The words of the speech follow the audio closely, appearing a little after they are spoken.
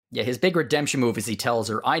Yeah, his big redemption move is he tells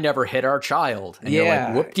her, "I never hit our child," and you're Yeah.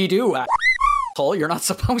 like, "Whoop-de-doo, asshole! You're not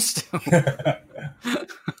supposed to."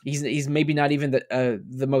 He's maybe not even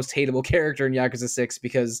the most hateable character in Yakuza 6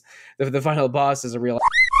 because the final boss is a real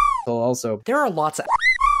asshole also. There are lots of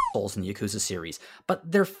assholes in the Yakuza series,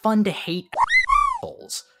 but they're fun to hate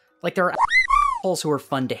assholes. Like, there are assholes who are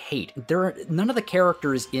fun to hate. None of the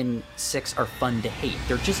characters in 6 are fun to hate.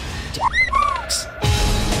 They're just dicks.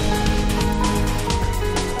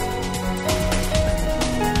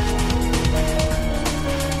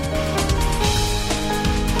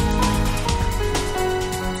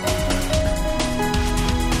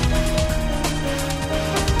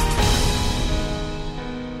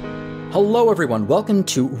 Hello, everyone. Welcome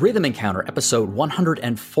to Rhythm Encounter, episode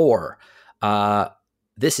 104.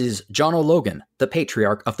 This is John O'Logan, the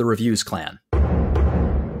patriarch of the Reviews clan.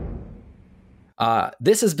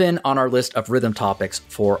 This has been on our list of rhythm topics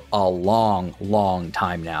for a long, long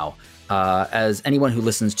time now. As anyone who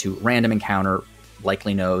listens to Random Encounter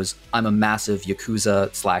likely knows, I'm a massive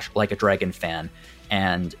Yakuza / Like a Dragon fan,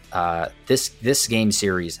 and this game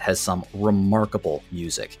series has some remarkable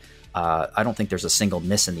music. I don't think there's a single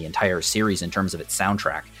miss in the entire series in terms of its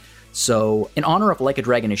soundtrack. So, in honor of Like a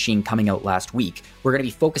Dragon Ishin coming out last week, we're going to be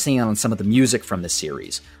focusing on some of the music from this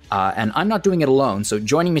series. And I'm not doing it alone, so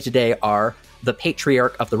joining me today are the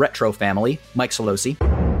patriarch of the Retro family, Mike Solosi.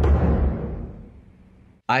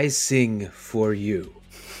 I sing for you.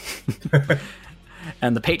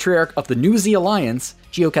 And the patriarch of the Newsy Alliance,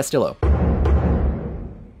 Gio Castillo.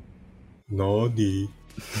 Naughty.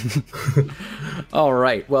 All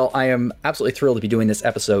right. Well, I am absolutely thrilled to be doing this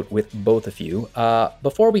episode with both of you.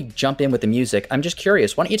 Before we jump in with the music, I'm just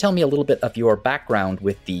curious. Why don't you tell me a little bit of your background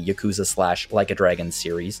with the Yakuza / Like a Dragon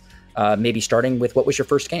series? Maybe starting with what was your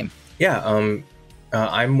first game? Yeah,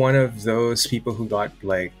 I'm one of those people who got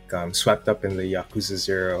swept up in the Yakuza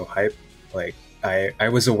 0 hype. Like, I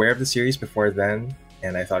was aware of the series before then,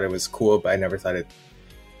 and I thought it was cool, but I never thought I'd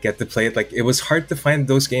get to play it. Like, it was hard to find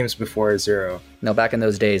those games before 0. No, back in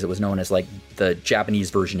those days, it was known as like the Japanese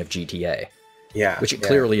version of GTA. Yeah, which it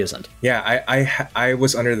clearly isn't. Yeah, I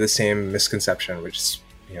was under the same misconception, which is,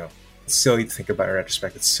 it's silly to think about in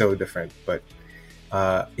retrospect. It's so different, but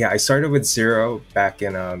I started with 0 back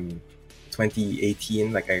in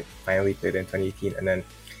 2018. Like, I finally played it in 2018, and then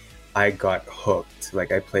I got hooked.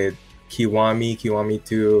 Like, I played Kiwami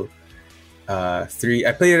 2, 3.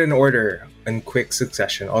 I played it in order in quick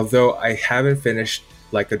succession, although I haven't finished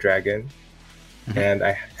Like a Dragon, and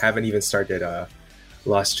I haven't even started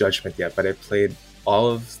Lost Judgment yet, but I played all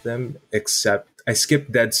of them except I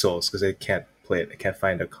skipped Dead Souls because I can't play it. I can't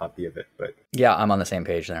find a copy of it. But yeah, I'm on the same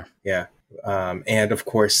page there. Yeah. And of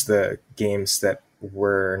course the games that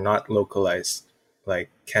were not localized, like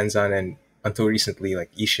Kenzan, and until recently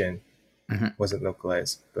like Ishin wasn't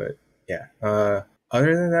localized. But yeah,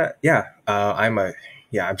 other than that,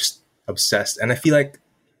 I'm just obsessed. And I feel like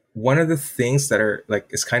one of the things that are like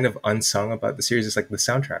is kind of unsung about the series is like the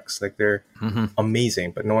soundtracks. Like, they're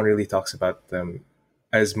amazing, but no one really talks about them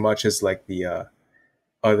as much as like the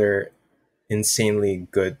other insanely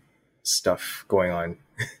good stuff going on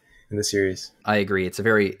in the series. I agree. It's a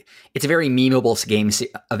very memeable game,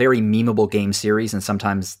 a very memeable game series, and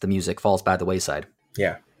sometimes the music falls by the wayside.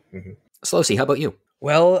 Yeah. Slowsy, how about you?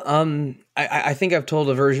 Well, I think I've told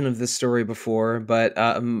a version of this story before, but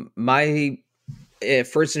my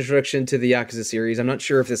first introduction to the Yakuza series, I'm not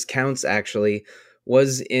sure if this counts actually,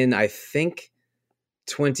 was in, I think,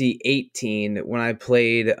 2018 when I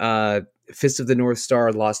played Fist of the North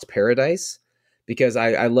Star Lost Paradise, because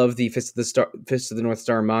I love the Fist of the North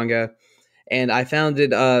Star manga, and I found it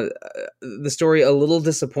the story a little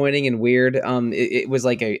disappointing and weird. It was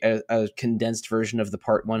like a condensed version of the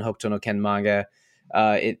Part 1 Hokuto no Ken manga.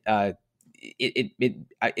 It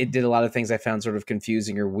did a lot of things I found sort of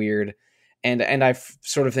confusing or weird, and I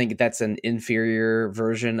sort of think that's an inferior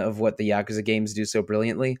version of what the Yakuza games do so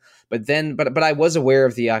brilliantly. But I was aware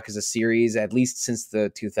of the Yakuza series at least since the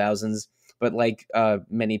 2000s. But like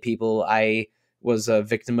many people, I was a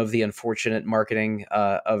victim of the unfortunate marketing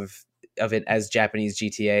of it as Japanese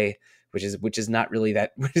GTA, which is not really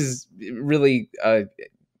that, which is really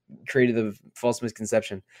created the false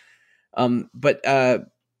misconception. But I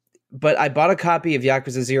bought a copy of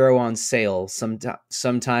Yakuza 0 on sale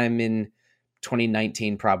sometime in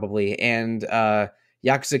 2019 probably, and Yakuza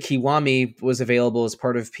Kiwami was available as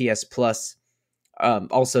part of PS Plus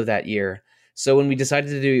also that year. So when we decided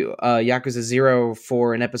to do Yakuza 0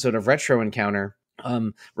 for an episode of Retro Encounter,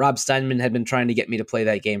 Rob Steinman had been trying to get me to play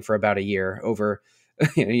that game for about a year over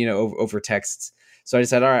over texts. So I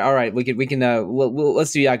decided, all right, we can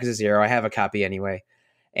let's do Yakuza 0. I have a copy anyway.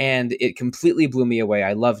 and it completely blew me away.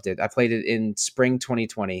 I loved it. I played it in spring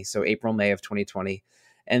 2020, so April, May of 2020.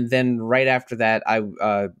 And then right after that,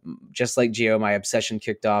 I just like Geo, my obsession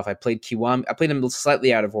kicked off. I played Kiwami. I played them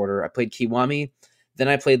slightly out of order. I played Kiwami, then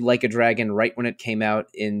I played Like a Dragon right when it came out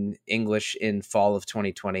in English in fall of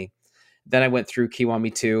 2020. Then I went through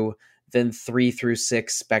Kiwami 2, then 3 through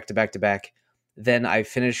 6 back to back to back. Then I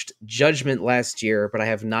finished Judgment last year, but I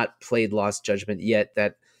have not played Lost Judgment yet.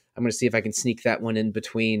 That I'm going to see if I can sneak that one in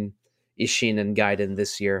between Ishin and Gaiden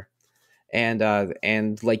this year.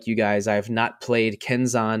 And like you guys, I have not played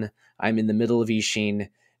Kenzan. I'm in the middle of Ishin,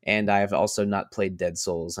 and I have also not played Dead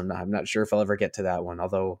Souls. I'm not sure if I'll ever get to that one.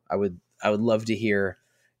 Although I would love to hear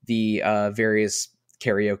the various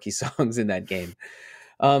karaoke songs in that game.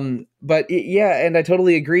 But yeah, and I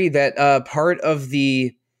totally agree that part of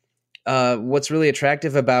the what's really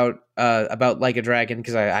attractive about Like a Dragon,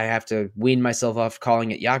 because I have to wean myself off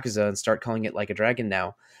calling it Yakuza and start calling it Like a Dragon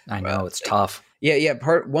now. I know, it's tough. Yeah.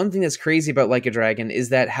 One thing that's crazy about Like a Dragon is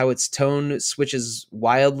that how its tone switches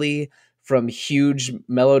wildly from huge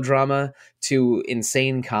melodrama to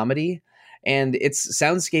insane comedy. And its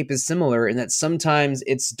soundscape is similar in that sometimes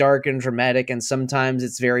it's dark and dramatic, and sometimes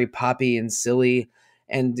it's very poppy and silly.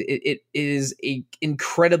 And it is a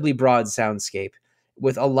incredibly broad soundscape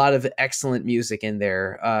with a lot of excellent music in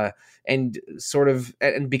there. And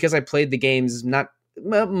because I played the games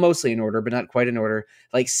mostly in order, but not quite in order,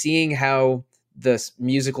 like seeing how the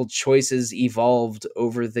musical choices evolved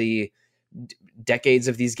over the decades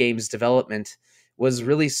of these games' development was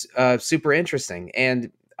really super interesting.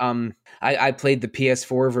 And I played the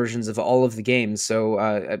PS4 versions of all of the games, so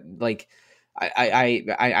I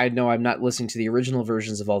know I'm not listening to the original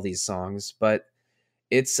versions of all these songs, but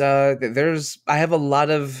it's I have a lot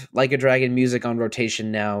of Like a Dragon music on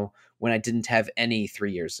rotation now when I didn't have any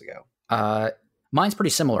 3 years ago. Mine's pretty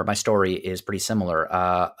similar. My story is pretty similar.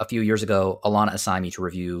 A few years ago, Alana assigned me to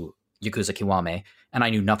review Yakuza Kiwami, and I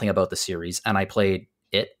knew nothing about the series, and I played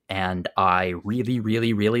it, and I really,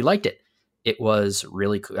 really, really liked it. It was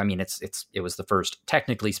really cool. I mean, it was the first,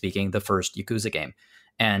 technically speaking, the first Yakuza game.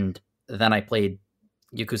 And then I played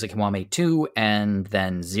Yakuza Kiwami 2, and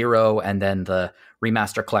then 0, and then the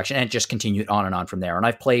remaster collection, and it just continued on and on from there. And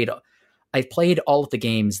I've played all of the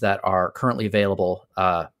games that are currently available,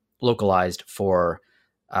 localized for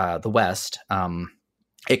the West,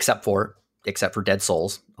 except for Dead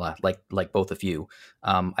Souls, like both of you.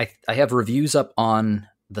 I have reviews up on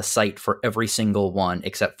the site for every single one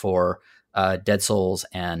except for Dead Souls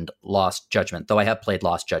and Lost Judgment. Though I have played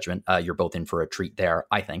Lost Judgment. You're both in for a treat there,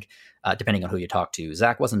 I think, depending on who you talk to.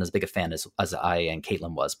 Zach wasn't as big a fan as I and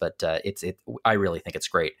Caitlin was, but I really think it's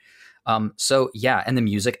great. So yeah, and the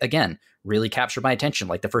music again really captured my attention.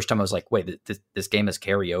 Like the first time I was like, wait, this game is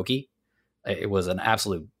karaoke? It was an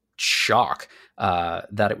absolute shock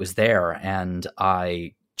that it was there, and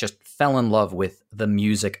I just fell in love with the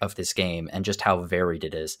music of this game and just how varied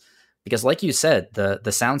it is. Because like you said, the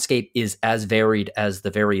soundscape is as varied as the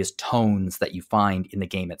various tones that you find in the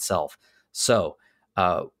game itself. So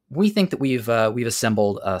we think that we've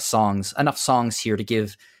assembled enough songs here to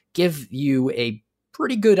give you a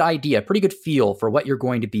pretty good idea, pretty good feel for what you're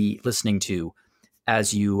going to be listening to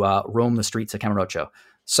as you roam the streets of Kamurocho.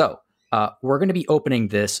 So we're going to be opening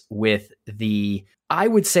this with I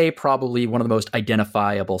would say probably one of the most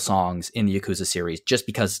identifiable songs in the Yakuza series, just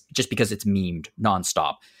because it's memed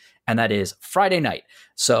nonstop. And that is Friday Night.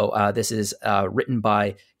 So this is written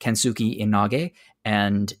by Kensuke Inage,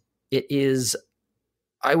 and it is,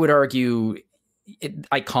 I would argue,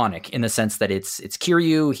 iconic in the sense that it's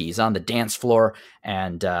Kiryu. He's on the dance floor,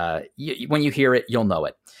 and when you hear it, you'll know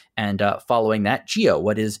it. And following that, Gio,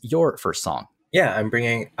 what is your first song? Yeah, I'm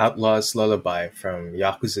bringing Outlaw's Lullaby from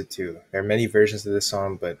Yakuza 2. There are many versions of this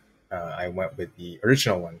song, but I went with the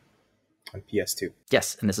original one on PS2.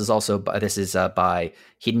 Yes, and this is by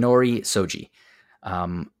Hidenori Soji.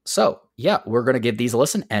 So yeah, we're going to give these a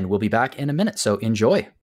listen, and we'll be back in a minute. So enjoy.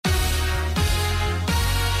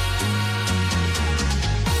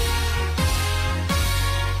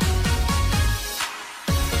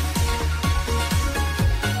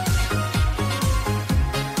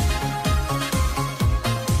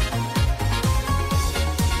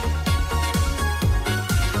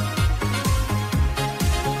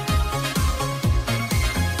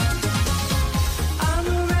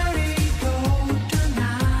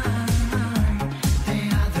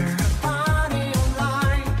 Party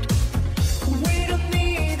online.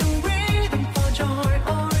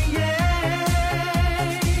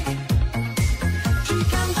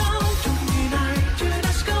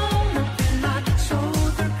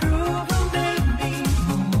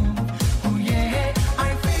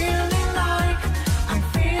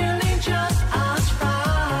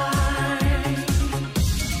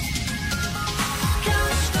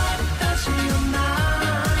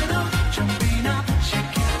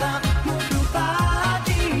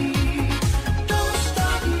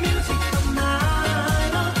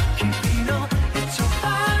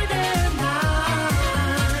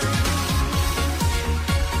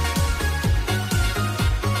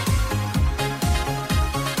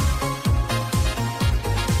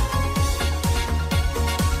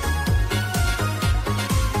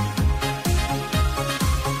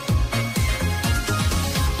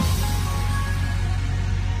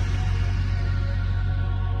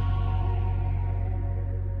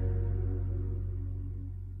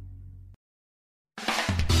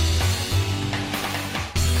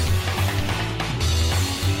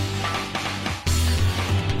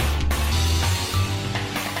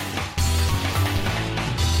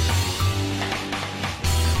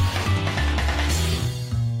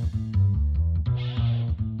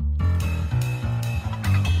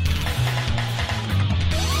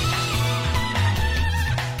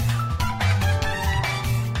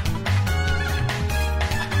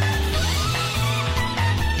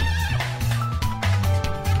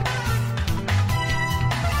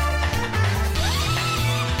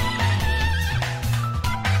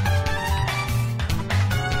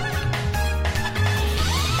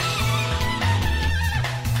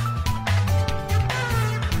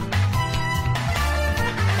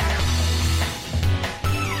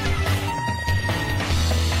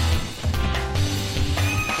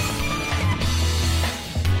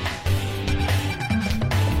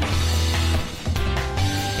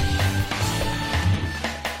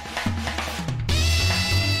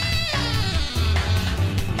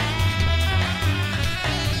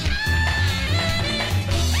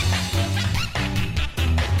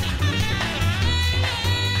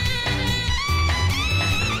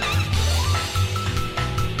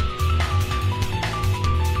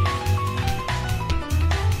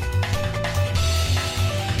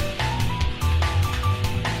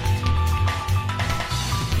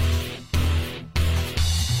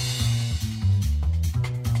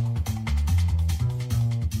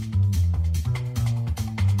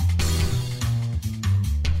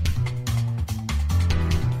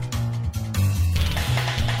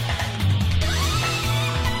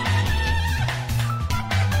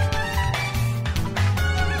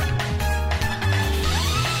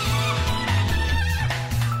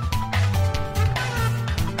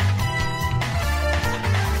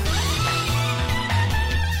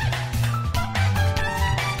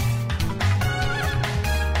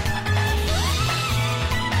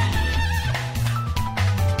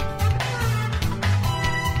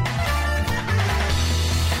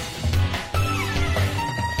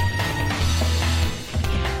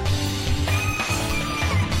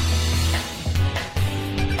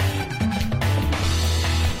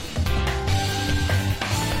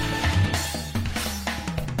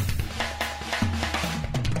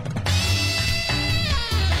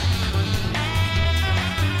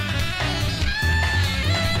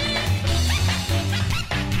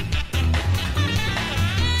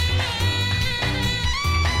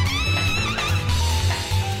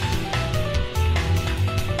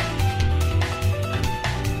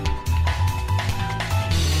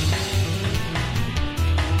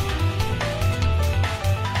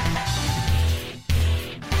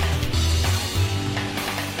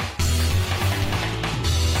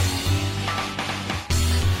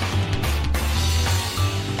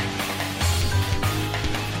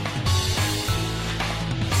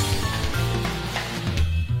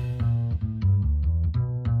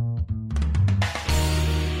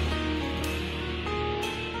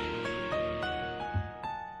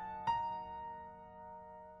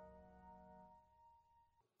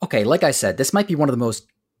 Okay, like I said, this might be one of the most,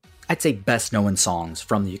 I'd say, best known songs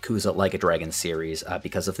from the Yakuza Like a Dragon series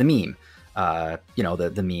because of the meme.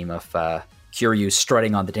 The meme of Kiryu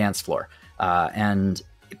strutting on the dance floor. And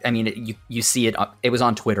I mean, you see it. It was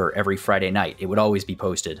on Twitter every Friday night. It would always be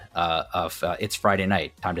posted it's Friday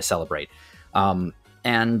night, time to celebrate.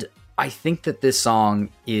 And I think that this song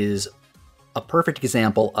is a perfect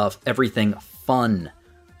example of everything fun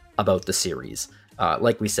about the series.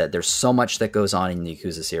 Like we said, there's so much that goes on in the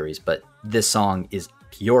Yakuza series, but this song is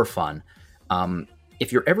pure fun.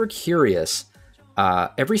 If you're ever curious,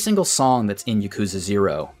 every single song that's in Yakuza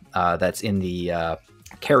 0, that's in the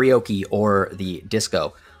karaoke or the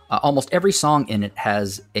disco, almost every song in it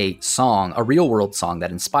has a real world song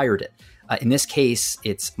that inspired it. In this case,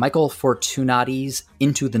 it's Michael Fortunati's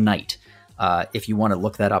Into the Night. If you want to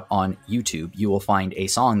look that up on YouTube, you will find a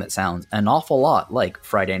song that sounds an awful lot like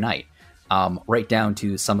Friday Night, right down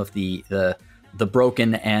to some of the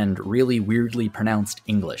broken and really weirdly pronounced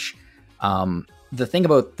English. The thing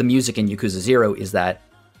about the music in Yakuza 0 is that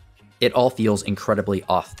it all feels incredibly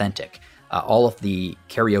authentic. All of the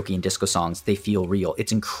karaoke and disco songs, they feel real.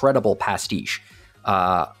 It's incredible pastiche.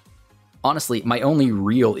 Honestly, my only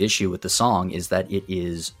real issue with the song is that it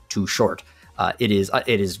is too short. It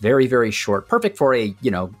is very, very short, perfect for a,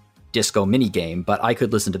 disco mini game, but I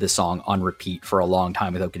could listen to this song on repeat for a long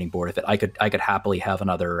time without getting bored of it. I could happily have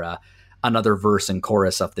another verse and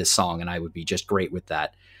chorus of this song, and I would be just great with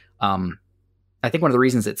that. I think one of the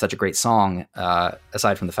reasons it's such a great song,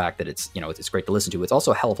 aside from the fact that it's great to listen to, it's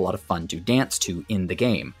also a hell of a lot of fun to dance to in the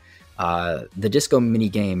game. The disco mini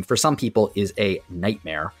game for some people is a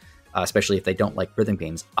nightmare, especially if they don't like rhythm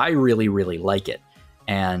games. I really, really like it.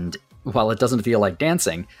 And while it doesn't feel like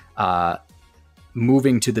dancing,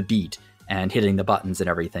 moving to the beat and hitting the buttons and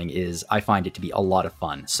everything I find it to be a lot of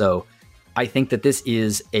fun. So I think that this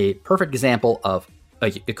is a perfect example of a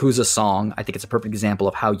Yakuza song. I think it's a perfect example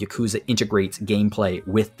of how Yakuza integrates gameplay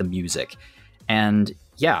with the music. And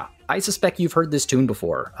yeah, I suspect you've heard this tune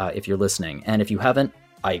before if you're listening. And if you haven't,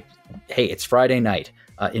 hey, it's Friday night.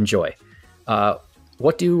 Enjoy.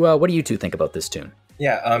 What do you two think about this tune?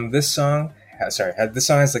 Yeah, this song has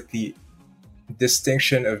like the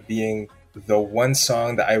distinction of being the one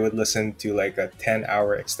song that I would listen to like a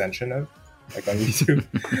 10-hour extension of, like on YouTube.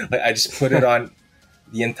 Like I just put it on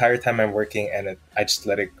the entire time I'm working, and I just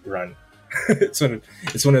let it run. It's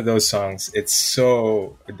one of those songs. It's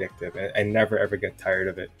so addictive. I never ever get tired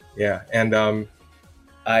of it. Yeah, and when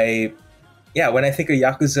I think of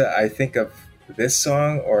Yakuza, I think of this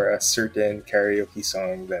song or a certain karaoke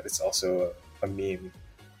song that is also a meme.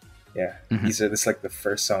 Yeah, this is like the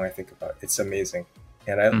first song I think about. It's amazing,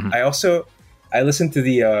 and I listened to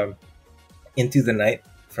the Into the Night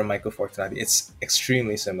from Michael Fortunati. It's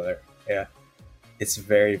extremely similar. Yeah. It's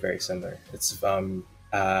very, very similar. It's Friday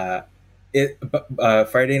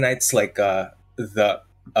Night's like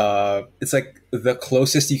it's like the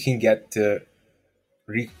closest you can get to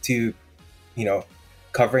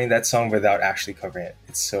covering that song without actually covering it.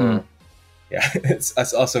 It's so yeah,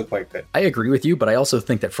 it's also quite good. I agree with you, but I also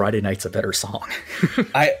think that Friday Night's a better song.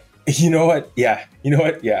 You know what? Yeah.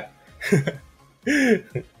 Yeah.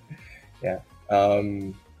 Yeah.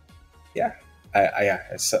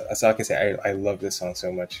 That's all I can say. I love this song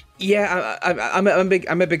so much. Yeah, I'm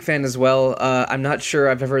a big fan as well. I'm not sure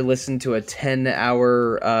I've ever listened to a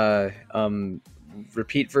 10-hour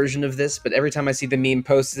repeat version of this, but every time I see the meme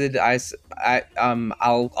posted,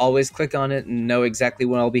 I'll always click on it and know exactly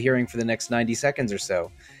what I'll be hearing for the next 90 seconds or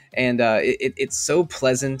so. And it's so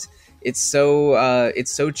pleasant. It's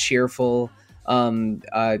so cheerful.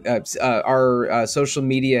 Our social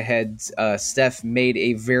media head Steph made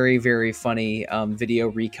a very, very funny video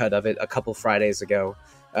recut of it a couple Fridays ago.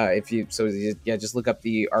 Just look up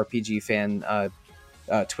the RPG fan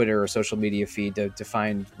Twitter or social media feed to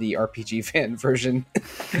find the RPG fan version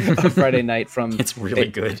of Friday Night from. It's really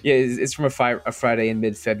good. Yeah, it's from a Friday in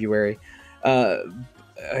mid-February.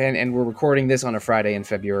 And we're recording this on a Friday in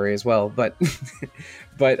February as well. But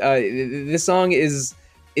this song is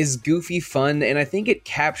goofy fun, and I think it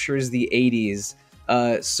captures the 80s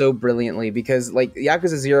so brilliantly, because like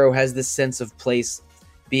Yakuza 0 has this sense of place,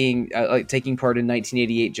 being like taking part in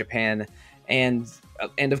 1988 Japan, and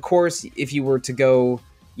of course if you were to go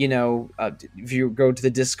if you go to the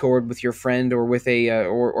Discord with your friend or with a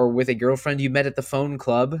or with a girlfriend you met at the phone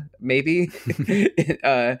club maybe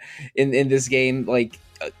in this game, like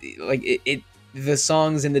the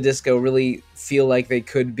songs in the disco really feel like they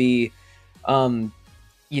could be sort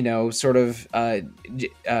of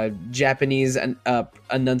Japanese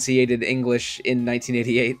enunciated English in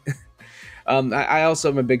 1988. I also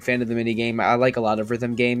am a big fan of the minigame. I like a lot of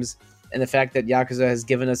rhythm games. and the fact that Yakuza has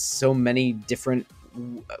given us so many different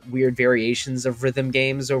weird variations of rhythm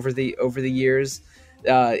games over the years.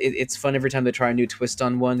 It's fun every time they try a new twist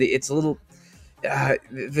on one. It's a little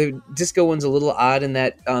the disco one's a little odd in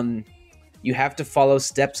that you have to follow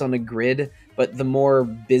steps on a grid, but the more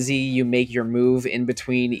busy you make your move in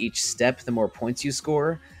between each step, the more points you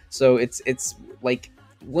score. So it's like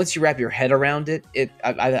once you wrap your head around it,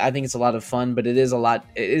 I think it's a lot of fun, but it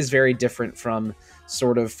is very different from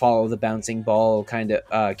sort of follow the bouncing ball kind of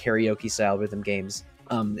karaoke style rhythm games.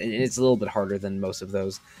 And it's a little bit harder than most of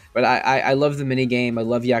those. But I love the mini game. I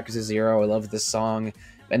love Yakuza 0. I love the song.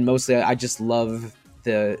 And mostly I just love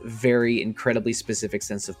the very incredibly specific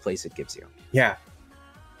sense of place it gives you. Yeah.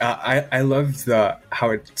 I love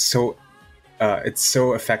how it so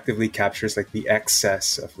effectively captures like the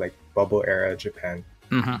excess of like bubble era Japan.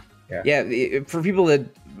 Mm-hmm. Yeah. For people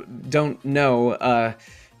that don't know,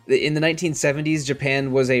 in the 1970s,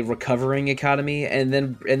 Japan was a recovering economy, and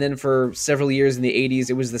then for several years in the 80s,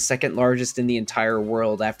 it was the second largest in the entire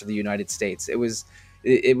world after the United States. It was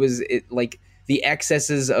like the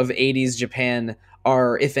excesses of 80s Japan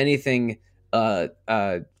are, if anything, a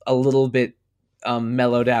little bit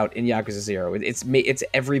mellowed out in Yakuza 0. It's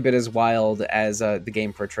every bit as wild as the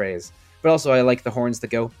game portrays. But also, I like the horns that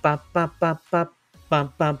go bum bum bum bum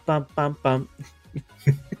bum bum bum bum bum.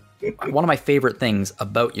 One of my favorite things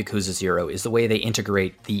about Yakuza 0 is the way they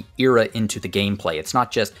integrate the era into the gameplay. It's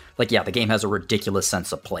not just like, yeah, the game has a ridiculous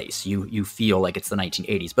sense of place. You feel like it's the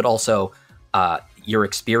 1980s, but also your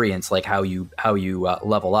experience, like how you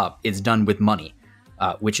level up, is done with money,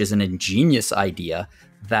 which is an ingenious idea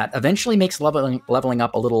that eventually makes leveling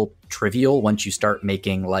up a little trivial once you start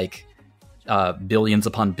making like billions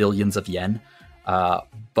upon billions of yen.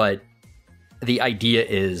 But the idea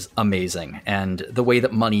is amazing, and the way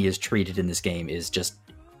that money is treated in this game is just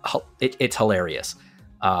it's hilarious.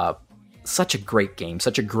 Such a great game,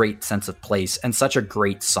 such a great sense of place, and such a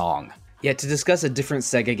great song. Yeah, to discuss a different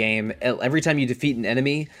Sega game, every time you defeat an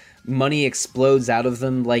enemy, money explodes out of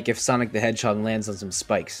them like if Sonic the Hedgehog lands on some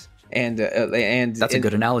spikes. And that's a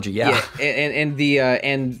good analogy. Yeah. And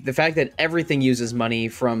the fact that everything uses money,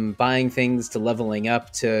 from buying things to leveling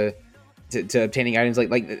up to obtaining items,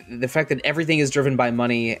 like the fact that everything is driven by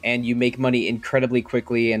money, and you make money incredibly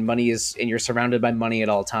quickly, and you're surrounded by money at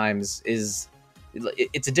all times, it's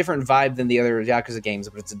a different vibe than the other Yakuza games,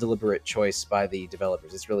 but it's a deliberate choice by the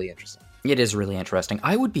developers. It's really interesting. It is really interesting.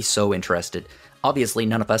 I would be so interested. Obviously,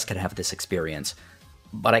 none of us could have this experience,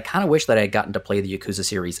 but I kind of wish that I had gotten to play the Yakuza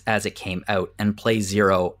series as it came out and play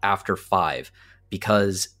 0 after 5,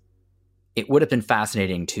 because it would have been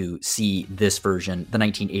fascinating to see this version, the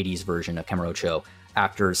 1980s version of Kamurocho,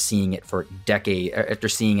 after seeing it for after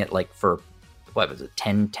seeing it like for, what was it,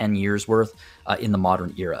 10 years worth in the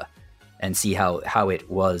modern era, and see how it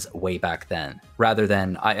was way back then. Rather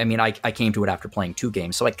than, I came to it after playing 2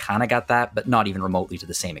 games, so I kind of got that, but not even remotely to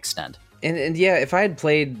the same extent. And yeah, if I had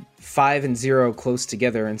played 5 and 0 close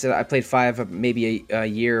together, instead I played 5 maybe a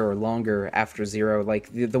year or longer after 0, like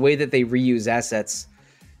the way that they reuse assets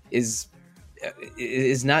is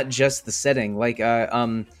not just the setting. Like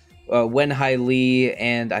Wenhai Lee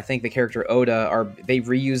and I think the character Oda they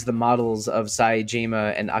reuse the models of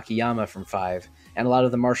Saejima and Akiyama from 5, and a lot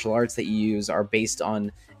of the martial arts that you use are based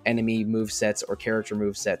on enemy movesets or character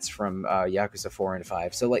movesets from Yakuza 4 and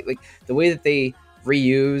 5. So like the way that they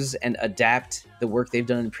reuse and adapt the work they've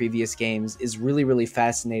done in previous games is really, really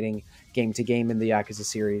fascinating game to game in the Yakuza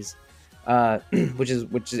series. Which is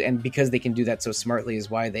and because they can do that so smartly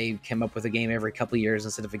is why they came up with a game every couple of years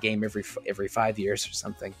instead of a game every 5 years or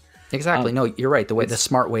something. Exactly. No, you're right. The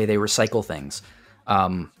smart way they recycle things,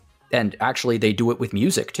 and actually they do it with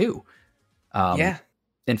music too. Yeah.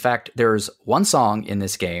 In fact, there's one song in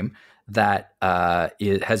this game that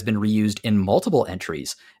has been reused in multiple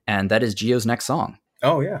entries, and that is Gio's next song.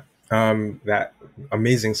 Oh yeah, that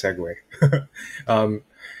amazing segue.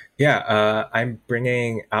 I'm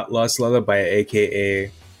bringing Outlaw's Lullaby,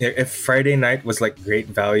 aka if Friday Night was like great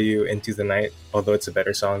value Into the Night, although it's a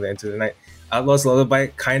better song than Into the Night, Outlaw's Lullaby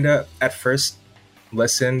kind of at first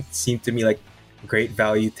listen seemed to me like great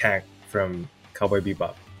value Tank from Cowboy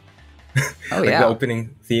Bebop. Oh like yeah, the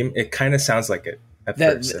opening theme, it kind of sounds like it at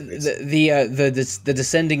first. The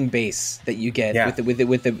descending bass that you get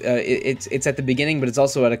it's at the beginning, but it's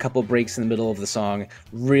also at a couple breaks in the middle of the song.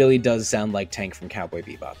 Really does sound like Tank from Cowboy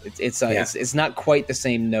Bebop. It's not quite the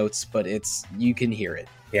same notes, but you can hear it.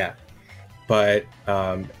 Yeah, but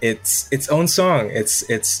it's its own song.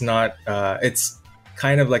 It's not. It's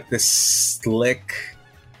kind of like this slick.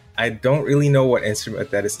 I don't really know what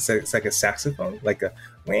instrument that is. It's like a saxophone, like a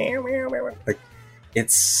like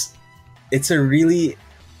it's a really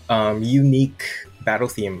unique battle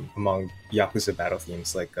theme among Yakuza battle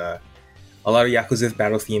themes. Like a lot of Yakuza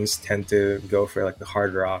battle themes tend to go for like the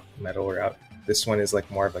hard rock metal route. This one is like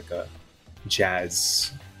more of like a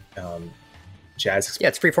jazz. Jazz. Yeah,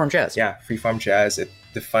 it's freeform jazz. Yeah, freeform jazz. It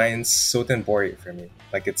defines Sotenbori for me.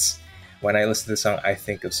 Like it's when I listen to the song, I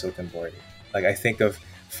think of Sotenbori. Like I think of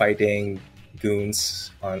fighting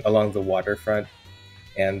goons along the waterfront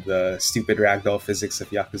and the stupid ragdoll physics of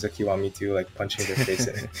Yakuza Kiwami 2, like punching their face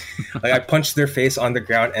in. Like I punched their face on the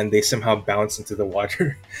ground and they somehow bounce into the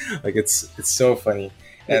water. Like it's so funny.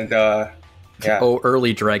 And yeah. Oh,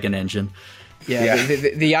 early Dragon Engine. Yeah,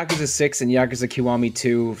 the Yakuza 6 and Yakuza Kiwami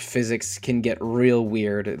 2 physics can get real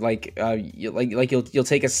weird. Like you'll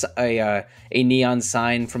take a neon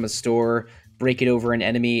sign from a store, break it over an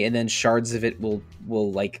enemy, and then shards of it will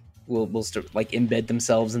start, like embed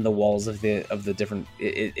themselves in the walls of the different.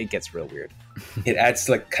 It gets real weird. It adds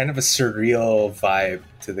like kind of a surreal vibe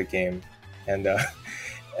to the game, and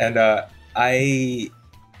I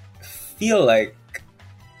feel like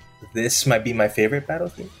this might be my favorite battle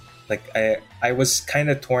theme. Like I was kind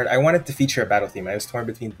of torn. I wanted to feature a battle theme. I was torn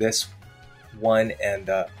between this one and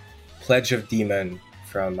Pledge of Demon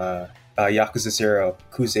from Yakuza 0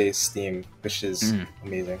 Kuze's theme, which is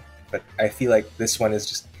amazing. But I feel like this one is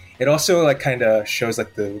just. It also like kind of shows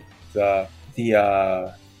like the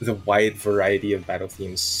wide variety of battle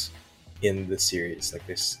themes in the series. Like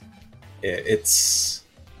this, it's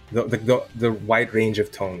the wide range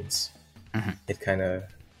of tones. Mm-hmm. It kind of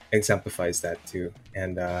exemplifies that too,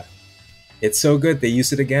 and it's so good. They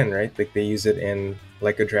use it again, right? Like they use it in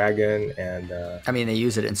Like a Dragon, and I mean, they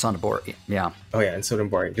use it in Sotenbori. Yeah. Oh yeah, in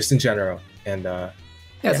Sotenbori, just in general, and yeah,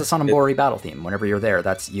 it's a Sotenbori battle theme. Whenever you're there,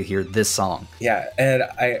 you hear this song. Yeah, and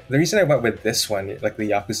the reason I went with this one, like the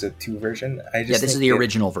Yakuza 2 version, this is the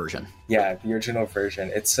original version. Yeah, the original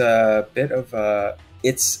version. It's a bit of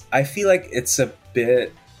I feel like it's a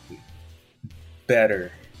bit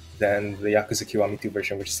better than the Yakuza Kiwami 2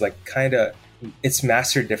 version, which is like kind of, it's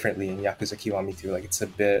mastered differently in Yakuza Kiwami 2. Like it's a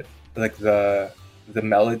bit like the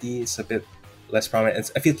melody is a bit less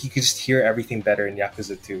prominent. I feel like you could just hear everything better in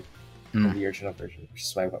Yakuza 2 than the original version, which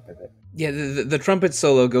is why I went with it. Yeah, the trumpet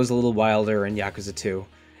solo goes a little wilder in Yakuza 2.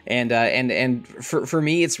 And for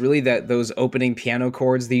me, it's really that those opening piano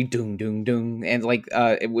chords, the dung dung dung, and like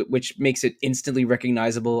which makes it instantly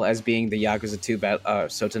recognizable as being the Yakuza 2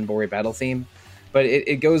 Sotenbori battle theme. But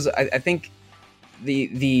it goes. I think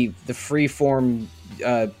the free form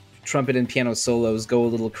trumpet and piano solos go a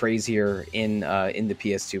little crazier in the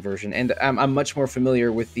PS2 version, and I'm much more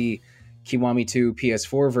familiar with the Kiwami 2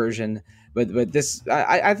 PS4 version. But this,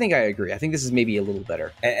 I think I agree. I think this is maybe a little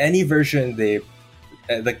better. Any version they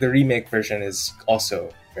like, the remake version is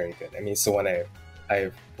also very good. I mean, it's the one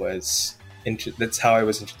I was. That's how I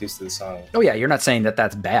was introduced to the song. Oh yeah, you're not saying that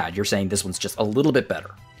that's bad. You're saying this one's just a little bit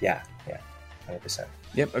better. Yeah, 100%.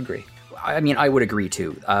 Yep, agree. I mean, I would agree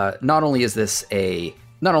too. Not only is this a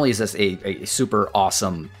super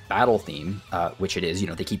awesome battle theme, which it is. You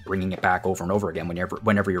know, they keep bringing it back over and over again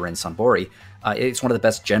whenever you're in Sunbori. It's one of the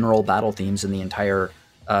best general battle themes in the entire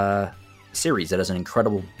series. It has an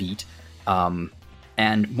incredible beat,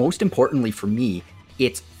 and most importantly for me,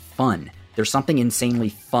 it's fun. There's something insanely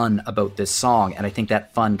fun about this song, and I think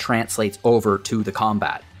that fun translates over to the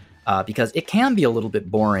combat. Because it can be a little bit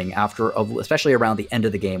boring especially around the end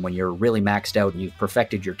of the game when you're really maxed out and you've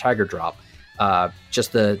perfected your Tiger Drop.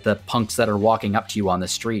 Just the punks that are walking up to you on the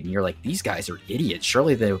street and you're like, these guys are idiots.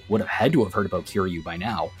 Surely they would have had to have heard about Kiryu by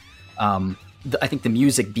now. I think the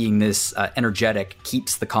music being this energetic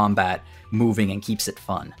keeps the combat moving and keeps it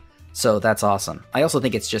fun. So that's awesome. I also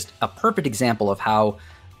think it's just a perfect example of how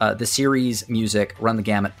the series music runs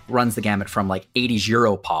the gamut from like 80s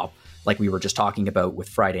Euro pop, like we were just talking about with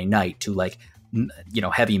Friday Night, to like, you know,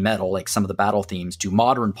 heavy metal, like some of the battle themes, to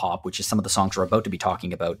modern pop, which is some of the songs we're about to be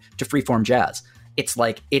talking about, to freeform jazz. It's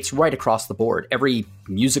like, it's right across the board. Every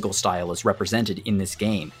musical style is represented in this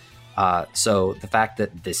game. So the fact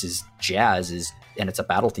that this is jazz and it's a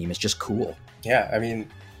battle theme is just cool. Yeah, I mean,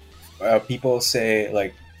 people say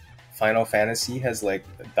like Final Fantasy has like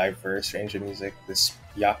a diverse range of music. This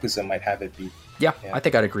Yakuza might have it beat. Yeah, I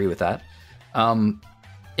think I'd agree with that.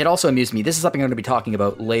 It also amused me. This is something I'm going to be talking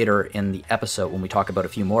about later in the episode when we talk about a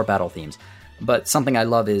few more battle themes. But something I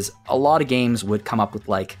love is a lot of games would come up with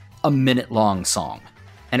like a minute-long song.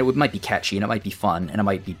 And it might be catchy and it might be fun and it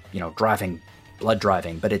might be, you know, blood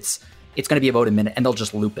driving, but it's going to be about a minute and they'll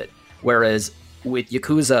just loop it. Whereas with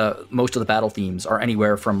Yakuza, most of the battle themes are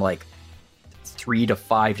anywhere from like 3 to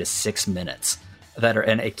 5 to 6 minutes.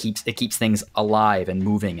 And it keeps things alive and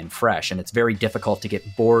moving and fresh, and it's very difficult to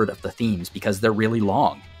get bored of the themes because they're really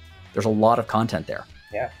long. There's a lot of content there.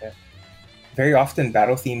 Yeah. Very often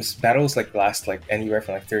battles like last like anywhere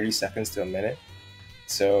from like 30 seconds to a minute.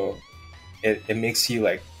 So it makes you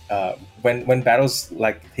like when battles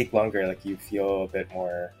like take longer, like you feel a bit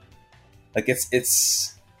more like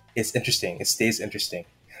it's interesting. It stays interesting.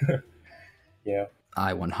 Yeah.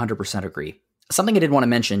 I 100% agree. Something I did want to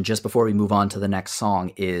mention just before we move on to the next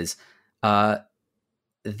song is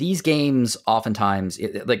these games oftentimes,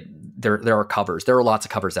 like there are covers. There are lots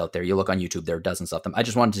of covers out there. You look on YouTube, there are dozens of them. I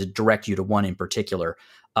just wanted to direct you to one in particular.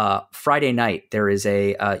 Friday Night, there is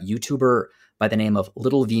a YouTuber by the name of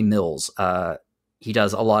Little V Mills. He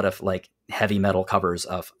does a lot of like heavy metal covers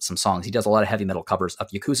of some songs. He does a lot of heavy metal covers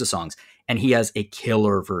of Yakuza songs, and he has a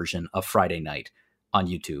killer version of Friday Night on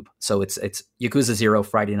YouTube. So it's Yakuza 0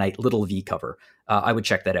 Friday Night Little V cover. I would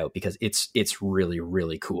check that out because it's really,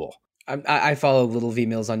 really cool. I follow Little V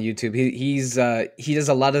Mills on YouTube. He does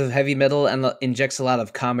a lot of heavy metal and injects a lot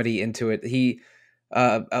of comedy into it. He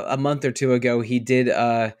a month or two ago he did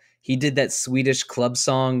that Swedish club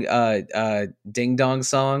song Ding Dong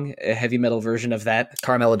Song, a heavy metal version of that.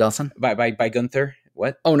 Caramella Dawson by Gunther.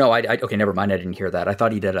 What? Oh no, I okay, never mind. I didn't hear that. I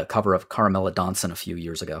thought he did a cover of Caramella Dawson a few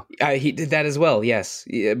years ago. He did that as well. Yes,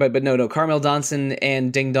 but no. Caramella Dawson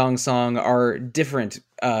and Ding Dong Song are different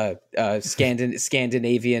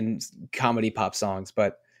Scandinavian comedy pop songs,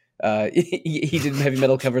 but he did heavy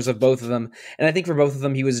metal covers of both of them, and I think for both of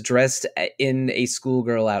them he was dressed in a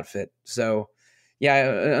schoolgirl outfit. So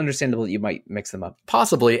yeah, understandable that you might mix them up.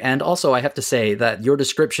 Possibly, and also I have to say that your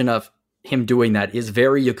description of him doing that is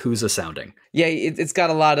very Yakuza sounding. Yeah, it's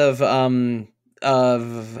got a lot of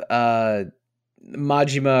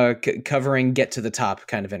Majima covering Get to the Top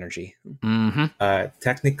kind of energy. Mm-hmm.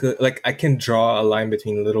 Technically, like I can draw a line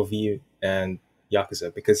between Little V and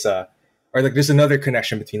Yakuza because, or like there's another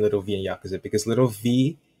connection between Little V and Yakuza because Little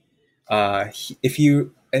V,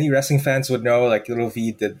 any wrestling fans would know, like Little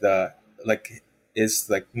V did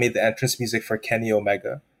made the entrance music for Kenny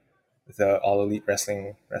Omega, the All Elite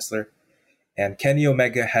Wrestling wrestler. And Kenny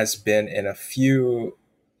Omega has been in a few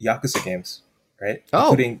Yakuza games, right? Oh.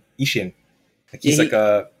 Including Ishin. Like he's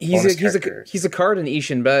a card in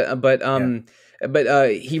Ishin,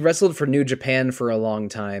 but he wrestled for New Japan for a long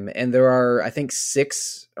time, and there are I think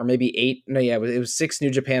 6 or maybe 8. No, yeah, it was 6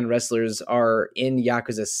 New Japan wrestlers are in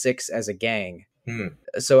Yakuza 6 as a gang.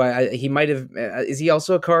 So he might have. Is he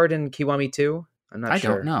also a card in Kiwami 2? I'm not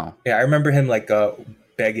sure. I don't know. Yeah, I remember him like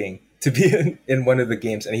begging to be in one of the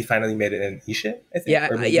games, and he finally made it in Ishin, I think.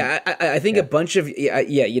 I think a bunch of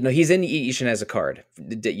he's in Ishin as a card.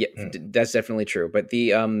 That's definitely true. But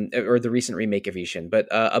the or the recent remake of Ishin, but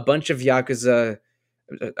a bunch of Yakuza,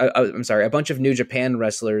 a bunch of New Japan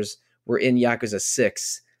wrestlers were in Yakuza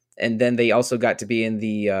 6, and then they also got to be in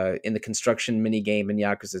the construction mini game in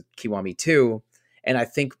Yakuza Kiwami 2. And I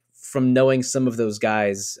think from knowing some of those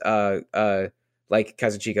guys, like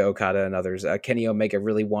Kazuchika Okada and others, Kenny Omega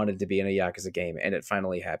really wanted to be in a Yakuza game, and it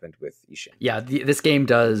finally happened with Ishin. Yeah, this game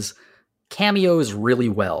does cameos really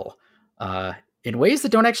well, in ways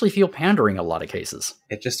that don't actually feel pandering in a lot of cases.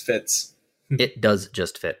 It just fits. It does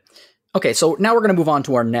just fit. Okay, so now we're going to move on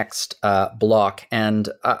to our next block, and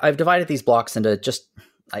I've divided these blocks into just,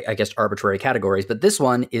 I guess, arbitrary categories, but this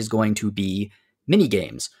one is going to be mini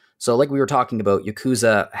games. So like we were talking about,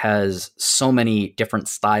 Yakuza has so many different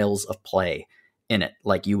styles of play in it.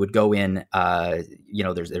 Like you would go in,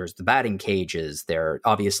 there's the batting cages.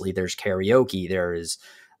 Obviously there's karaoke. There's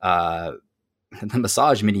the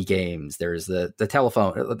massage mini games. There's the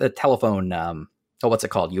telephone. What's it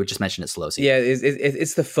called? You just mentioned it, Slowsy. Yeah,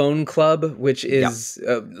 it's the phone club, which is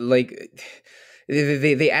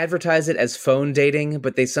they advertise it as phone dating,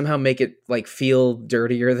 but they somehow make it like feel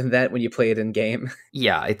dirtier than that when you play it in game.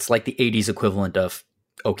 Yeah, it's like the 80s equivalent of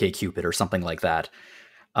OkCupid or something like that.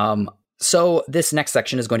 So this next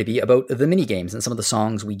section is going to be about the minigames and some of the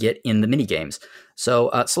songs we get in the minigames.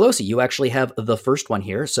 So, Slowsy, you actually have the first one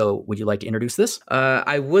here. So would you like to introduce this?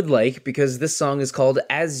 I would like, because this song is called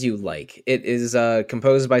As You Like. It is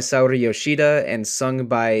composed by Saori Yoshida and sung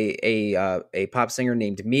by a pop singer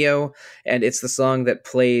named Mio. And it's the song that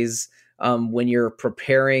plays when you're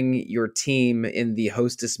preparing your team in the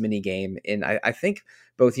Hostess minigame in, I think,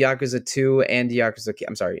 both Yakuza 2 and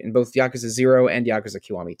in both Yakuza 0 and Yakuza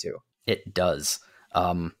Kiwami 2. It does.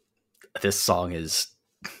 This song is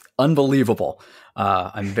unbelievable.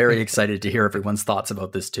 I'm very excited to hear everyone's thoughts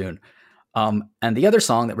about this tune. And the other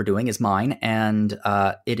song that we're doing is mine, and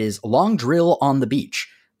it is Long Drill on the Beach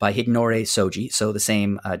by Hidenori Soji. So the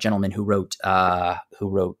same gentleman who wrote Outlaw's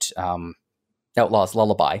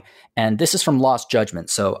Lullaby. And this is from Lost Judgment.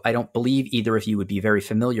 So I don't believe either of you would be very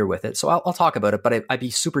familiar with it. So I'll talk about it, but I'd be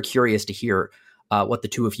super curious to hear what the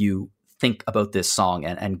two of you think about this song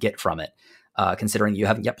and get from it, considering you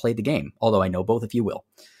haven't yet played the game, although I know both of you will.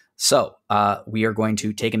 So we are going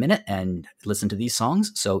to take a minute and listen to these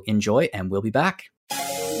songs. So enjoy, and we'll be back.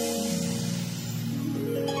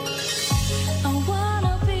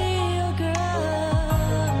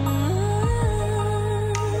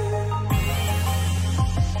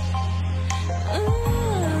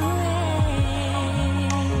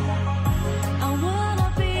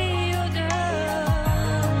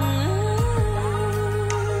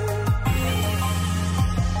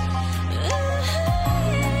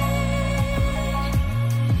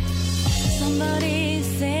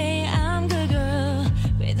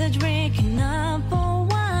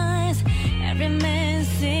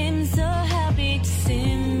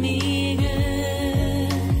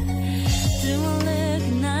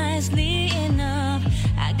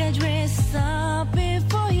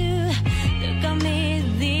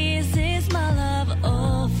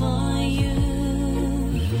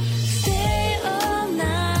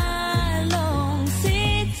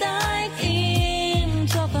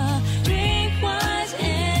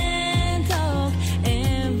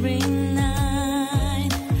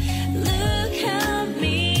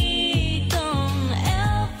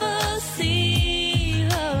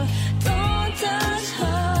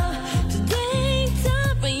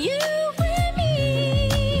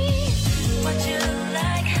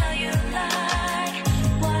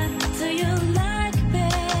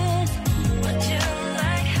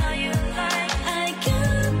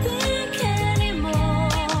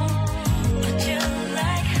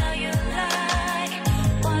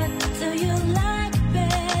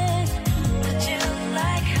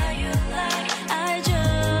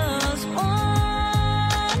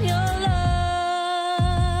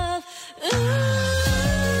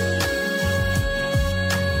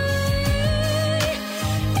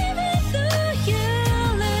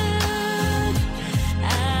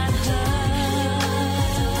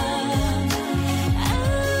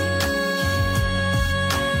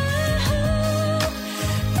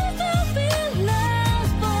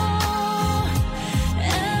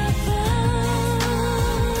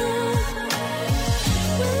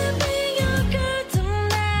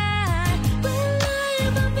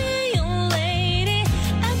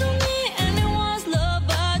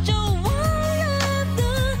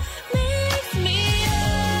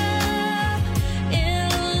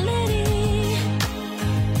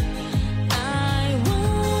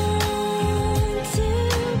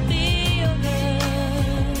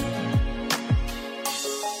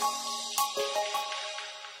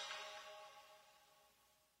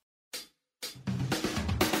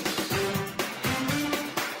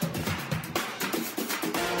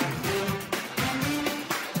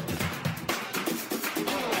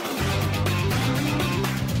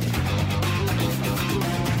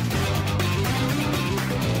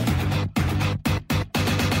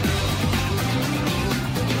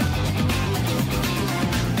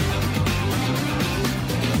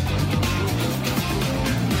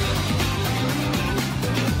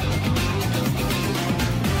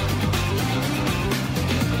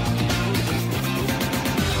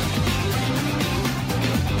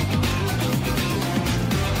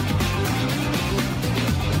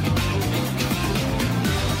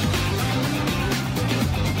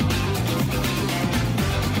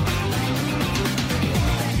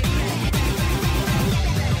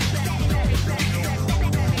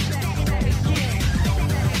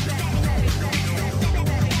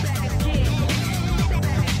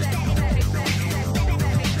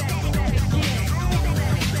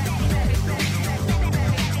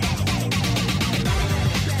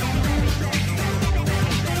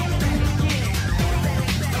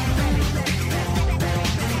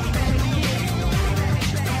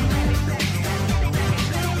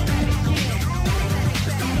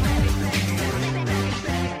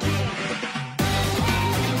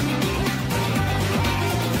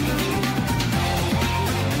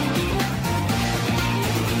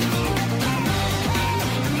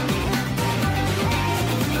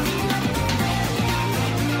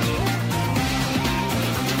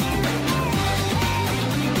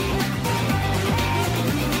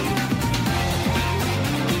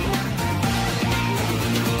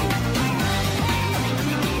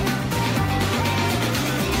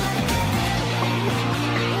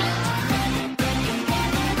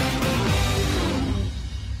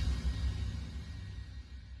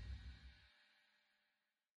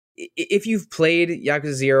 if you've played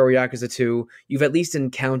Yakuza 0 or Yakuza 2, you've at least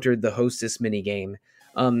encountered the Hostess minigame.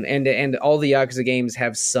 And all the Yakuza games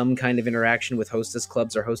have some kind of interaction with Hostess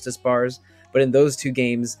clubs or Hostess bars, but in those two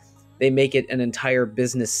games, they make it an entire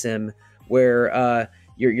business sim where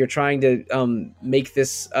you're trying to make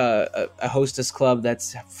this a hostess club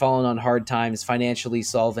that's fallen on hard times, financially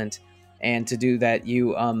solvent, and to do that,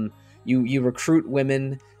 you recruit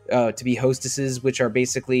women to be hostesses, which are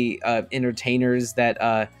basically entertainers that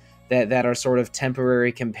are sort of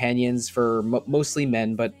temporary companions for mostly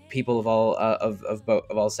men, but people of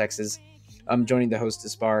all sexes, joining the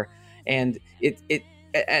hostess bar. And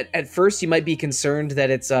at first you might be concerned that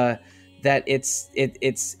it's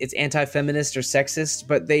anti-feminist or sexist,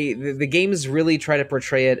 but the games really try to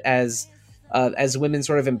portray it as women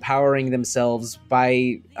sort of empowering themselves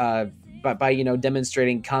by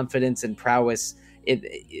demonstrating confidence and prowess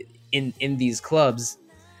in these clubs.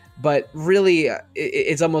 But really,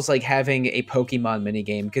 it's almost like having a Pokemon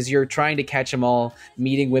minigame, because you're trying to catch them all,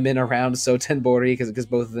 meeting women around Sotenbori, because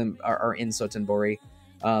both of them are in Sotenbori,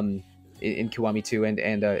 in Kiwami 2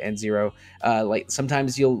 and 0. Like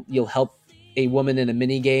sometimes you'll help a woman in a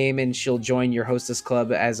mini game, and she'll join your hostess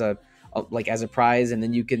club as a prize, and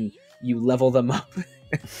then you level them up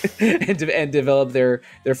and develop their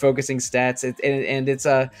focusing stats.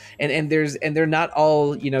 They're not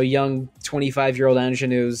all young 25-year-old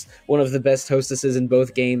ingenues. One of the best hostesses in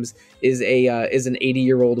both games is an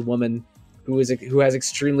 80-year-old woman who has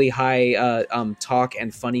extremely high talk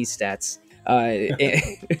and funny stats.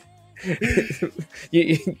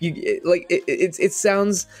 It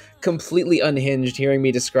sounds completely unhinged hearing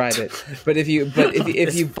me describe it, but if you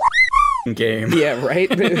game, yeah, right.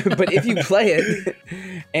 But if you play it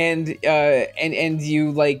and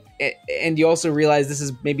you also realize this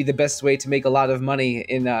is maybe the best way to make a lot of money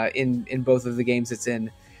in both of the games it's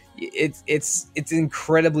in, it's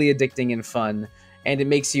incredibly addicting and fun, and it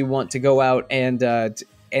makes you want to go out and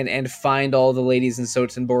find all the ladies in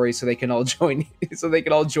Sotenbori so they can all join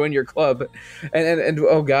your club. And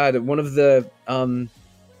oh god, one of the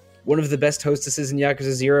best hostesses in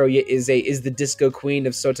Yakuza 0 is the disco queen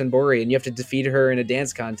of Sotenbori, and you have to defeat her in a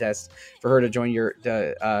dance contest for her to join you.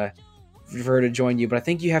 But I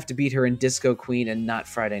think you have to beat her in Disco Queen and not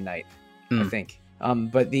Friday Night. I think.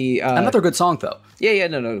 But the another good song though.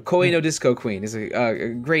 No. Koi no Disco Queen is a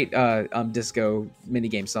great disco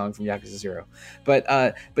minigame song from Yakuza 0. But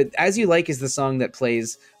As You Like is the song that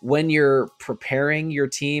plays when you're preparing your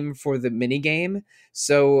team for the minigame.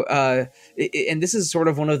 So and this is sort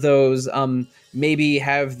of one of those maybe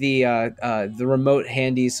have the remote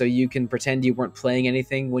handy so you can pretend you weren't playing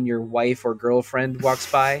anything when your wife or girlfriend walks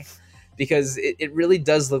by, because it really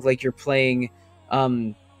does look like you're playing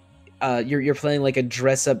you're playing like a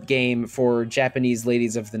dress-up game for Japanese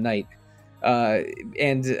ladies of the night,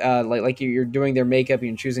 like you're doing their makeup,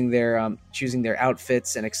 you're choosing their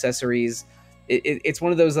outfits and accessories. It's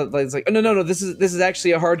one of those it's like, oh, no, this is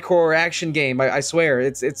actually a hardcore action game. I swear,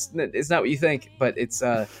 it's not what you think, but it's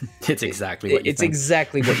it's exactly what you think.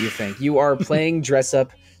 Exactly what you think. You are playing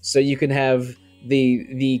dress-up so you can have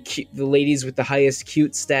the ladies with the highest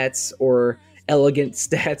cute stats or elegant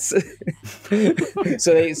stats,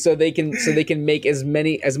 so they can make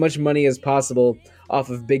as much money as possible off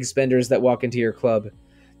of big spenders that walk into your club.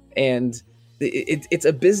 And it's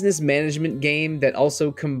a business management game that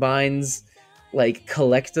also combines like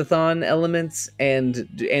collectathon elements and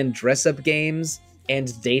dress up games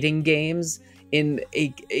and dating games in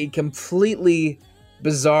a completely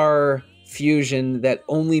bizarre fusion that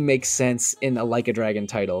only makes sense in a Like a Dragon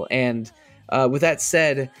title. And with that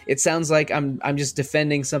said, it sounds like I'm just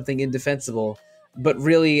defending something indefensible, but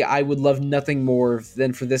really I would love nothing more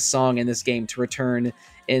than for this song and this game to return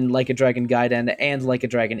in Like a Dragon Gaiden and Like a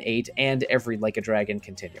Dragon 8 and every Like a Dragon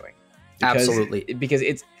continuing. Absolutely. Because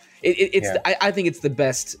I think it's the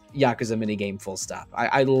best Yakuza minigame, full stop.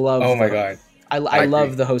 I love Oh my god. I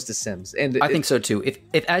love the Hostess Sims. And I think so too.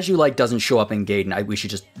 If As You Like doesn't show up in Gaiden, we should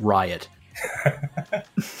just riot.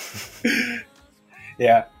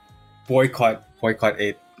 Yeah. Boycott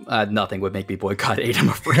 8. Nothing would make me boycott 8, I'm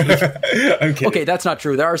afraid. I'm kidding. Okay, that's not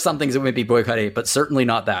true. There are some things that would make me boycott 8, but certainly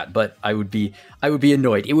not that. But I would be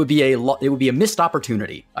annoyed. It would be a missed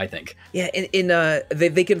opportunity, I think. Yeah,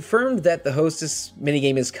 they confirmed that the Hostess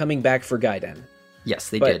minigame is coming back for Gaiden. Yes,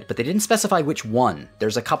 they did, but they didn't specify which one.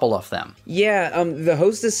 There's a couple of them. Yeah, the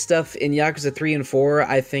Hostess stuff in Yakuza 3 and 4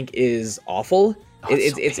 I think is awful.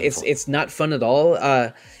 It's not fun at all.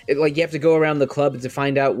 You have to go around the club to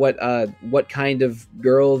find out what kind of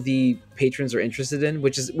girl the patrons are interested in,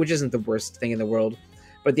 which isn't the worst thing in the world,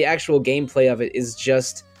 but the actual gameplay of it is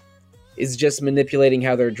just manipulating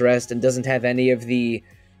how they're dressed and doesn't have any of the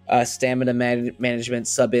stamina management,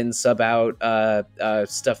 sub in, sub out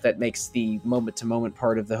stuff that makes the moment to moment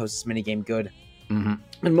part of the Hostess minigame good. Mm-hmm.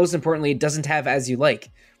 And most importantly, it doesn't have As You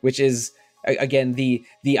Like, which is again, the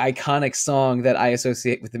iconic song that I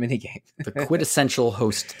associate with the minigame. The quintessential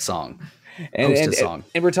host song.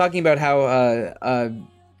 And we're talking about how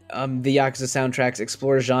the Yakuza soundtracks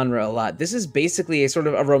explore genre a lot. This is basically a sort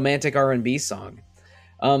of a romantic R&B song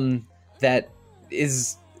that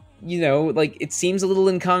is, like, it seems a little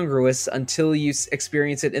incongruous until you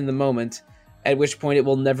experience it in the moment, at which point it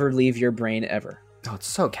will never leave your brain ever. Oh, it's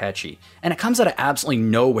so catchy. And it comes out of absolutely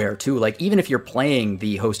nowhere, too. Like, even if you're playing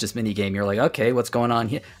the Hostess minigame, you're like, okay, what's going on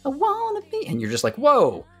here? I wanna be... And you're just like,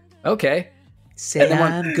 whoa, okay. Say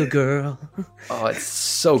I'm good girl. Oh, it's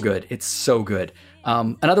so good. It's so good.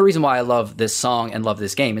 Another reason why I love this song and love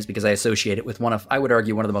this game is because I associate it with I would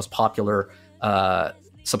argue, one of the most popular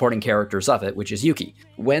supporting characters of it, which is Yuki.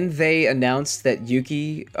 When they announced that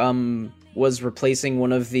Yuki was replacing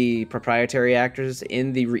one of the proprietary actors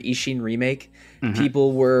in the Ishin remake,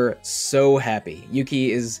 people were so happy.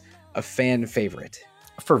 Yuki is a fan favorite.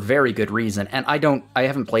 For very good reason. And I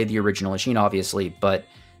haven't played the original Ishin, obviously, but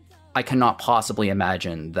I cannot possibly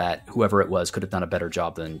imagine that whoever it was could have done a better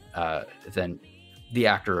job than the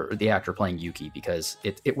actor playing Yuki, because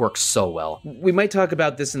it works so well. We might talk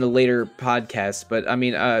about this in a later podcast, but I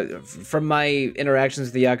mean, from my interactions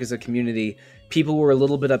with the Yakuza community, people were a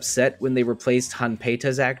little bit upset when they replaced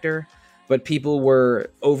Hanpeita's actor, but people were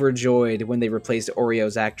overjoyed when they replaced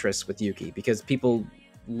Orio's actress with Yuki, because people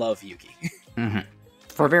love Yuki.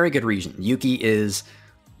 For a very good reason. Yuki is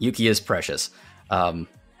precious,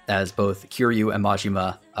 as both Kiryu and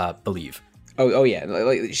Majima believe. Oh yeah,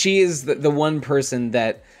 like, she is the one person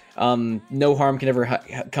that no harm can ever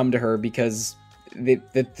come to her, because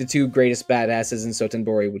the two greatest badasses in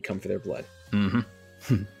Sotenbori would come for their blood. I'm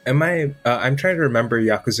trying to remember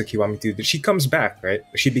Yakuza Kiwami 2. She comes back, right?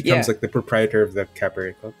 She becomes like the proprietor of the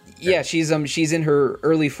cabaret club. Yeah, she's in her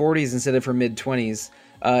early 40s instead of her mid 20s.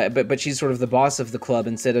 But she's sort of the boss of the club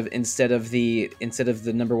instead of the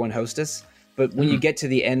number one hostess. But when you get to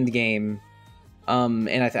the end game,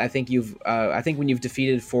 and I think when you've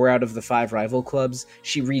defeated 4 out of the 5 rival clubs,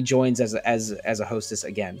 she rejoins as a hostess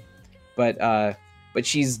again. But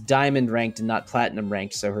she's diamond ranked and not platinum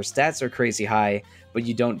ranked, so her stats are crazy high, but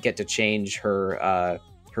you don't get to change her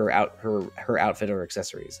outfit or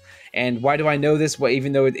accessories. And why do I know this? Well,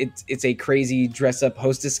 even though it's a crazy dress up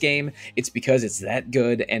hostess game, it's because it's that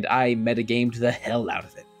good, and I metagamed the hell out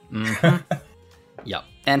of it. Yeah.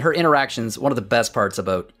 And her interactions, one of the best parts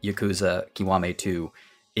about Yakuza Kiwami 2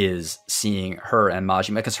 is seeing her and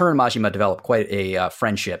Majima, because her and Majima developed quite a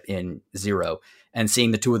friendship in Zero, and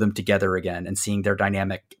seeing the two of them together again and seeing their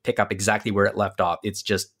dynamic pick up exactly where it left off. It's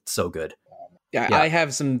just so good. Yeah, I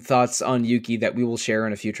have some thoughts on Yuki that we will share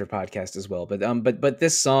in a future podcast as well. But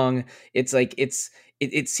this song, it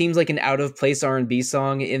seems like an out of place R&B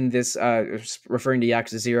song in this referring to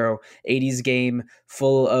Yakuza 0 80s game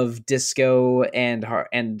full of disco and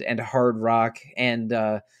hard rock and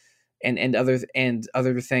other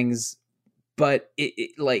things. But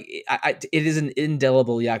it is an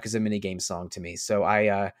indelible Yakuza minigame song to me.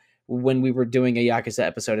 So when we were doing a Yakuza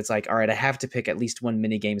episode, it's like, all right, I have to pick at least one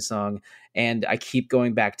minigame song, and I keep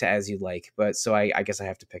going back to As You Like, but so I guess I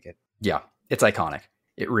have to pick it. Yeah, it's iconic.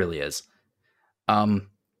 It really is. And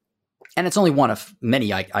it's only one of many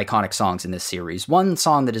iconic songs in this series. One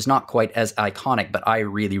song that is not quite as iconic, but I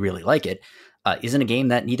really, really like it, is in a game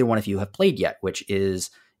that neither one of you have played yet, which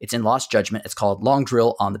is, it's in Lost Judgment. It's called Long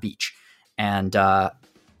Drill on the Beach. And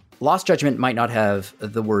Lost Judgment might not have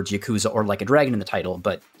the words Yakuza or Like a Dragon in the title,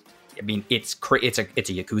 but I mean, it's a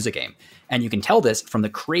Yakuza game. And you can tell this from the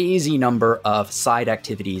crazy number of side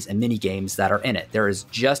activities and mini games that are in it. There is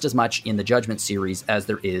just as much in the Judgment series as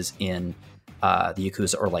there is in the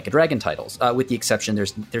Yakuza or Like a Dragon titles, with the exception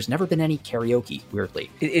there's never been any karaoke, weirdly.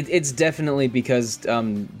 It's definitely because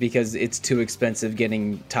it's too expensive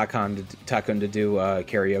getting Takon to do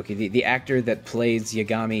karaoke. The actor that plays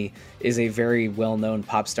Yagami is a very well-known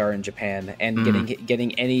pop star in Japan, and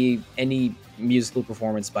getting any musical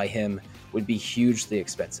performance by him would be hugely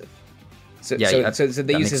expensive. So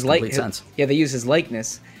they use his likeness. Yeah, they use his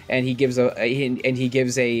likeness, and he gives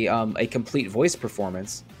a complete voice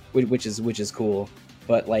performance, which is cool.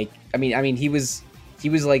 But he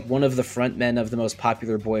was like one of the front men of the most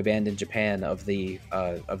popular boy band in Japan of the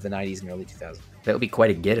 90s and early 2000s. That would be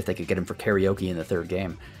quite a get if they could get him for karaoke in the third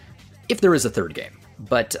game, if there is a third game.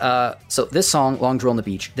 But so this song, Long Drill on the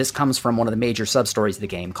Beach, this comes from one of the major sub-stories of the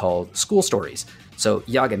game called School Stories. So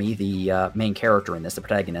Yagami, the main character in this, the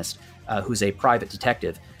protagonist, who's a private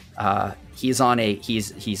detective, he's on a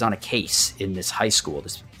case in this high school,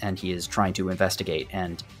 and he is trying to investigate.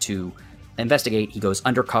 And to investigate, he goes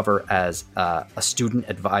undercover as a student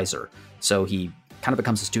advisor. So he kind of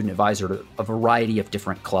becomes a student advisor to a variety of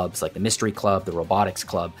different clubs, like the Mystery Club, the Robotics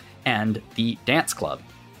Club, and the Dance Club.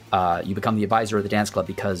 You become the advisor of the Dance Club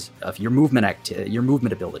because of your movement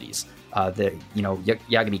abilities.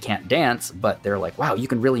 Yagami can't dance, but they're like, wow, you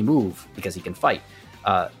can really move because he can fight.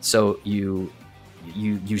 So you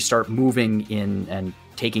start moving in and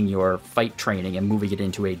taking your fight training and moving it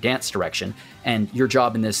into a dance direction. And your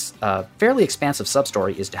job in this fairly expansive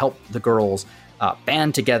sub-story is to help the girls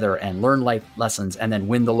band together and learn life lessons and then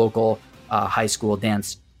win the local high school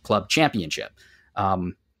dance club championship.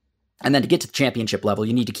 And then to get to the championship level,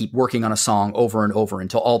 you need to keep working on a song over and over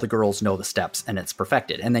until all the girls know the steps and it's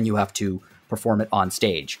perfected. And then you have to perform it on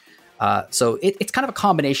stage. So it's kind of a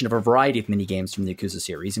combination of a variety of mini games from the Yakuza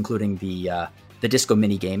series, including the disco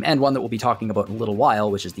mini game and one that we'll be talking about in a little while,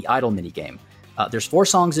 which is the idol mini game. There's 4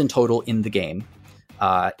 songs in total in the game,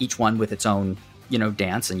 each one with its own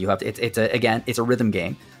dance, and you have to, it's a rhythm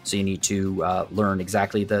game, so you need to learn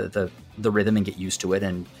exactly the rhythm and get used to it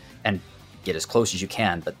and get as close as you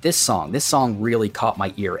can. But this song really caught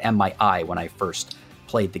my ear and my eye when I first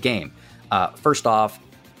played the game. First off,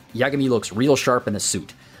 Yagami looks real sharp in a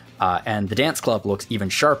suit, and the dance club looks even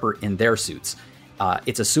sharper in their suits.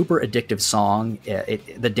 It's a super addictive song.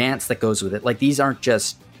 The dance that goes with it, like these aren't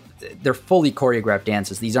just, they're fully choreographed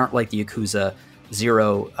dances. These aren't like the Yakuza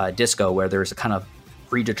 0 disco where there's a kind of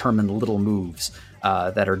predetermined little moves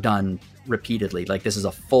that are done repeatedly. Like this is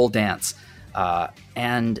a full dance,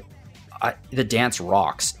 and the dance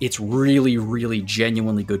rocks. It's really, really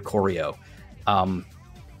genuinely good choreo.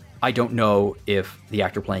 I don't know if the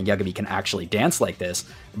actor playing Yagami can actually dance like this,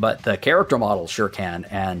 but the character model sure can,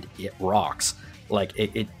 and it rocks. Like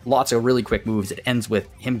it lots of really quick moves. It ends with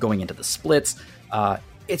him going into the splits.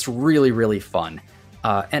 It's really, really fun.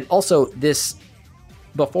 And also this,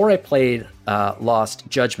 before I played Lost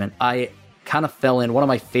Judgment, I kind of fell in. One of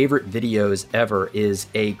my favorite videos ever is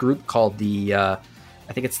a group called the, I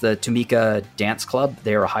think it's the Tomika Dance Club.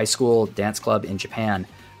 They're a high school dance club in Japan.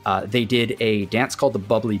 They did a dance called the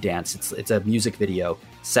Bubbly Dance. It's a music video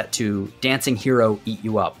set to Dancing Hero Eat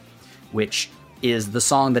You Up, which is the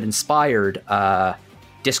song that inspired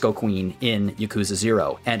Disco Queen in Yakuza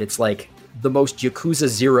 0. And it's like the most Yakuza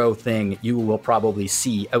 0 thing you will probably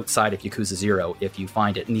see outside of Yakuza 0 if you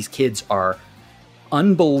find it. And these kids are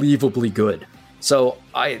unbelievably good. So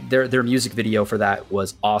their music video for that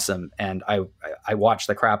was awesome, and I watched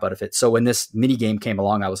the crap out of it. So when this mini game came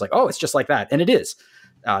along, I was like, oh, it's just like that. And it is.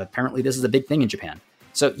 Apparently this is a big thing in Japan.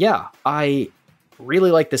 So yeah, I really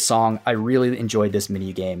like this song. I really enjoyed this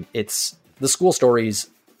mini game. It's the school stories.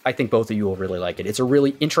 I think both of you will really like it. It's a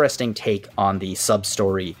really interesting take on the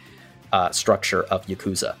sub-story structure of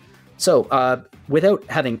Yakuza. So without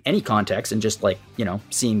having any context and just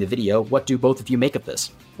seeing the video, what do both of you make of this?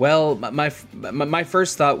 Well, my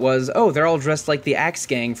first thought was, oh, they're all dressed like the Axe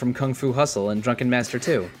Gang from Kung Fu Hustle and Drunken Master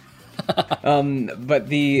 2. But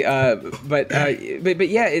yeah,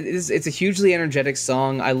 it's a hugely energetic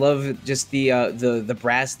song. I love just the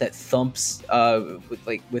brass that thumps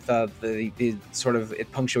with the sort of,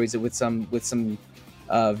 it punctuates it with some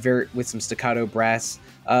staccato brass.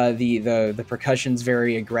 The percussion's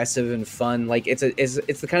very aggressive and fun. Like it's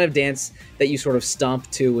the kind of dance that you sort of stomp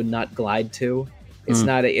to and not glide to. It's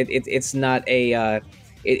not a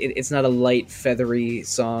light feathery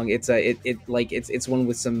song. It's one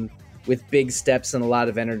with big steps and a lot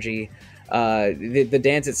of energy. The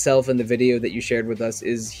dance itself and the video that you shared with us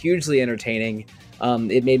is hugely entertaining.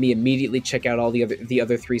 It made me immediately check out all the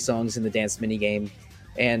other 3 songs in the dance minigame,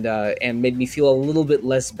 and made me feel a little bit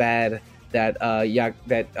less bad that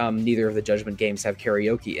neither of the Judgment games have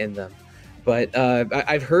karaoke in them. But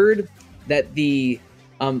I've heard that the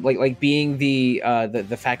being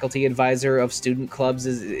the faculty advisor of student clubs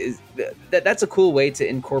that's a cool way to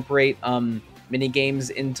incorporate mini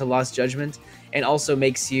games into Lost Judgment, and also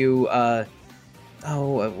makes you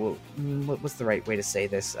what's the right way to say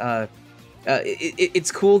this?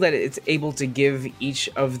 It's cool that it's able to give each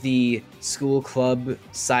of the school club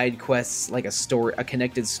side quests like a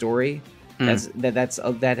connected story.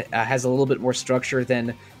 That has a little bit more structure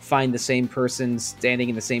than find the same person standing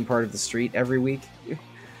in the same part of the street every week.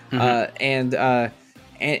 And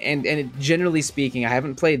generally speaking, I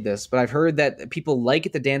haven't played this, but I've heard that people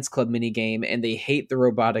like the dance club minigame and they hate the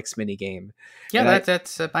robotics minigame. Yeah,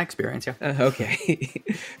 that's my experience. Yeah. Okay.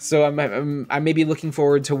 So I may be looking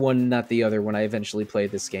forward to one, not the other, when I eventually play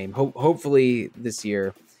this game. Hopefully this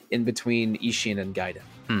year, in between Ishin and Gaiden.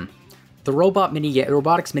 The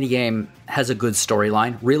robotics minigame has a good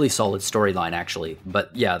storyline, really solid storyline actually.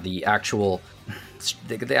 But yeah, the actual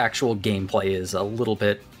gameplay is a little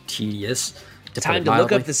bit tedious. Time to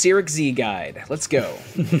look up the Cyrix Z guide. Let's go.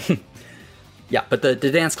 Yeah, but the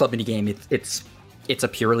dance club mini game, it's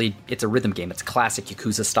a rhythm game. It's a classic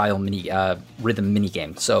Yakuza style rhythm mini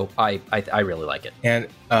game. So I really like it. And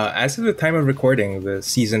as of the time of recording, the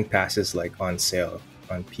season pass is like on sale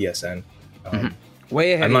on PSN.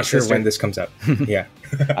 Way ahead. I'm not sure when this comes out. Yeah.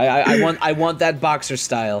 I want that boxer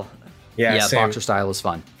style. Yeah, same. boxer style is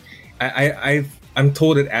fun. I'm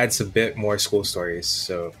told it adds a bit more school stories,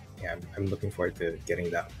 so yeah, I'm looking forward to getting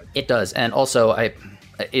that one. It does, and also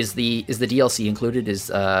is the DLC included? Is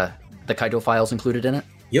the Kaito files included in it?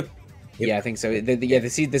 Yep. Yeah, I think so.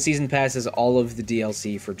 The season pass is all of the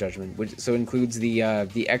DLC for Judgment, which so includes the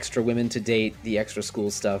extra women to date, the extra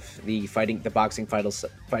school stuff, the boxing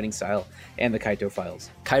fighting style, and the Kaito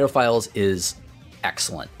files. Kaito files is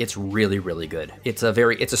excellent. It's really, really good. It's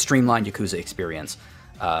a streamlined Yakuza experience.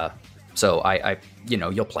 So I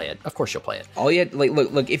you'll play it. Of course you'll play it. All yet,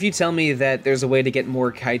 look. If you tell me that there's a way to get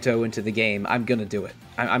more Kaito into the game, I'm gonna do it.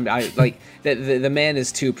 I the man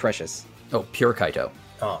is too precious. Oh, pure Kaito.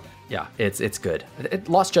 Oh. Yeah, it's good.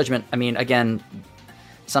 Lost Judgment, I mean, again,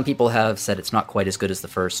 some people have said it's not quite as good as the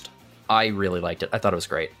first. I really liked it. I thought it was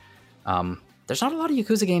great. There's not a lot of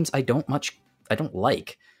Yakuza games I don't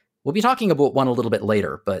like. We'll be talking about one a little bit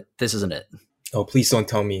later, but this isn't it. Oh, please don't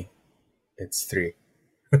tell me it's 3.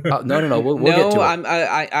 No. We'll get to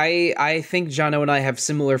it. I think Jono and I have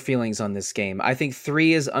similar feelings on this game. I think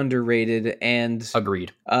 3 is underrated, and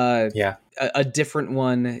agreed. Yeah, a different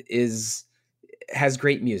one has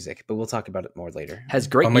great music, but we'll talk about it more later. Has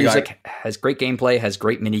great music, has great gameplay, has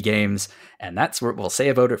great mini games, and that's what we'll say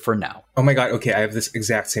about it for now. Oh my god! Okay, I have this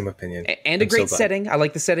exact same opinion, and a great setting. I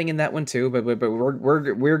like the setting in that one too. But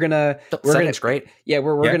we're gonna setting's great. Yeah,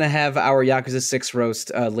 we're gonna have our Yakuza 6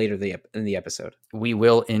 roast later in the episode. We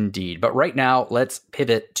will indeed. But right now, let's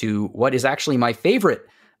pivot to what is actually my favorite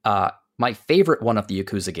one of the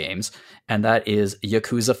Yakuza games, and that is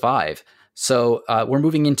Yakuza 5. So we're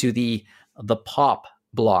moving into the pop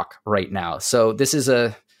block right now. So this is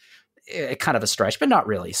a kind of a stretch, but not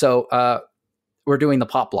really. So we're doing the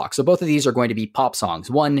pop block. So both of these are going to be pop songs,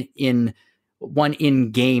 one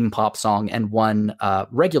in-game pop song and one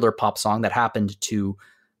regular pop song that happened to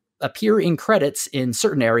appear in credits in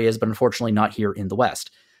certain areas, but unfortunately not here in the West.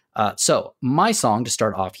 So my song to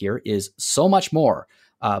start off here is So Much More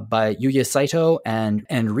by Yuya Saito and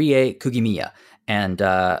Rie Kugimiya. And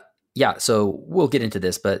yeah, so we'll get into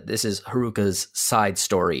this, but this is Haruka's side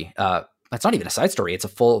story. It's not even a side story; it's a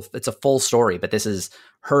full story. But this is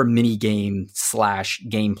her mini game /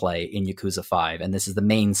 gameplay in Yakuza 5, and this is the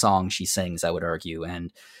main song she sings, I would argue,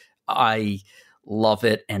 and I love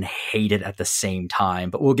it and hate it at the same time.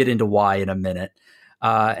 But we'll get into why in a minute.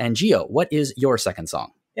 And Gio, what is your second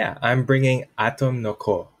song? Yeah, I'm bringing Atom no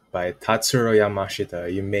Ko by Tatsuro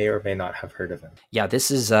Yamashita. You may or may not have heard of him. Yeah,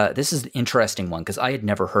 this is an interesting one because I had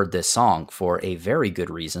never heard this song for a very good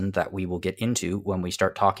reason that we will get into when we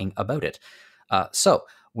start talking about it. So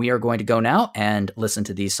we are going to go now and listen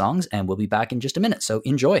to these songs, and we'll be back in just a minute. So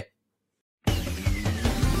enjoy.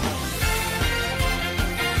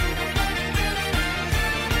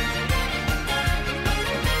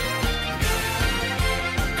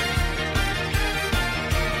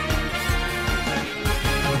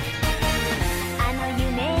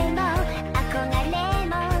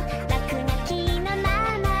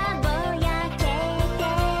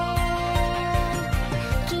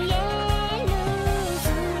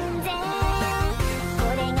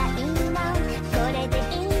 これがいいのこれで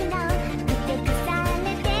いいの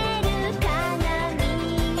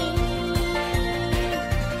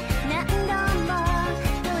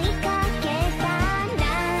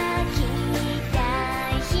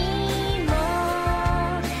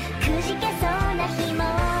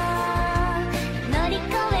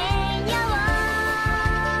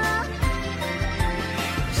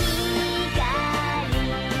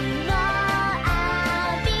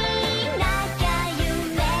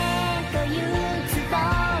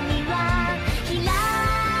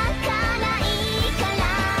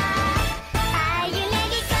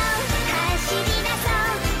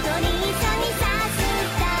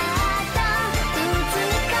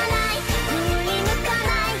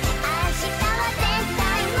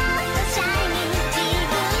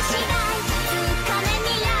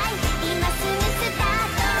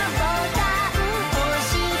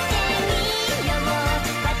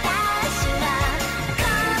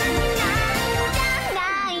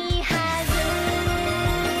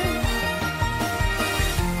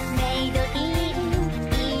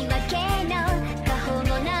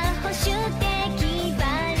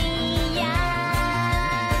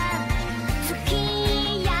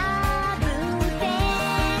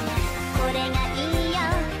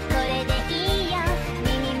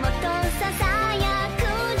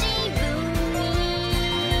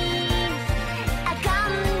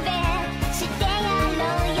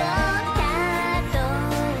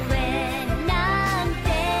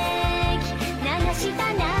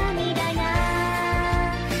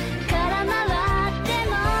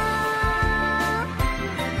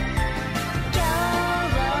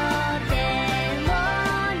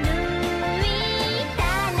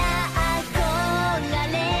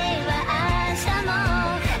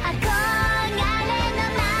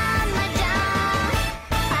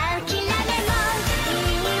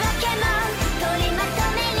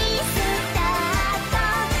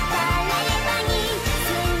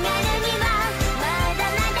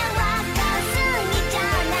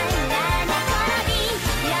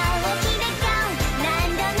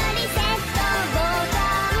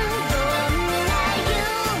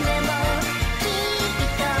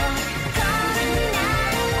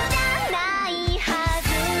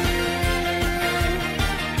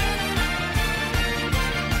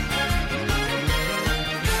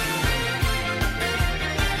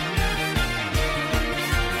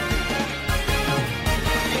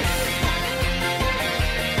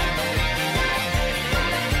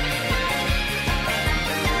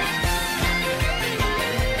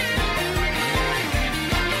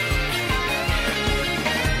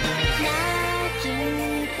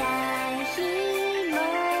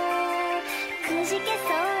けそ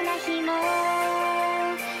うな日も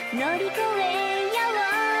乗り越えよう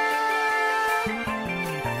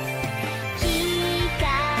光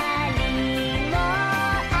も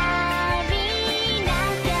浴びな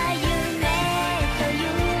きゃ夢という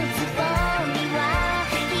つぼみは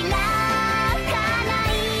開かな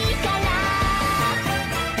いから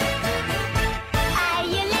Are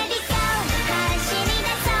you ready go 走り出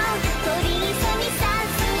そう取り急ぎさ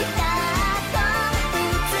スタート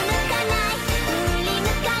打つ抜かない振り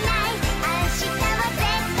抜かない明日は絶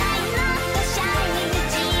対もっと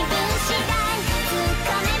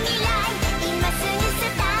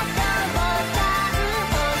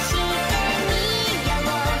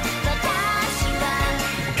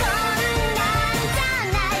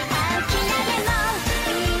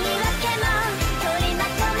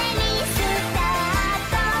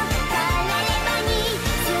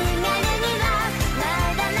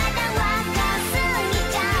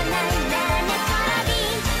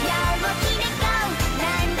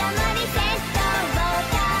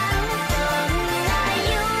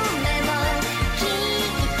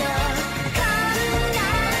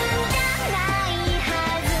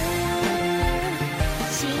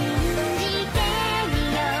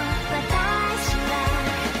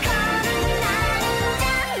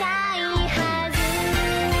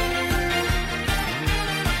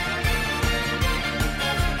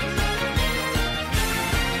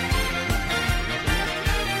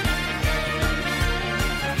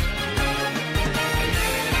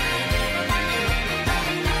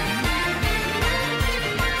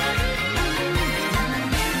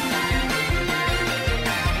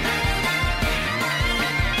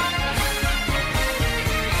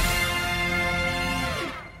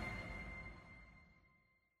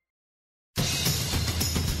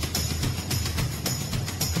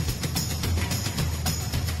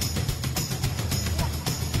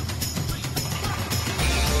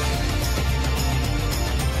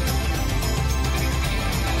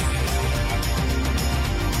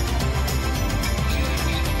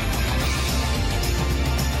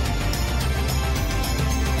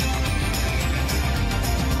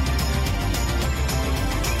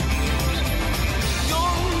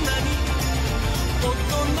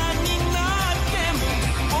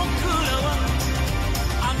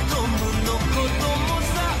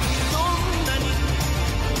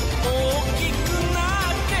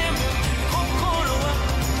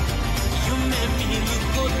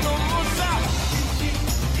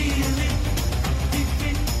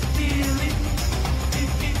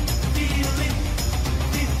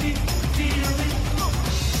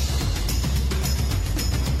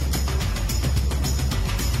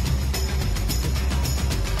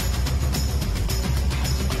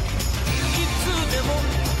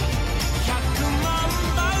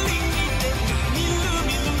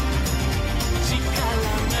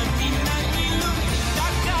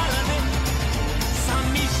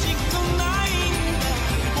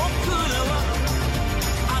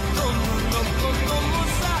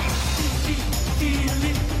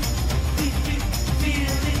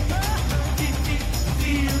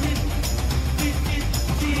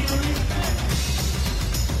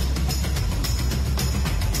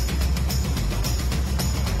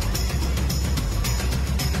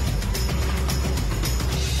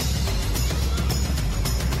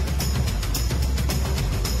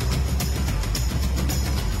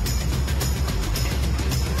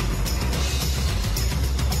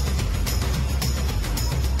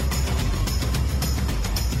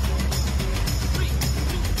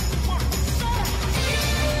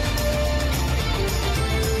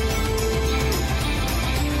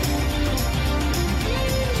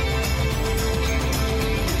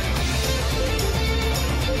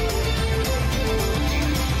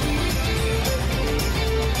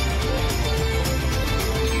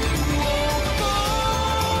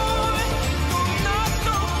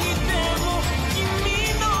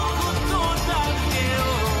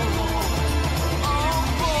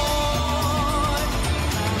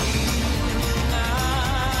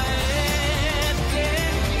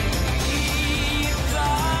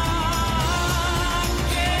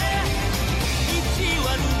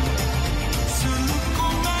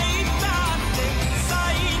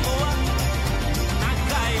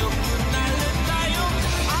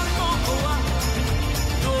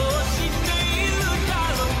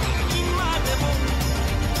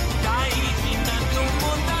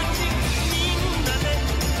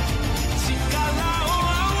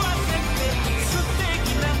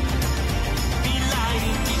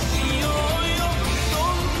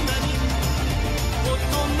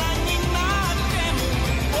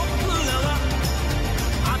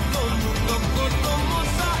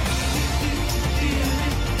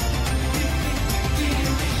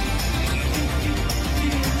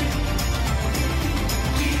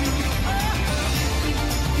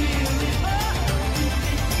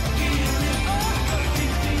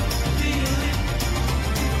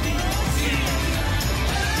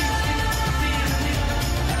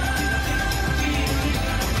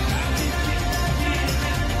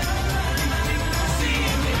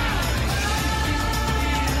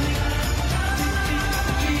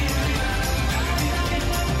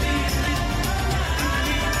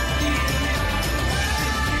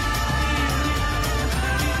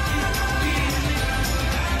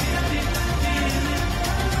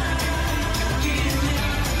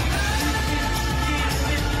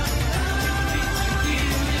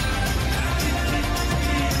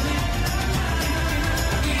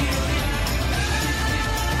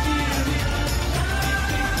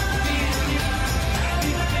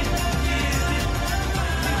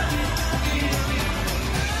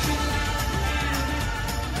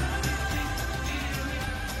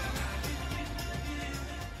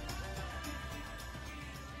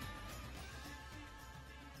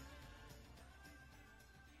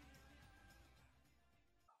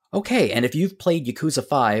Okay, and if you've played Yakuza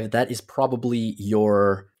 5, that is probably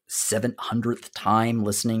your 700th time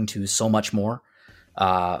listening to So Much More,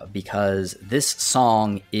 because this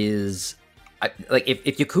song is... like,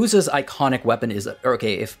 if Yakuza's iconic weapon is... or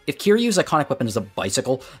okay, if Kiryu's iconic weapon is a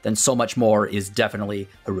bicycle, then So Much More is definitely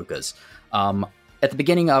Haruka's. At the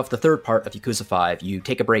beginning of the third part of Yakuza 5, you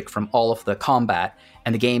take a break from all of the combat,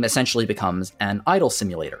 and the game essentially becomes an idol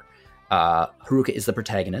simulator. Haruka is the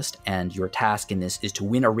protagonist, and your task in this is to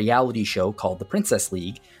win a reality show called the Princess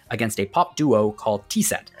League against a pop duo called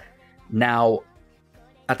T-Set. Now,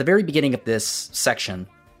 at the very beginning of this section,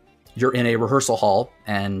 you're in a rehearsal hall,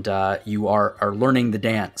 and you are learning the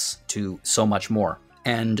dance to So Much More.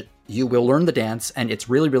 And you will learn the dance, and it's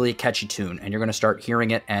really, really a catchy tune, and you're going to start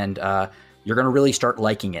hearing it, and you're going to really start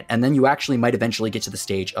liking it. And then you actually might eventually get to the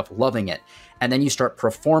stage of loving it. And then you start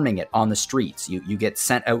performing it on the streets. You get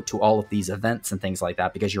sent out to all of these events and things like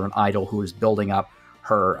that because you're an idol who is building up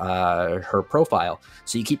her profile.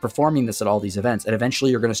 So you keep performing this at all these events, and eventually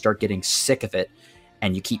you're going to start getting sick of it,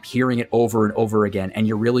 and you keep hearing it over and over again, and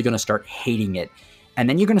you're really going to start hating it. And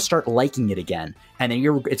then you're going to start liking it again, and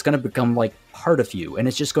then it's going to become like part of you, and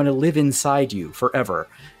it's just going to live inside you forever.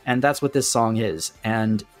 And that's what this song is.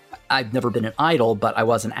 And I've never been an idol, but I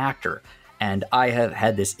was an actor, and I have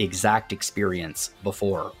had this exact experience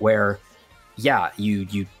before where, yeah,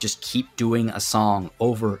 you just keep doing a song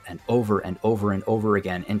over and over and over and over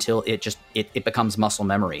again until it becomes muscle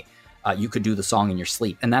memory. You could do the song in your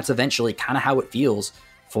sleep, and that's eventually kind of how it feels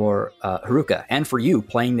for Haruka and for you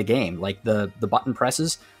playing the game. Like the button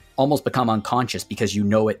presses almost become unconscious because you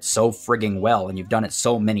know it so frigging well and you've done it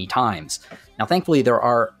so many times. Now, thankfully, there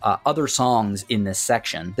are other songs in this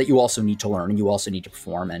section that you also need to learn and you also need to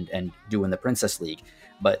perform and do in the Princess League.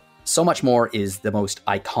 But So Much More is the most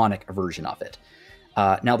iconic version of it.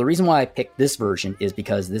 Now, the reason why I picked this version is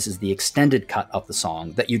because this is the extended cut of the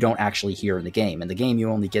song that you don't actually hear in the game. In the game,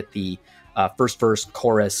 you only get the first verse,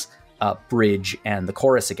 chorus, bridge, and the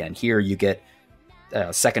chorus again. Here, you get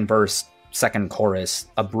second verse, second chorus,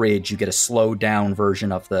 a bridge, you get a slowed down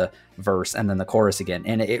version of the verse, and then the chorus again.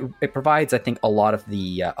 And it provides, I think, a lot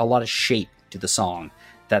of shape to the song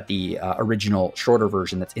that the original shorter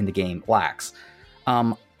version that's in the game lacks.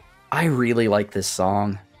 I really like this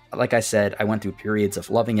song. Like I said, I went through periods of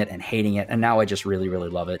loving it and hating it, and now I just really, really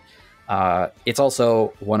love it. It's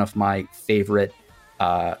also one of my favorite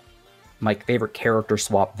character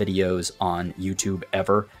swap videos on YouTube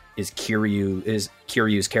ever. Is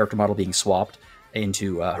Kiryu's character model being swapped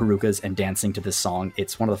into Haruka's and dancing to this song.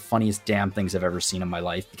 It's one of the funniest damn things I've ever seen in my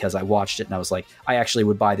life, because I watched it and I was like, I actually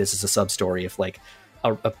would buy this as a sub story if like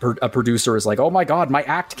a producer is like, oh my god, my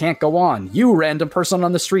act can't go on. You random person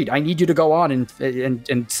on the street, I need you to go on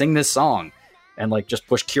and sing this song, and like just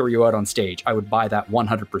push Kiryu out on stage. I would buy that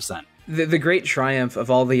 100%. The great triumph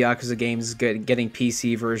of all the Yakuza games getting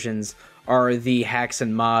PC versions are the hacks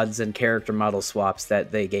and mods and character model swaps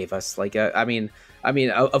that they gave us. Like, I mean,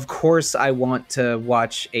 of course, I want to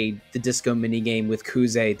watch the disco minigame with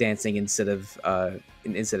Kuze dancing instead of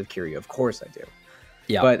Kiryu. Of course, I do.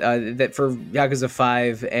 Yeah. But that for Yakuza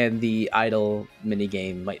 5 and the idol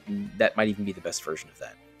minigame might even be the best version of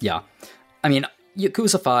that. Yeah, I mean,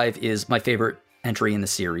 Yakuza 5 is my favorite entry in the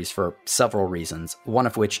series for several reasons, one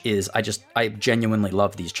of which is I genuinely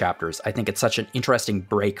love these chapters. I think it's such an interesting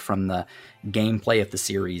break from the gameplay of the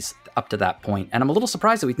series up to that point, and I'm a little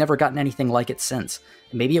surprised that we've never gotten anything like it since.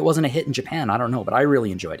 Maybe it wasn't a hit in Japan, I don't know, but I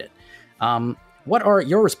really enjoyed it. What are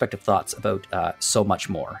your respective thoughts about So Much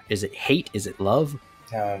More? Is it hate? Is it love?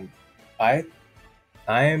 I'm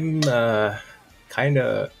kind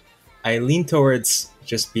of... I lean towards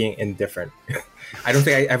just being indifferent. I don't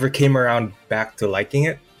think I ever came around back to liking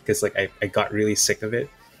it, because like I got really sick of it.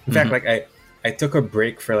 In fact, like I took a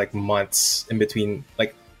break for like months in between,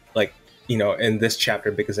 like you know, in this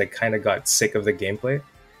chapter, because I kind of got sick of the gameplay.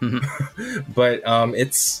 But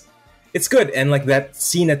it's good, and like that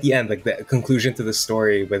scene at the end, like the conclusion to the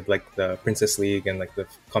story with like the Princess League and like the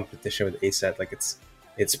competition with A-Set, like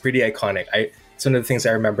it's pretty iconic. It's one of the things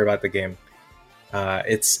I remember about the game.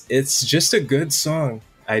 It's just a good song.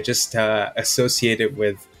 I just associate it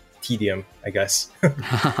with tedium, I guess.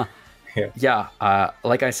 Yeah.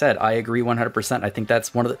 Like I said, I agree 100%. I think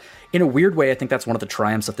that's in a weird way, I think that's one of the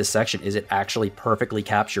triumphs of this section, is it actually perfectly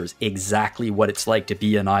captures exactly what it's like to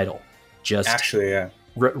be an idol. Just actually, yeah.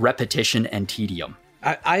 Repetition and tedium.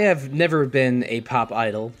 I have never been a pop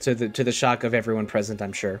idol, to the shock of everyone present,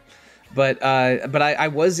 I'm sure. But I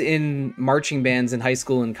was in marching bands in high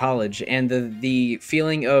school and college, and the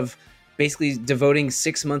feeling of basically devoting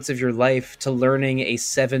 6 months of your life to learning a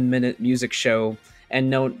 7-minute music show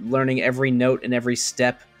and learning every note and every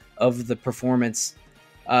step of the performance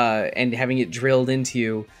and having it drilled into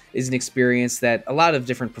you is an experience that a lot of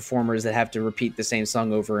different performers that have to repeat the same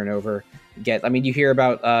song over and over get. I mean, you hear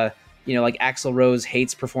about, like Axl Rose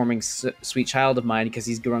hates performing Sweet Child of Mine because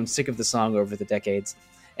he's grown sick of the song over the decades.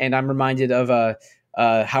 And I'm reminded of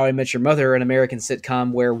How I Met Your Mother, an American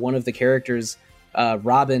sitcom where one of the characters,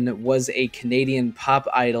 Robin, was a Canadian pop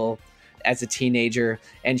idol as a teenager,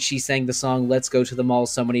 and she sang the song Let's Go to the Mall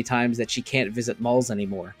so many times that she can't visit malls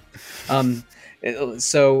anymore.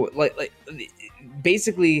 So like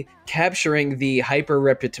basically capturing the hyper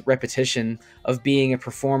repetition of being a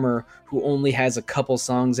performer who only has a couple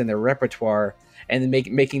songs in their repertoire and then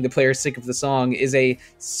making the player sick of the song is a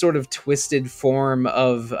sort of twisted form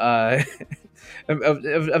of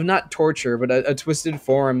of not torture, but a twisted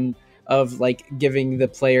form of like giving the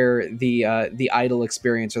player the idol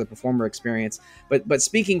experience or the performer experience. But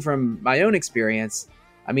speaking from my own experience,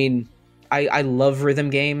 I mean, I love rhythm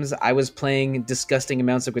games. I was playing disgusting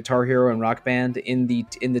amounts of Guitar Hero and Rock Band in the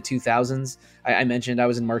 2000s. I mentioned I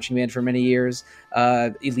was in marching band for many years.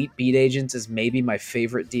 Elite Beat Agents is maybe my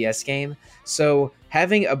favorite DS game. So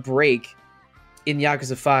having a break in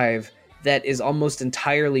Yakuza 5 that is almost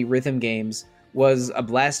entirely rhythm games was a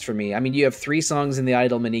blast for me. I mean, you have 3 songs in the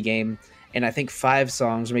Idol minigame, and I think 5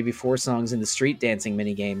 songs or maybe 4 songs in the Street Dancing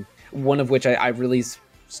minigame, one of which I really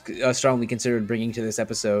strongly considered bringing to this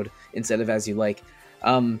episode instead of As You Like.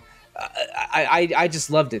 I just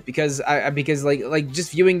loved it because like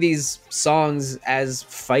just viewing these songs as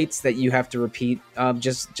fights that you have to repeat,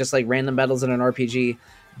 just like random battles in an RPG,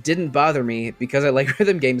 didn't bother me because I like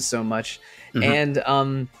rhythm games so much. And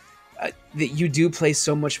that you do play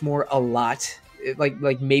so much more a lot,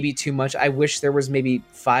 like maybe too much. I wish there was maybe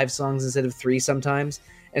 5 songs instead of 3 sometimes.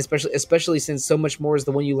 Especially since so much more is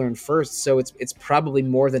the one you learn first, so it's probably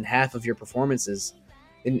more than half of your performances,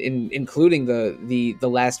 including the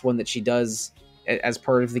last one that she does as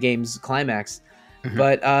part of the game's climax.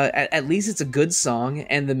 But at least it's a good song,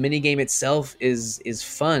 and the minigame itself is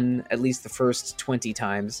fun at least the first 20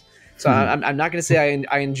 times. So I'm not going to say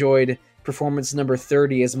I enjoyed performance number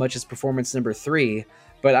 30 as much as performance number 3,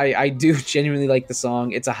 but I do genuinely like the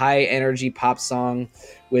song. It's a high energy pop song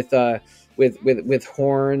with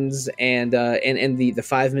horns, and the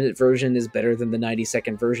 5-minute version is better than the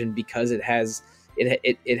 90-second version because it has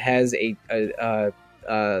a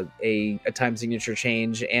time signature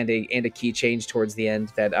change and a key change towards the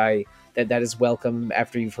end that is welcome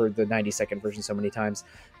after you've heard the 90-second version so many times.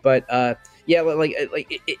 But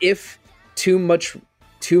if too much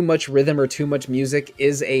rhythm or too much music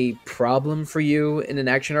is a problem for you in an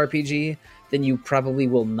action RPG, then you probably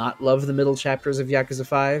will not love the middle chapters of Yakuza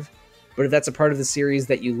 5. But if that's a part of the series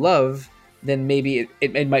that you love, then maybe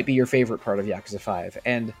it might be your favorite part of Yakuza 5.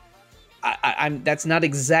 And I'm that's not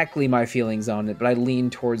exactly my feelings on it, but I lean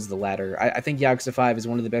towards the latter. I think Yakuza 5 is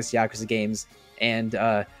one of the best Yakuza games, and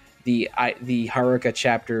the Haruka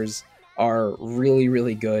chapters are really,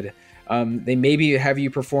 really good. They maybe have you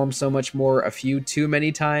perform so much more a few too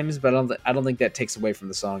many times, but I don't think that takes away from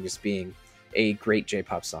the song just being a great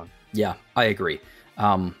J-pop song. Yeah, I agree.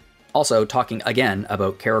 Also, talking again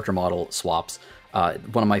about character model swaps,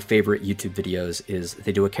 one of my favorite YouTube videos is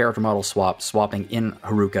they do a character model swap, swapping in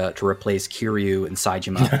Haruka to replace Kiryu and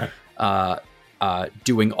Saejima,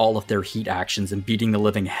 doing all of their heat actions and beating the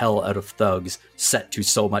living hell out of thugs set to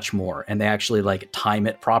so much more. And they actually like time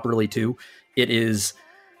it properly too. It is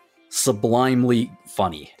sublimely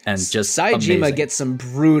funny and just Saejima amazing. gets some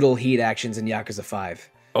brutal heat actions in Yakuza 5.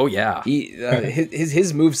 Oh yeah.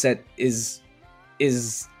 His moveset is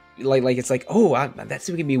like it's like, that's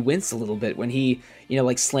making me wince a little bit when he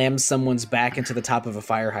like slams someone's back into the top of a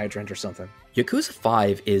fire hydrant or something. Yakuza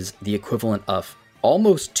 5 is the equivalent of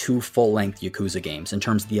almost 2 full-length Yakuza games in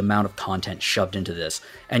terms of the amount of content shoved into this.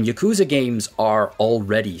 And Yakuza games are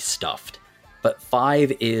already stuffed, but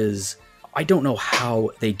 5 is, I don't know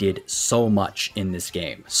how they did so much in this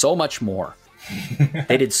game. So much more.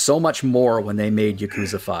 They did so much more when they made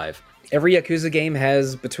Yakuza 5. Every Yakuza game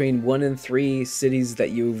has between 1 and 3 cities that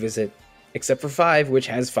you visit, except for 5, which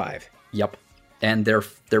has 5. Yep. And they're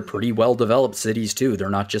pretty well-developed cities, too. They're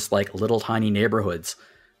not just like little tiny neighborhoods,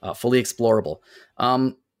 fully explorable. I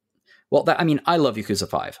love Yakuza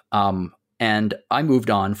 5. And I moved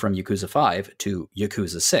on from Yakuza 5 to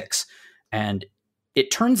Yakuza 6. And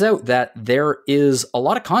it turns out that there is a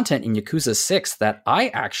lot of content in Yakuza 6 that I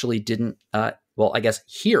actually didn't,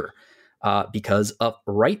 hear. Because of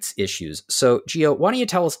rights issues. So, Gio, why don't you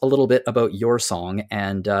tell us a little bit about your song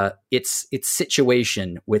and its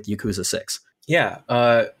situation with Yakuza 6? Yeah,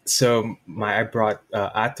 so I brought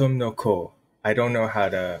Atom no Ko. I don't know how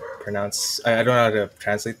to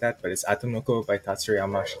translate that, but it's Atom no Ko by Tatsuro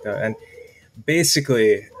Yamashita. And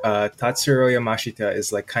basically, Tatsuro Yamashita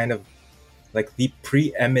is like kind of like the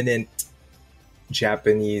preeminent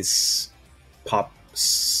Japanese pop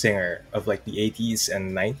singer of like the 80s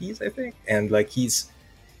and 90s, I think. And like he's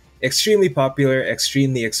extremely popular,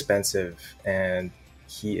 extremely expensive, and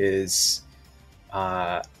he is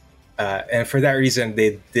and for that reason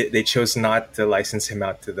they chose not to license him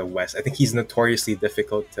out to the West. I think he's notoriously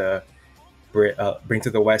difficult to bring to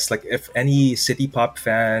the West. Like if any city pop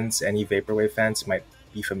fans, any vaporwave fans might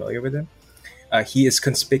be familiar with him, he is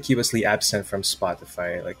conspicuously absent from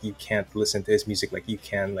Spotify. Like you can't listen to his music like you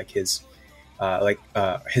can like his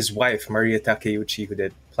wife Maria Takeuchi, who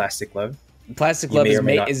did Plastic Love. Plastic Love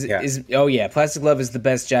Plastic Love is the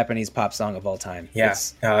best Japanese pop song of all time. Yeah.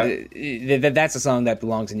 That's a song that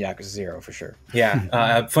belongs in Yakuza 0 for sure.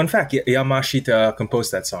 Yeah. Fun fact, Yamashita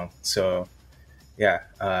composed that song. So yeah.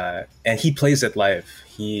 And he plays it live.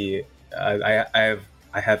 I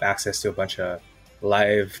have access to a bunch of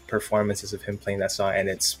live performances of him playing that song, and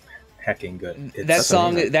it's hecking good. That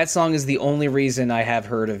song is the only reason I have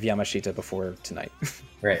heard of Yamashita before tonight.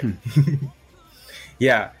 Right.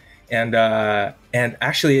 Yeah. And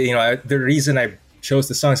actually, the reason I chose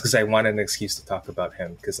the song is because I wanted an excuse to talk about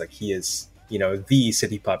him, because like he is, the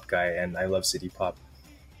city pop guy, and I love city pop.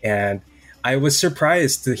 And I was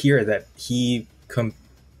surprised to hear that he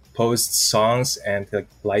composed songs and like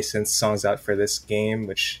licensed songs out for this game,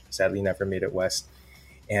 which sadly never made it west.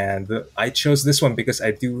 And I chose this one because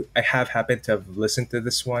I have happened to have listened to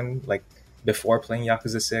this one like before playing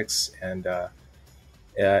Yakuza 6, and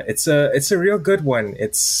it's a real good one.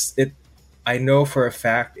 I know for a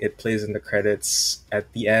fact it plays in the credits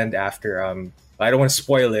at the end after I don't want to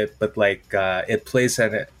spoil it, but like it plays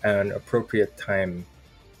at an appropriate time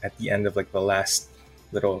at the end of like the last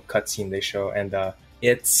little cutscene they show, and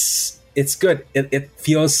it's good. It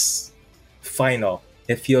feels final.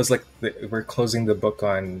 It feels like we're closing the book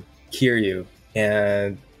on Kiryu,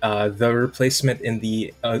 and the replacement in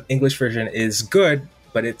the English version is good,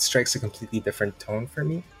 but it strikes a completely different tone for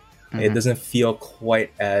me. Mm-hmm. It doesn't feel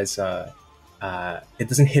quite as it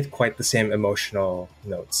doesn't hit quite the same emotional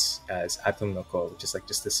notes as Atom no Ko, which is like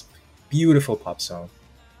just this beautiful pop song.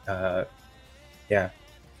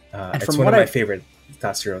 It's one of my favorite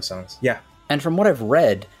Tatsuro songs. Yeah. And from what I've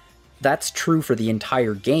read, that's true for the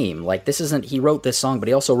entire game. Like he wrote this song, but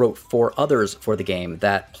he also wrote 4 others for the game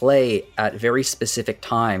that play at very specific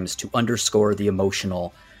times to underscore the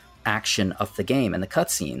emotional action of the game and the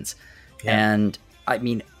cutscenes. Yeah. And I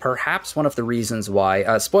mean, perhaps one of the reasons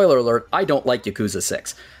why, spoiler alert, I don't like Yakuza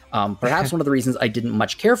 6. Perhaps one of the reasons I didn't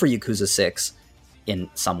much care for Yakuza 6 in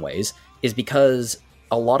some ways is because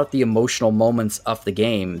a lot of the emotional moments of the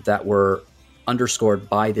game that were underscored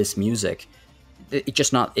by this music, it's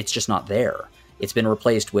just not there. It's been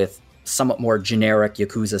replaced with somewhat more generic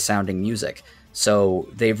Yakuza sounding music. So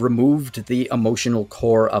they've removed the emotional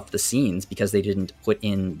core of the scenes because they didn't put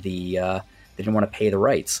in they didn't want to pay the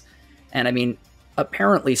rights. And I mean,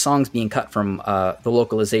 apparently songs being cut from the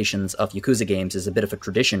localizations of Yakuza games is a bit of a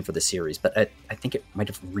tradition for the series, but I think it might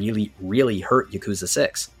have really, really hurt Yakuza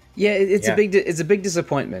 6. Yeah, it's a big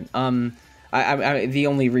disappointment. I the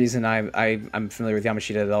only reason I'm familiar with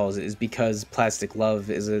Yamashita at all is because Plastic Love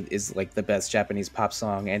is like the best Japanese pop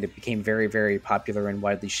song, and it became very, very popular and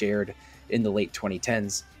widely shared in the late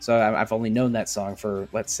 2010s. So I've only known that song for,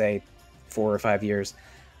 let's say, 4 or 5 years.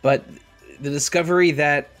 But the discovery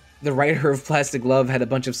that the writer of Plastic Love had a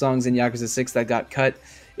bunch of songs in Yakuza 6 that got cut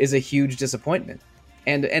is a huge disappointment.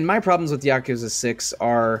 And my problems with Yakuza 6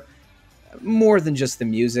 are more than just the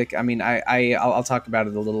music. I mean, I'll talk about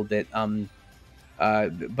it a little bit. I'll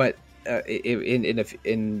talk about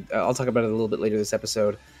it a little bit later this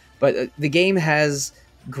episode. But the game has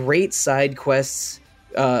great side quests.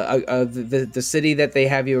 The city that they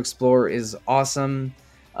have you explore is awesome.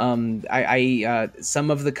 Some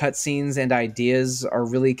of the cutscenes and ideas are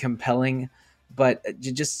really compelling, but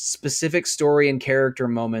just specific story and character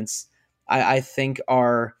moments, I think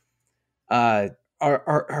are undercuts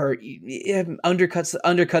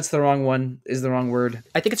the wrong word.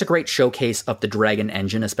 I think it's a great showcase of the Dragon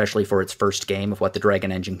Engine, especially for its first game, of what the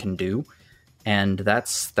Dragon Engine can do, and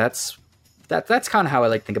that's kind of how I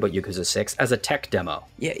like to think about Yakuza 6 as a tech demo.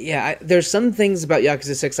 Yeah. There's some things about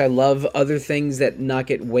Yakuza 6 I love, other things that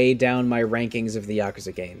knock it way down my rankings of the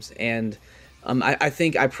Yakuza games. And I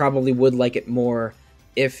think I probably would like it more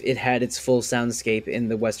if it had its full soundscape in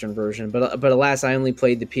the Western version. But alas, I only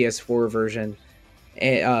played the PS4 version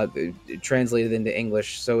translated into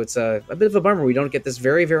English. So it's a bit of a bummer we don't get this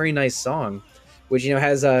very, very nice song, which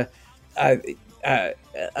has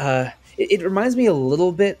It reminds me a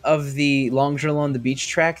little bit of the Longjournal on the Beach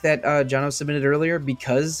track that Jono submitted earlier,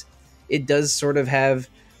 because it does sort of have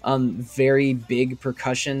very big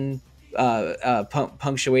percussion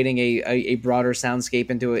punctuating a broader soundscape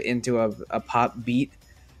into a pop beat.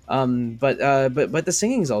 But the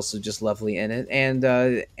singing is also just lovely in it,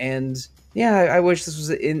 and yeah, I wish this was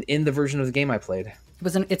in the version of the game I played.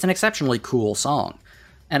 It's an exceptionally cool song,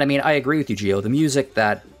 and I mean, I agree with you, Gio. The music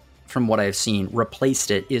that, from what I've seen,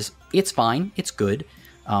 replaced it's fine, it's good,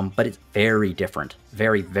 but it's very different,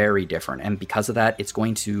 very, very different, and because of that, it's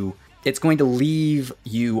going to leave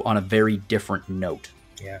you on a very different note.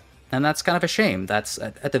 Yeah, and that's kind of a shame. That's,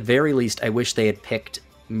 at the very least, I wish they had picked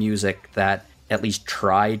music that at least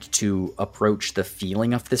tried to approach the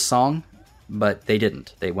feeling of this song, but they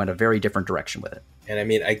didn't. They went a very different direction with it. and I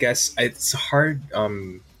mean, I guess it's hard.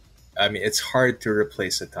 It's hard to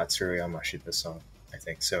replace a Tatsuro Yamashita song, I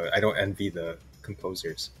think. So I don't envy the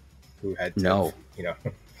composers who had to,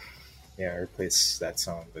 replace that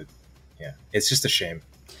song. But yeah, it's just a shame.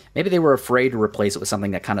 Maybe they were afraid to replace it with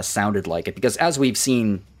something that kind of sounded like it, because as we've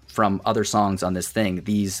seen from other songs on this thing,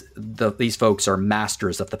 these folks are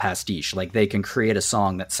masters of the pastiche. Like, they can create a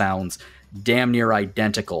song that sounds damn near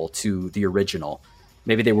identical to the original.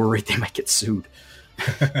 Maybe they were worried they might get sued.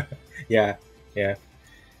 yeah,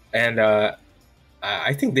 and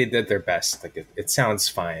I think they did their best. Like, it sounds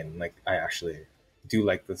fine. Like, I actually do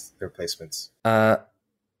like their placements.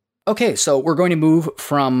 Okay, so we're going to move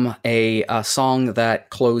from a song that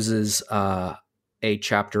closes a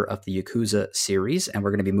chapter of the Yakuza series, and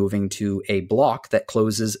we're going to be moving to a block that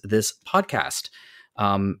closes this podcast.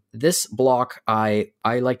 This block I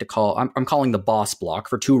like to call, I'm calling the boss block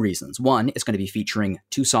for two reasons. One, it's going to be featuring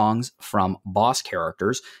two songs from boss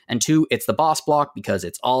characters, and two, it's the boss block because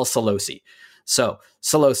it's all Solosi. So,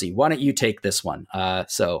 Solosi, why don't you take this one?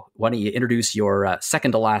 So why don't you introduce your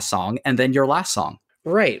second to last song and then your last song?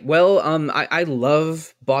 Right. Well, I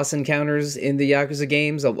love boss encounters in the Yakuza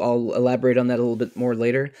games. I'll elaborate on that a little bit more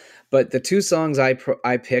later. But the two songs I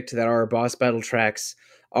picked that are boss battle tracks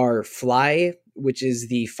are Fly, which is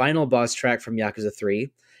the final boss track from Yakuza 3,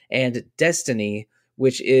 and Destiny,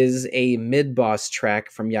 which is a mid-boss track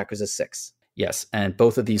from Yakuza 6. Yes, and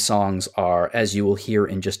both of these songs are, as you will hear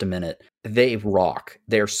in just a minute, they rock.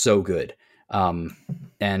 They're so good. And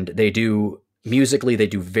musically, they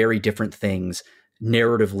do very different things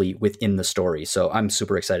narratively within the story. So I'm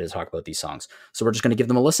super excited to talk about these songs. So we're just going to give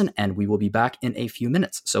them a listen, and we will be back in a few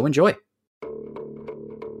minutes. So enjoy.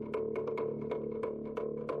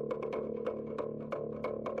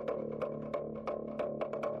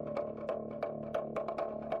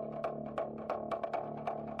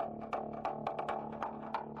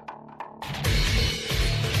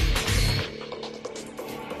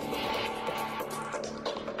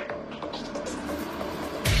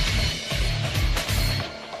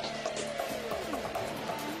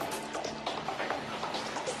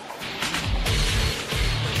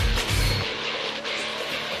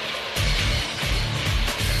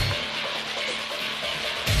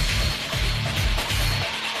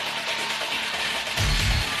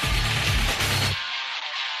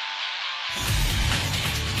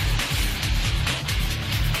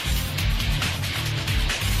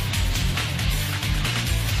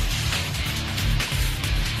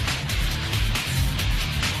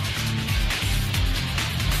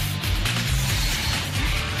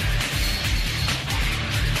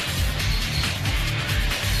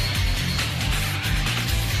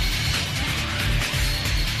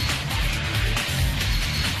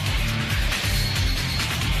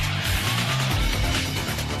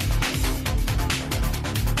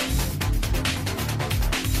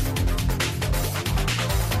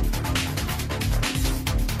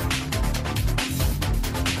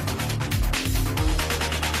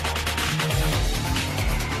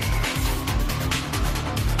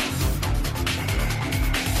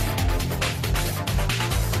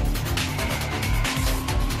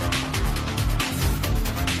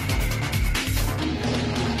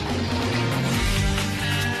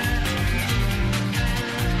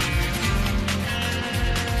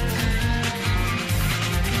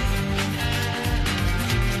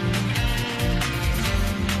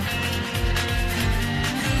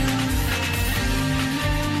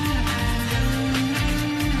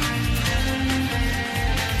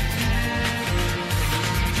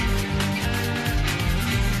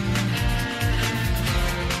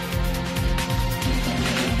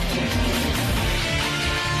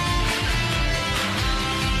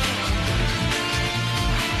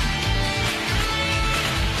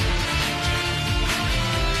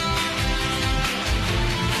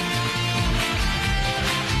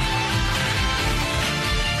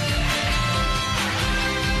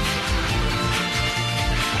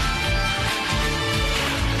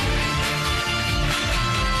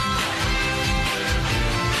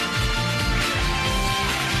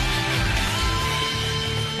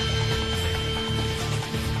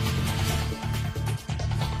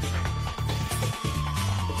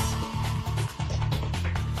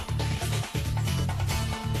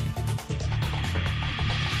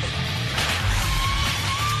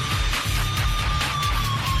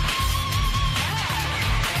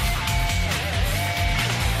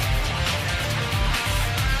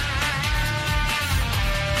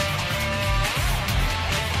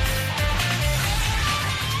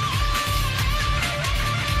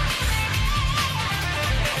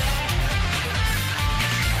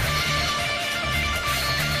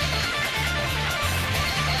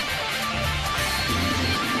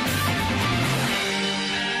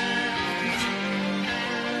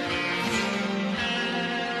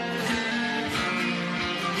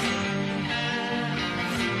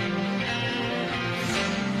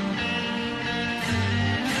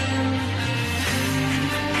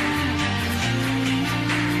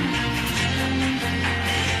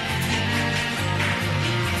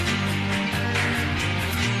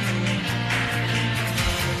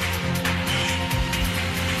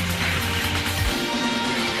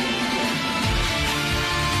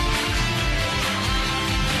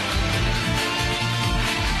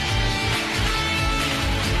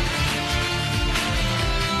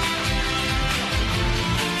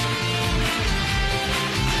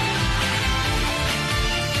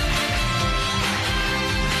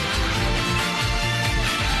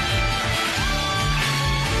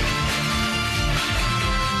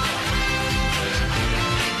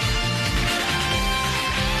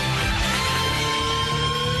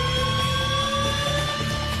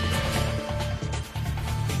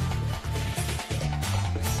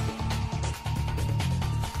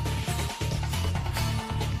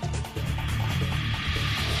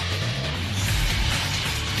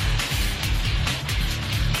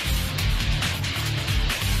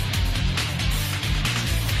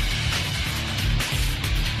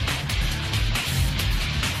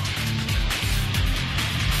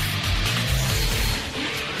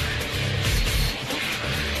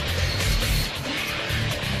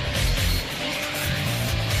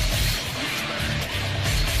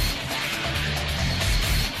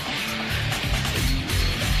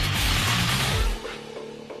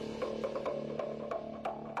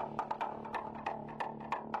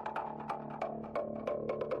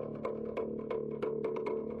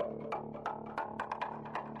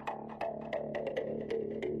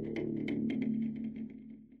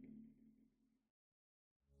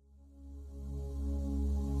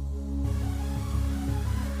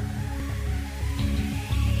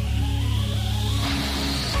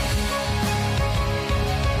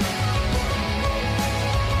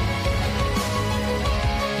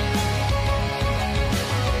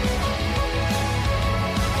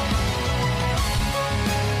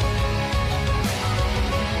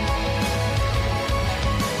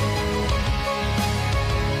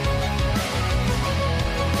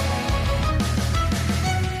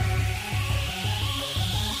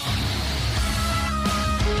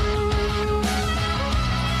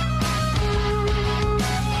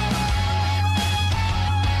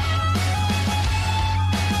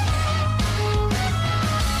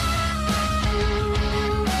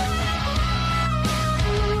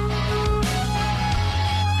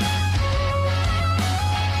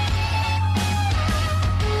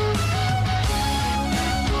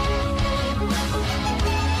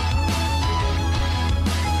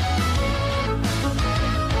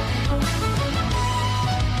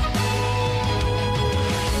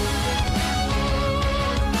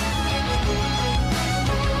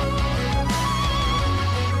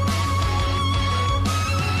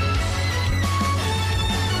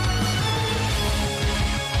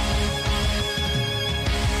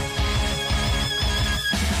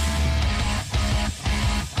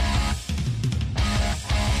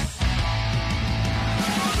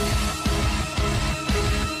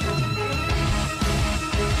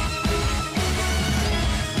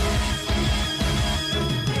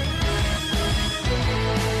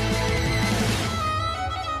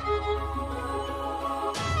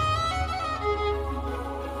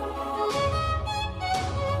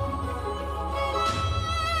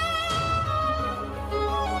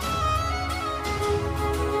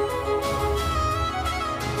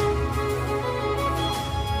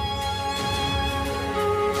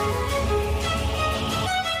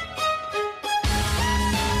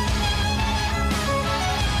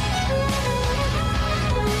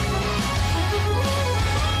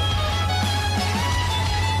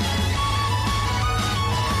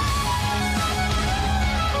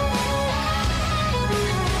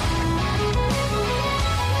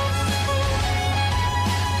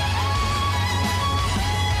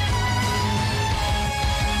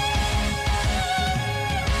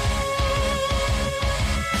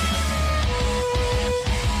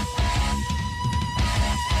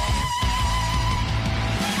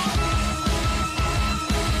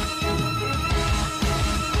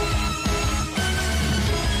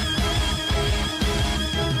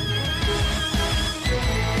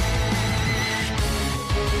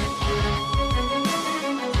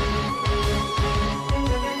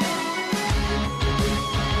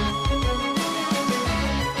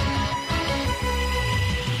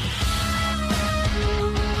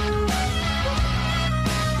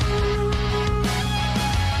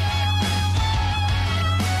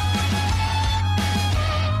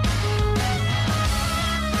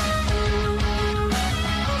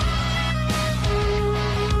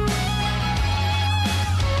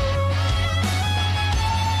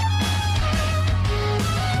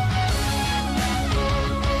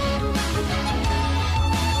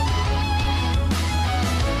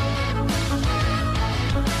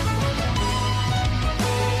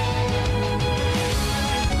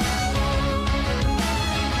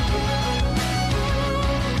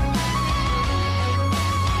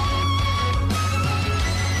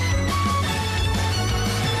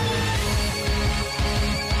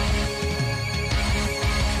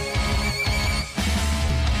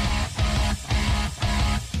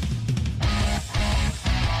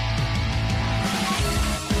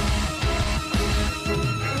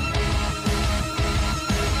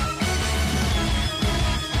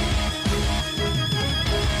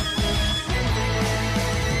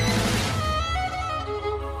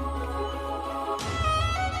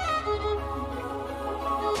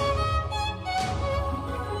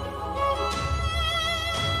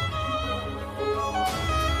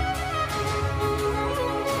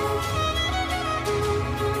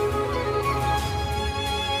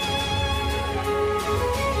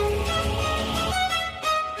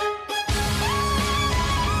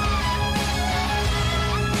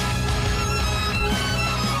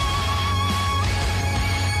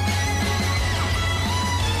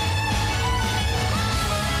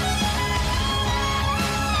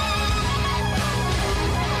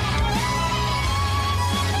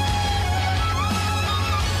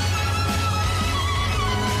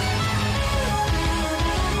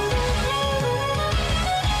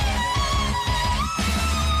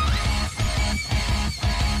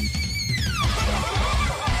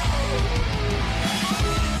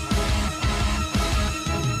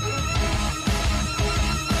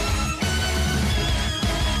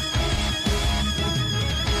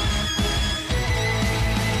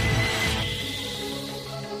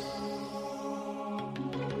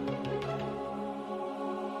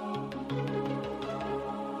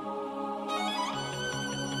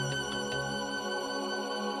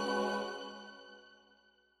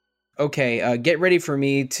 okay, get ready for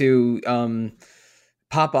me to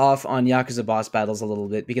pop off on Yakuza boss battles a little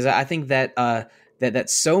bit, because I think that that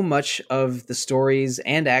so much of the stories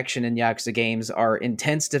and action in Yakuza games are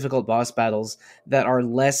intense, difficult boss battles that are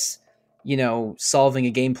less, solving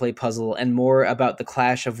a gameplay puzzle and more about the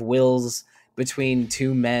clash of wills between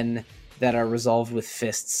two men that are resolved with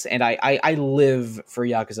fists. And I live for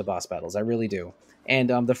Yakuza boss battles. I really do. And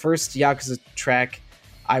the first Yakuza track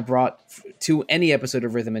I brought to any episode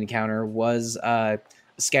of Rhythm Encounter was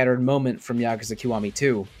Scattered Moment from Yakuza Kiwami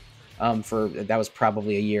 2. That was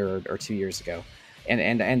probably a year or 2 years ago.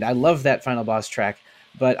 And I love that final boss track.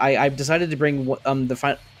 But I've decided to bring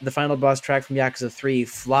the final boss track from Yakuza 3,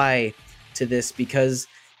 Fly, to this because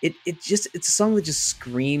it's a song that just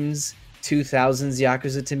screams 2000s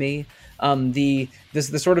Yakuza to me. The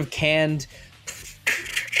sort of canned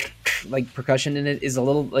like percussion in it is a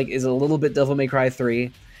little bit Devil May Cry 3,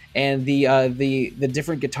 and the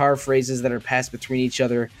different guitar phrases that are passed between each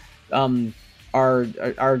other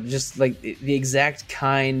are just like the exact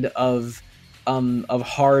kind of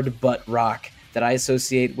hard butt rock that I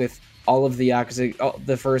associate with all of the Yakuza,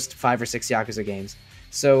 the first 5 or 6 Yakuza games.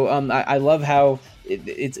 So I love how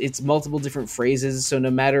it's multiple different phrases. So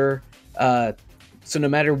no matter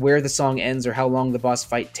where the song ends or how long the boss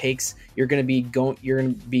fight takes, you're gonna be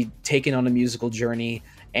taken on a musical journey,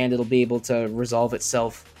 and it'll be able to resolve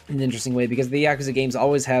itself in an interesting way, because the Yakuza games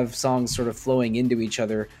always have songs sort of flowing into each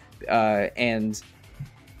other, and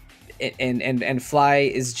Fly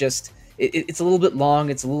is just. It's a little bit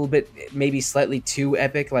long. It's a little bit maybe slightly too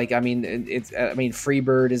epic. Like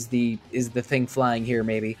Freebird is the thing flying here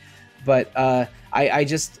maybe, but I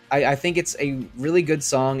think it's a really good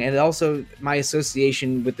song, and also my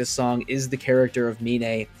association with this song is the character of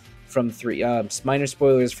Mine from 3. Minor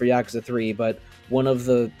spoilers for Yakuza 3, but one of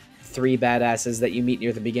the 3 badasses that you meet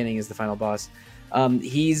near the beginning is the final boss.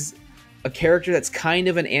 He's a character that's kind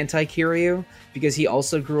of an anti-Kiryu because he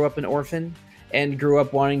also grew up an orphan and grew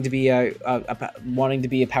up wanting to be a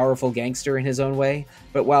powerful gangster in his own way.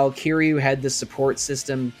 But while Kiryu had the support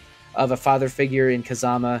system of a father figure in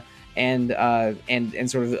Kazama and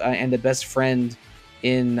the best friend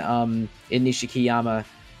in Nishikiyama,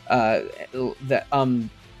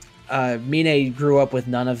 Mine grew up with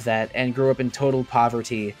none of that and grew up in total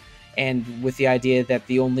poverty, and with the idea that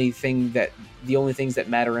the only things that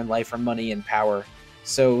matter in life are money and power.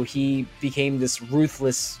 So he became this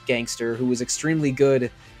ruthless gangster who was extremely good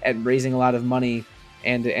at raising a lot of money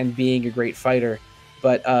and being a great fighter.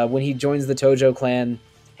 But when he joins the Tojo clan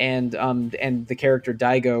and the character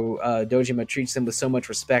Daigo, Dojima treats him with so much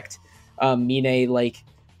respect, Mine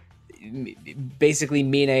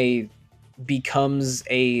becomes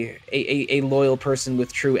a loyal person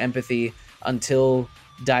with true empathy until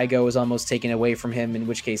Daigo is almost taken away from him, in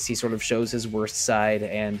which case he sort of shows his worst side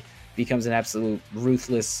and becomes an absolute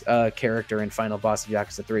ruthless character and final boss of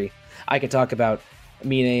Yakuza 3. I could talk about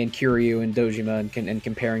Mine and Kiryu and Dojima and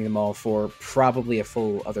comparing them all for probably a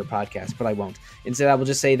full other podcast, but I won't. Instead, I will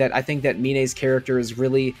just say that I think that Mine's character is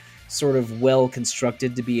really sort of well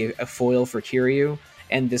constructed to be a foil for Kiryu,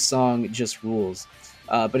 and this song just rules.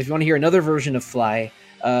 But if you want to hear another version of Fly,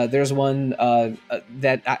 there's one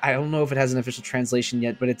that I don't know if it has an official translation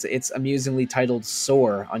yet, but it's amusingly titled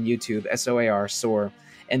Soar on YouTube, SOAR, Soar.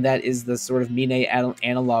 And that is the sort of Mine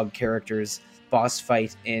analog character's boss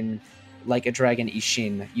fight in Like a Dragon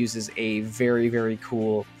Ishin. Uses a very, very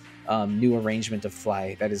cool new arrangement of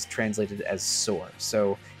Fly that is translated as Soar.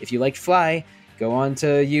 So if you liked Fly, go on to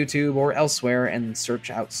YouTube or elsewhere and search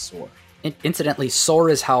out Soar. Incidentally, Soar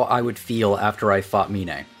is how I would feel after I fought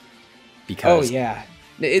Mine. Because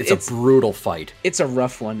it's a brutal fight. It's a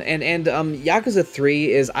rough one. And Yakuza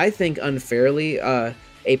 3 is, I think, unfairly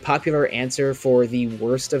a popular answer for the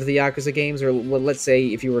worst of the Yakuza games, or let's say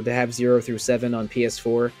if you were to have 0 through 7 on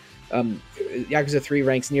PS4, Yakuza 3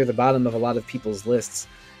 ranks near the bottom of a lot of people's lists.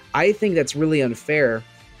 I think that's really unfair,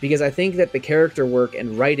 because I think that the character work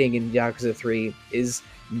and writing in Yakuza 3 is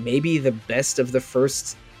maybe the best of the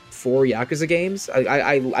first 4 Yakuza games.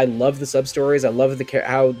 I love the sub-stories. I love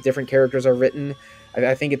how different characters are written.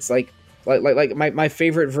 I think it's like my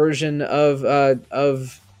favorite version of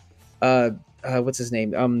what's his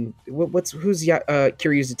name? Who's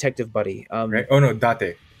Kiryu's detective buddy? Right? Oh no,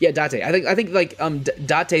 Date. Yeah, Date. I think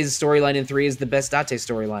Date's storyline in 3 is the best Date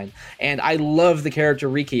storyline, and I love the character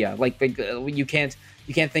Rikiya. You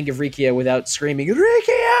can't think of Rikiya without screaming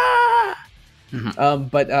Rikiya. Mm-hmm.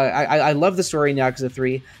 But I love the story in Yakuza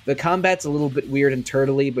 3. The combat's a little bit weird and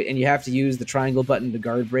turtly, and you have to use the triangle button to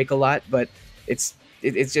guard break a lot, but it's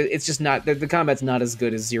it's just not the combat's not as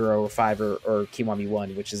good as 0 or 5 or Kiwami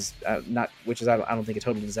 1, which is I don't think a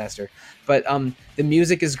total disaster. But the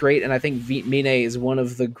music is great, and I think Mine is one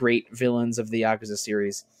of the great villains of the Yakuza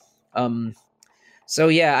series. So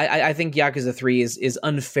yeah, I think Yakuza 3 is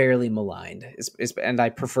unfairly maligned, and I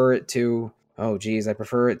prefer it to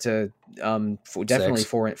definitely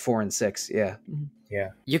 4 and 6. Yeah.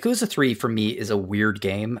 Yeah. Yakuza 3 for me is a weird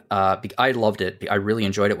game. I loved it. I really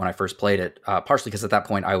enjoyed it when I first played it, partially because at that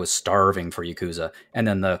point I was starving for Yakuza. And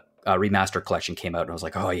then the remaster collection came out and I was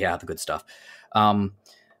like, oh yeah, the good stuff. I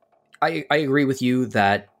agree with you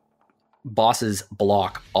that bosses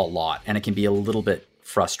block a lot and it can be a little bit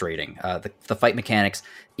frustrating. The fight mechanics,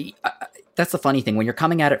 that's the funny thing. When you're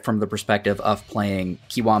coming at it from the perspective of playing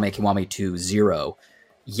Kiwami 2 0,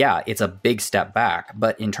 yeah, it's a big step back,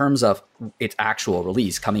 but in terms of its actual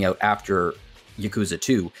release coming out after Yakuza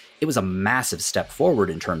 2, it was a massive step forward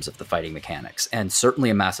in terms of the fighting mechanics, and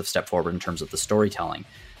certainly a massive step forward in terms of the storytelling.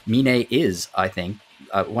 Mine is, I think,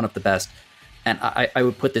 one of the best, and I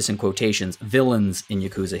would put this in quotations, villains in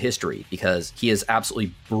Yakuza history, because he is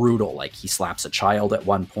absolutely brutal. Like, he slaps a child at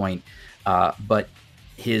one point, but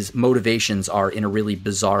his motivations are in a really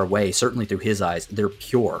bizarre way, certainly through his eyes. They're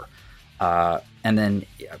pure. And then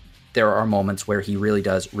there are moments where he really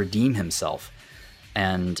does redeem himself.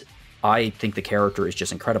 And I think the character is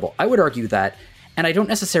just incredible. I would argue that, and I don't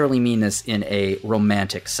necessarily mean this in a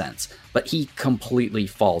romantic sense, but he completely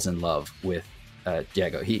falls in love with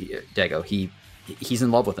Diego. He's in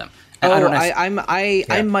love with him. And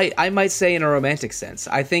I might say in a romantic sense.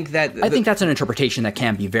 I think that's an interpretation that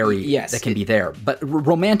can be be there. But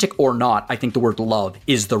romantic or not, I think the word love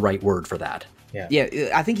is the right word for that.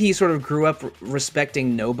 Yeah, I think he sort of grew up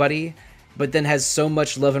respecting nobody, but then has so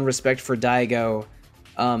much love and respect for Daigo,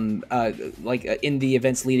 in the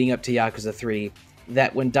events leading up to Yakuza 3,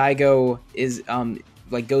 that when Daigo is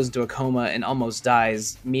goes into a coma and almost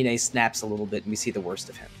dies, Mine snaps a little bit, and we see the worst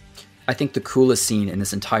of him. I think the coolest scene in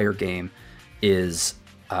this entire game is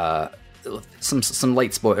some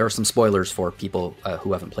spoilers for people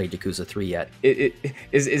who haven't played Yakuza 3 yet.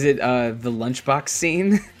 Is it the lunchbox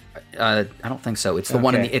scene? I don't think so. It's the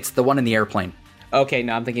one in the airplane. Okay,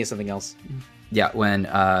 no, I'm thinking of something else. Yeah, when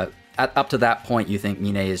up to that point, you think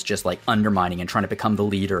Mine is just like undermining and trying to become the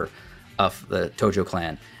leader of the Tojo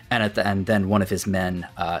clan, and then one of his men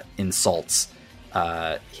insults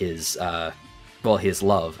his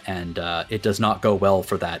love, and it does not go well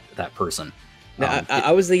for that person. Now,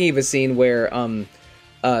 I was thinking of a scene where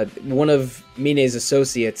one of Mine's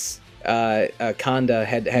associates, Kanda,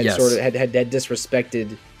 had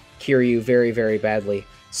disrespected Kiryu very, very badly.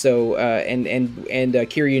 So and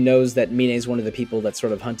Kiryu knows that Mine is one of the people that's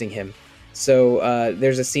sort of hunting him. So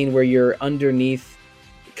there's a scene where you're underneath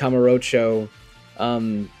Kamurocho,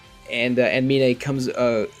 and Mine comes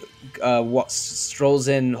strolls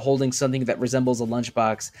in holding something that resembles a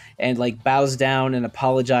lunchbox, and like bows down and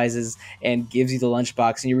apologizes and gives you the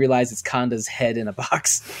lunchbox, and you realize it's Kanda's head in a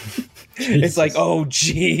box. It's like, oh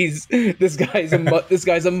geez, this guy's a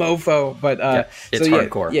mofo. But it's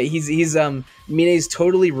hardcore. Yeah, he's Mine's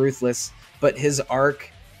totally ruthless, but his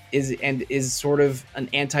arc is sort of an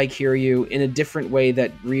anti-Kiryu in a different way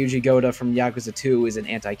that Ryuji Goda from Yakuza 2 is an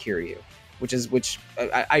anti-Kiryu. Which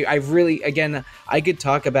I really, again, I could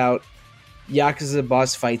talk about Yakuza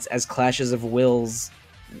boss fights as clashes of wills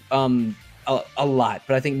a lot,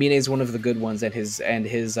 but I think Mine is one of the good ones, and his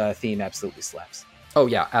theme absolutely slaps. Oh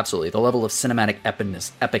yeah, absolutely. The level of cinematic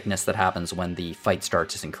epicness that happens when the fight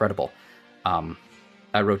starts is incredible.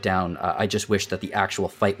 I wrote down, I just wish that the actual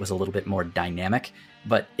fight was a little bit more dynamic,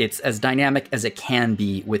 but it's as dynamic as it can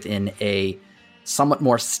be within a somewhat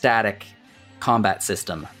more static combat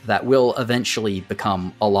system that will eventually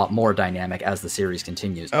become a lot more dynamic as the series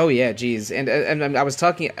continues. Oh yeah, geez. And I was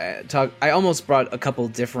I almost brought a couple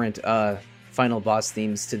different final boss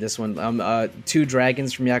themes to this one. Two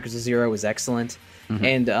Dragons from Yakuza 0 is excellent.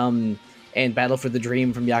 Mm-hmm. And Battle for the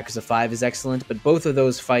Dream from Yakuza 5 is excellent, but both of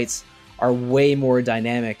those fights are way more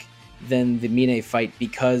dynamic than the Mine fight,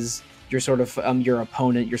 because you're sort of your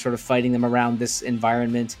opponent, you're sort of fighting them around this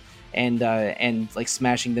environment, and like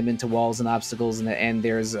smashing them into walls and obstacles, and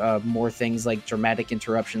there's more things like dramatic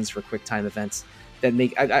interruptions for quick time events that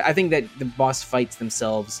make. I think that the boss fights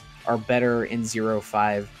themselves are better in 0,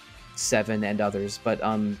 5, 7, and others, but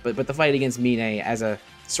the fight against Mine as a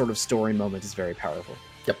sort of story moment is very powerful.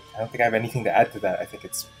 Yep. I don't think I have anything to add to that. I think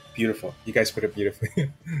it's beautiful. You guys put it beautifully.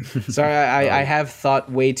 Sorry, I have thought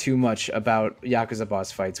way too much about Yakuza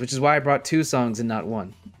boss fights, which is why I brought 2 songs and not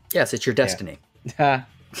 1. Yes, it's your destiny. Yeah.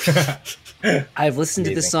 I've listened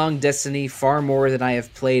to the song Destiny far more than I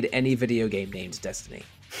have played any video game named Destiny.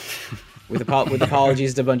 with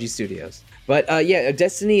apologies to Bungie Studios. But yeah,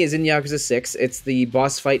 Destiny is in Yakuza 6. It's the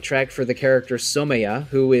boss fight track for the character Someya,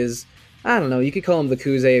 who is, I don't know, you could call him the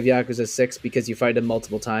Kuze of Yakuza 6 because you fight him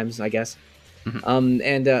multiple times, I guess.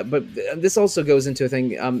 But this also goes into a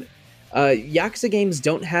thing. Yakuza games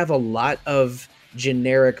don't have a lot of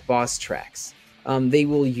generic boss tracks. They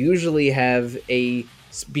will usually have a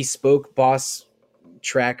bespoke boss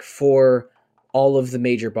track for all of the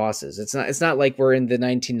major bosses. It's not like we're in the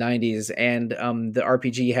 1990s and the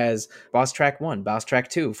RPG has boss track 1, boss track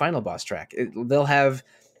 2, final boss track. They'll have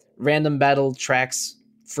random battle tracks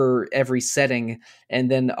for every setting, and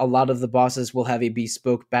then a lot of the bosses will have a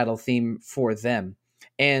bespoke battle theme for them.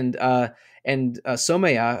 And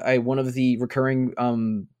Someya, one of the recurring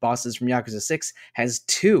bosses from Yakuza 6, has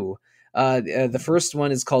 2. The first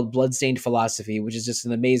one is called Bloodstained Philosophy, which is just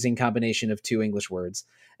an amazing combination of 2 English words.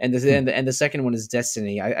 And the second one is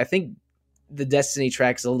Destiny. I think the Destiny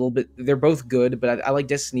tracks a little bit, they're both good, but I like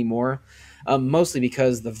Destiny more, mostly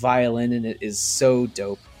because the violin in it is so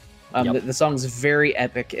dope. The song's very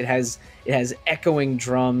epic. It has echoing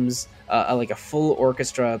drums, like a full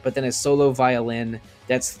orchestra, but then a solo violin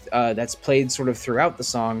that's played sort of throughout the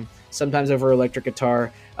song, sometimes over electric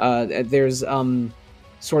guitar. There's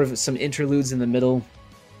sort of some interludes in the middle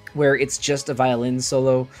where it's just a violin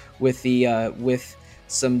solo with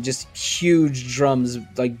some just huge drums,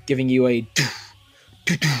 like giving you a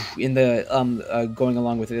in the going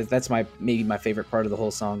along with it. That's maybe my favorite part of the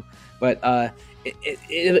whole song. But I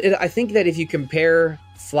think that if you compare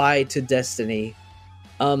Fly to Destiny,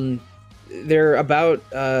 they're about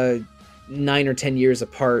 9 or 10 years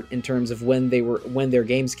apart in terms of when their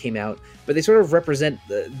games came out, but they sort of represent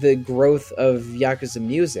the growth of Yakuza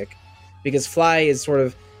music, because Fly is sort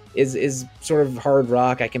of hard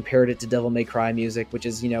rock. I compared it to Devil May Cry music, which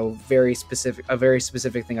is, a very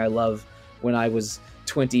specific thing I love when I was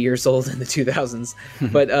 20 years old in the 2000s.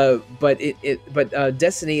 but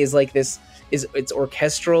Destiny is like this. It's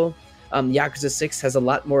orchestral. Yakuza 6 has a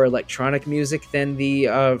lot more electronic music than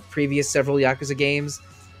the previous several Yakuza games.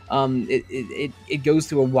 It goes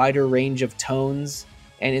through a wider range of tones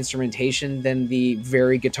and instrumentation than the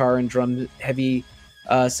very guitar and drum heavy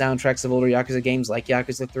soundtracks of older Yakuza games like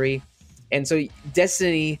Yakuza 3. And so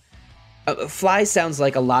Destiny, Fly sounds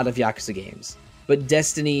like a lot of Yakuza games, but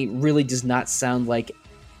Destiny really does not sound like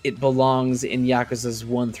it belongs in Yakuza's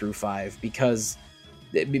 1 through 5 because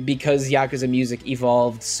Yakuza music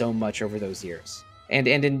evolved so much over those years. And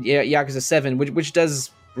in Yakuza 7, which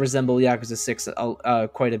does resemble Yakuza 6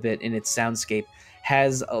 quite a bit in its soundscape,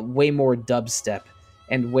 has way more dubstep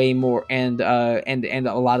and way more and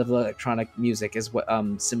a lot of electronic music is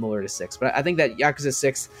similar to 6. But I think that Yakuza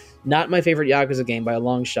 6, not my favorite Yakuza game by a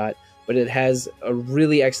long shot, but it has a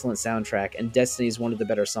really excellent soundtrack, and Destiny is one of the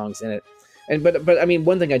better songs in it. But I mean,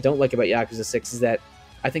 one thing I don't like about Yakuza 6 is that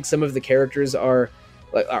I think some of the characters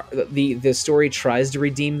the story tries to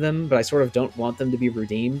redeem them, but I sort of don't want them to be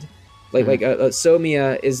redeemed.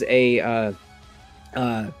 Someya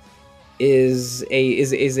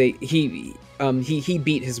he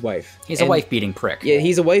beat his wife. He's a wife-beating prick. Yeah,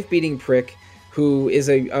 he's a wife-beating prick who is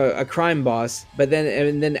a crime boss. But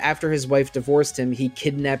then after his wife divorced him, he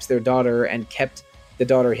kidnaps their daughter and kept the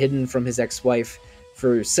daughter hidden from his ex-wife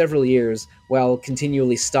for several years while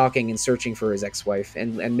continually stalking and searching for his ex-wife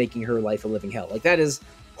and making her life a living hell. Like, that is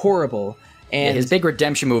horrible. And his big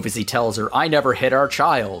redemption move is he tells her, "I never hit our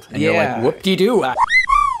child," and you're like, "Whoop-de-doo,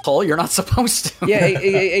 asshole! You're not supposed to." Yeah,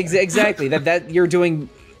 exactly. That you're doing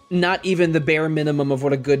not even the bare minimum of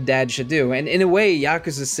what a good dad should do. And in a way,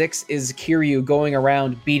 Yakuza 6 is Kiryu going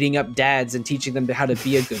around beating up dads and teaching them how to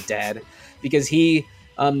be a good dad, because he's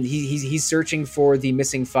searching for the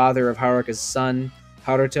missing father of Haruka's son,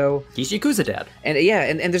 Haruto. He's Yakuza dad. And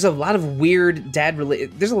and there's a lot of weird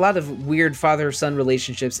there's a lot of weird father-son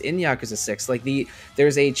relationships in Yakuza 6. Like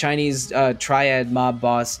there's a Chinese triad mob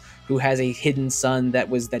boss who has a hidden son that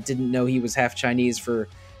didn't know he was half Chinese for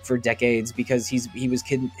decades because he was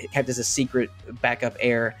kept as a secret backup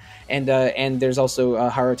heir. And there's also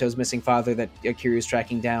Haruto's missing father that Kiryu's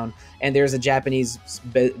tracking down. And there's a Japanese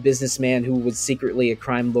businessman who was secretly a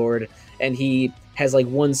crime lord, and he has like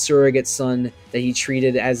one surrogate son that he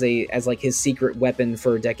treated as like his secret weapon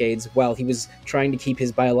for decades while he was trying to keep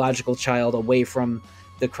his biological child away from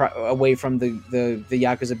the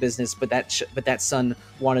Yakuza business, but that son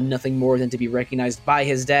wanted nothing more than to be recognized by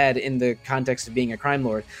his dad in the context of being a crime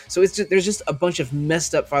lord. So there's just a bunch of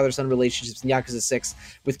messed up father-son relationships in Yakuza 6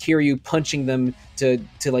 with Kiryu punching them to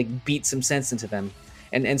like beat some sense into them.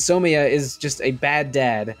 And Someya is just a bad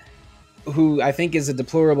dad who I think is a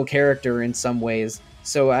deplorable character in some ways.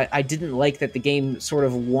 So I didn't like that the game sort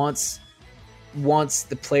of wants wants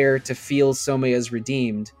the player to feel Someya as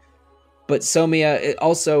redeemed, but Someya it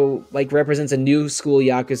also like represents a new school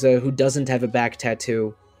Yakuza who doesn't have a back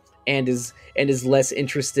tattoo and is less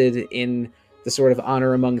interested in the sort of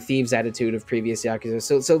honor among thieves attitude of previous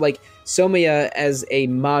Yakuza. So like Someya as a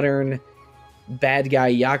modern bad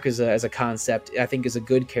guy Yakuza as a concept, I think is a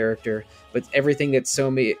good character, but everything that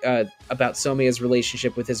about Someya's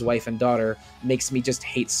relationship with his wife and daughter makes me just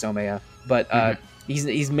hate Someya. But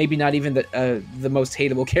he's maybe not even the most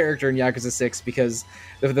hateable character in Yakuza 6 because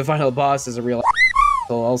the final boss is a real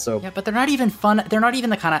asshole also. Yeah, but they're not even fun. They're not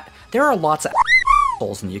even the kind of. There are lots of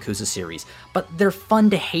assholes in the Yakuza series, but they're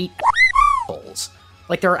fun to hate assholes.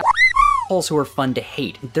 Like there are assholes who are fun to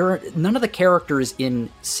hate. None of the characters in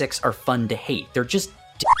 6 are fun to hate. They're just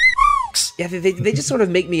dicks. Yeah, they just sort of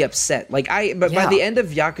make me upset. Like by the end of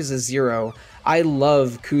Yakuza 0, I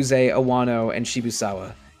love Kuze, Awano, and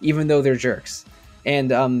Shibusawa, even though they're jerks.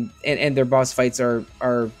 And their boss fights are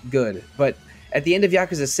good. But at the end of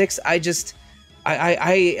Yakuza 6, I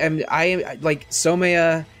am like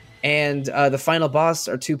Someya and the final boss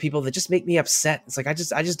are two people that just make me upset. It's like I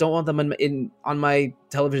just don't want them on my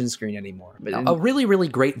television screen anymore. But a really, really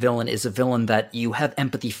great villain is a villain that you have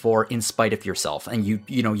empathy for in spite of yourself, and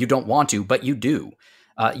you don't want to, but you do.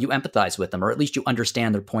 You empathize with them, or at least you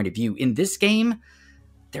understand their point of view. In this game,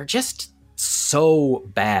 they're just so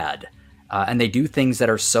bad, and they do things that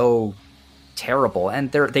are so terrible.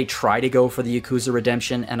 And they try to go for the Yakuza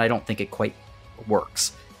redemption, and I don't think it quite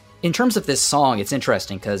works. In terms of this song, it's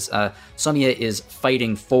interesting because Someya is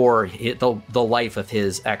fighting for the life of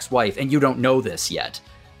his ex-wife, and you don't know this yet.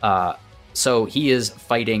 So he is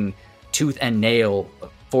fighting tooth and nail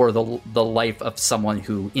for the life of someone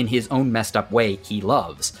who, in his own messed up way, he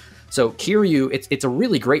loves. So Kiryu, it's a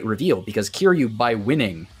really great reveal because Kiryu, by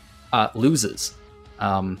winning, loses,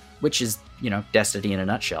 which is, destiny in a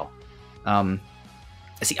nutshell.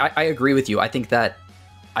 See, I agree with you. I think that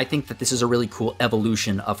this is a really cool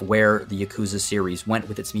evolution of where the Yakuza series went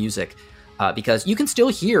with its music, because you can still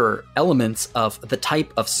hear elements of the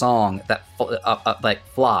type of song that like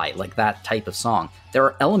Fly, like that type of song. There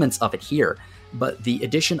are elements of it here, but the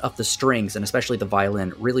addition of the strings, and especially the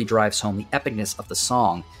violin, really drives home the epicness of the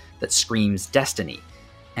song that screams destiny.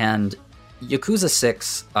 And Yakuza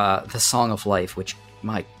 6, the Song of Life, which,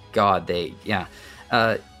 my God,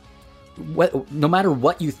 no matter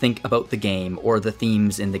what you think about the game or the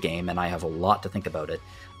themes in the game, and I have a lot to think about it,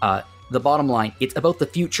 the bottom line, it's about the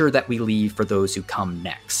future that we leave for those who come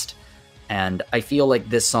next. And I feel like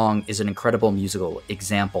this song is an incredible musical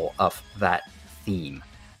example of that theme.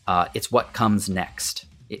 It's what comes next.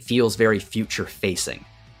 It feels very future-facing,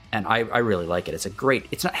 and I really like it.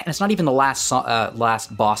 It's not even the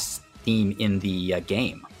last boss theme in the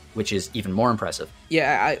game, which is even more impressive.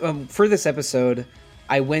 Yeah, for this episode,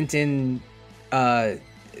 I went in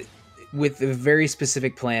with a very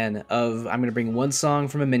specific plan of I'm going to bring one song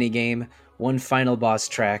from a minigame, one final boss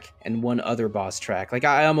track, and one other boss track. Like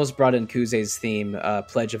I almost brought in Kuze's theme,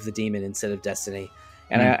 Pledge of the Demon, instead of Destiny,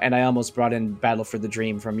 and I almost brought in Battle for the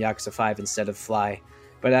Dream from Yakuza 5 instead of Fly.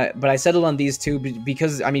 But I settled on these two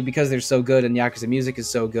because they're so good and Yakuza music is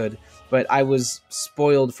so good. But I was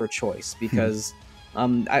spoiled for choice because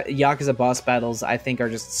Yakuza boss battles I think are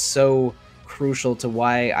just so crucial to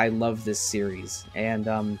why I love this series.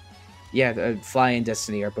 And Fly and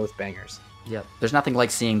Destiny are both bangers. Yeah, there's nothing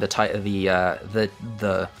like seeing the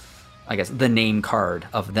name card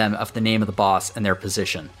of the name of the boss and their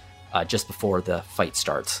position just before the fight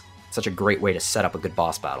starts. Such a great way to set up a good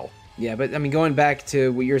boss battle. Yeah, but I mean, going back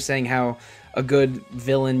to what you're saying, how a good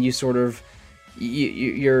villain, you sort of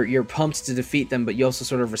you're pumped to defeat them, but you also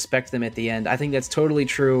sort of respect them at the end. I think that's totally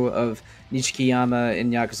true of Nishikiyama in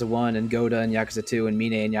Yakuza 1 and Goda in Yakuza 2 and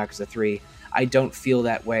Mine in Yakuza 3. I don't feel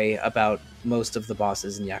that way about most of the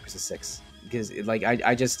bosses in Yakuza 6 because, like, they're at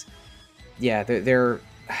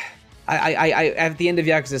the end of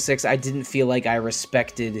Yakuza 6, I didn't feel like I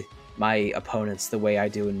respected my opponents the way I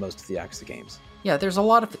do in most of the Yakuza games. Yeah, there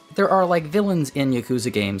are like villains in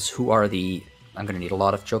Yakuza games who are I'm going to need a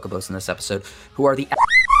lot of chocobos in this episode, who are the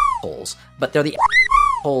assholes, but they're the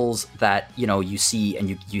assholes that, you see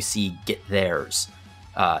and you see get theirs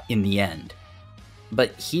in the end.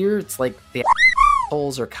 But here it's like the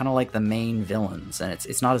assholes are kind of like the main villains, and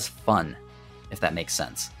it's not as fun, if that makes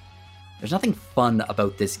sense. There's nothing fun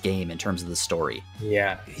about this game in terms of the story.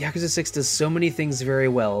 Yeah. Yakuza 6 does so many things very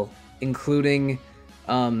well, including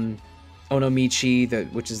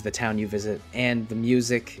Onomichi, which is the town you visit, and the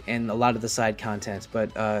music and a lot of the side content.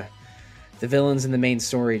 But the villains in the main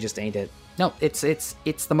story just ain't it. No, it's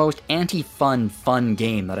the most fun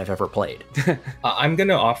game that I've ever played. I'm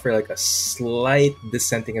gonna offer like a slight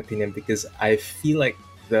dissenting opinion because I feel like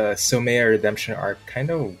the Somea redemption arc kind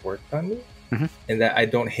of worked on me, and that I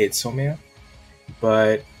don't hate Somea,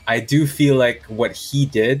 but I do feel like what he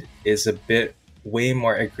did is a bit way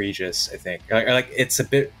more egregious. I think like it's a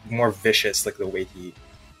bit more vicious, like the way he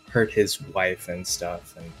hurt his wife and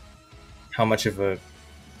stuff, and how much of a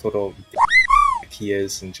total he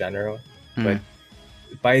is in general. But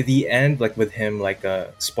by the end, like with him, like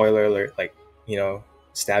a spoiler alert, like, you know,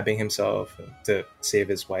 stabbing himself to save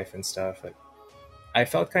his wife and stuff, like, I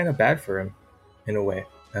felt kind of bad for him in a way.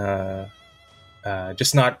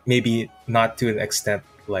 Just not to an extent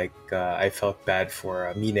like I felt bad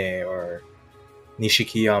for Mine or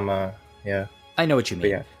Nishikiyama. Yeah, I know what you mean. But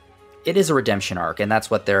yeah. It is a redemption arc, and that's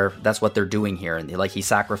what they're doing here. And like, he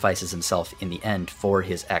sacrifices himself in the end for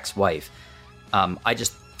his ex-wife. I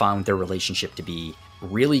just found their relationship to be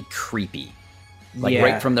really creepy, like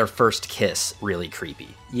right from their first kiss, really creepy.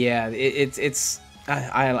 Yeah, it's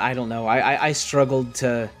I don't know. I struggled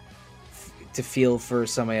to feel for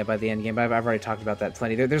Somaya by the end game, but I've already talked about that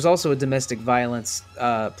plenty. There's also a domestic violence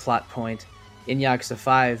plot point in Yakuza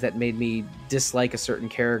 5 that made me dislike a certain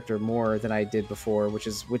character more than I did before, which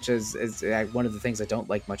is one of the things I don't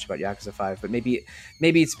like much about Yakuza 5. But maybe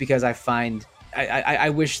it's because I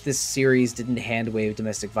wish this series didn't hand-wave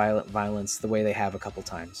domestic violence the way they have a couple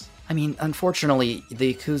times. I mean, unfortunately,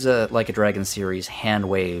 the Yakuza Like a Dragon series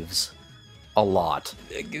hand-waves a lot.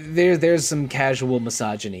 There's some casual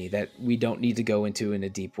misogyny that we don't need to go into in a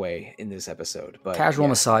deep way in this episode. But casual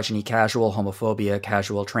misogyny, casual homophobia,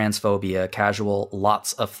 casual transphobia, casual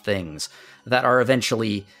lots of things that are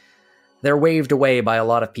eventually... They're waved away by a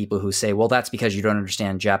lot of people who say, well, that's because you don't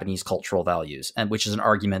understand Japanese cultural values, and which is an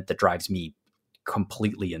argument that drives me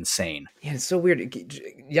completely insane. Yeah, it's so weird.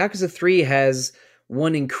 Yakuza 3 has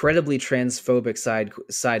one incredibly transphobic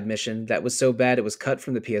side mission that was so bad it was cut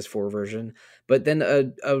from the PS4 version, but then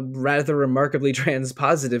a rather remarkably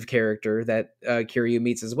trans-positive character that Kiryu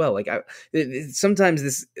meets as well. Like,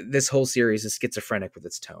 sometimes this whole series is schizophrenic with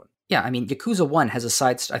its tone. Yeah, I mean, Yakuza 1 has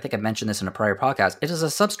I think I mentioned this in a prior podcast. It is a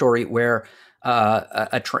sub-story where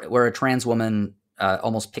a trans woman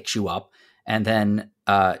almost picks you up and then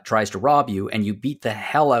tries to rob you, and you beat the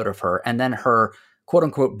hell out of her, and then her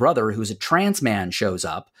quote-unquote brother, who's a trans man, shows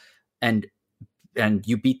up, and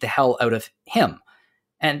you beat the hell out of him.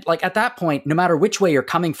 And like, at that point, no matter which way you're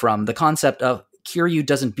coming from, the concept of Kiryu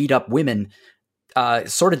doesn't beat up women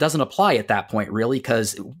sort of doesn't apply at that point, really,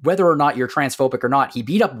 because whether or not you're transphobic or not, he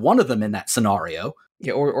beat up one of them in that scenario.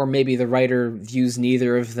 Yeah, or maybe the writer views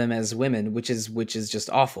neither of them as women, which is just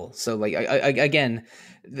awful. So, like, again,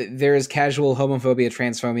 there is casual homophobia,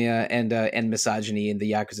 transphobia, and misogyny in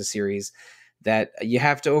the Yakuza series that you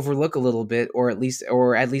have to overlook a little bit, or at least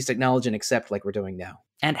acknowledge and accept, like we're doing now.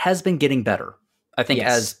 And has been getting better, I think,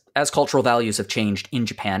 yes. as cultural values have changed in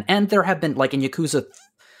Japan. And there have been, like in Yakuza,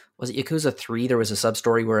 was it Yakuza 3? There was a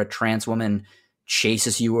sub-story where a trans woman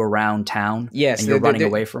chases you around town, yes, and you're running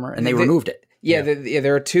away from her, and they removed it. Yeah,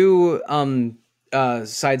 there are two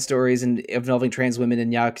side stories involving trans women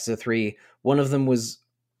in Yakuza 3. One of them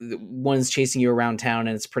one's chasing you around town,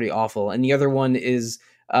 and it's pretty awful. And the other one is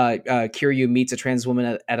Kiryu meets a trans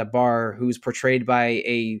woman at a bar who's portrayed by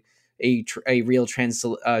a real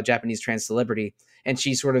Japanese trans celebrity, and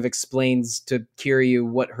she sort of explains to Kiryu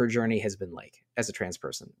what her journey has been like as a trans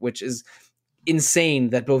person, which is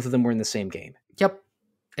insane that both of them were in the same game. Yep,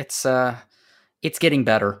 it's getting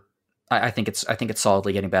better. I think it's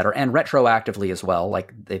solidly getting better, and retroactively as well.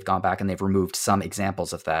 Like, they've gone back and they've removed some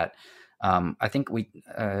examples of that. I think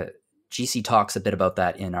GC talks a bit about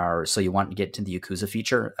that in our So You Want to Get to the Yakuza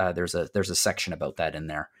feature. There's a section about that in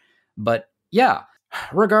there. But yeah,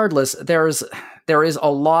 regardless, there is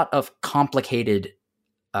a lot of complicated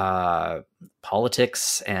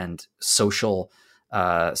politics and social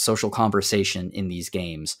conversation in these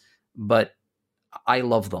games, but I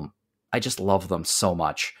love them. I just love them so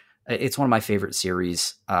much. It's one of my favorite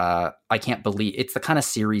series. I can't believe it's the kind of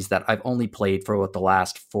series that I've only played for the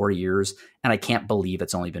last 4 years, and I can't believe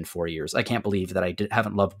it's only been 4 years. I can't believe that I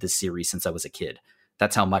haven't loved this series since I was a kid.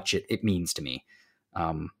 That's how much it means to me.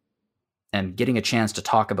 And getting a chance to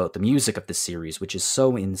talk about the music of this series, which is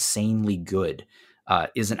so insanely good,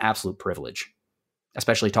 is an absolute privilege,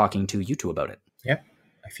 especially talking to you two about it. Yeah,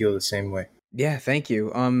 I feel the same way. Yeah, thank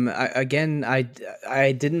you. I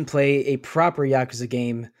didn't play a proper Yakuza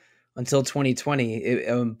game until 2020,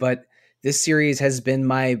 but this series has been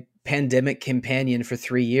my pandemic companion for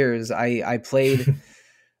 3 years. I played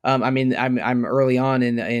I mean, I'm early on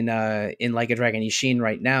in Like a Dragon Ishin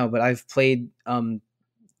right now, but I've played,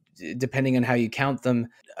 depending on how you count them,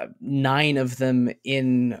 9 of them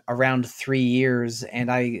in around 3 years, and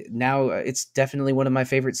it's definitely one of my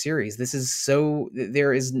favorite series. This is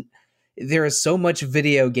there is so much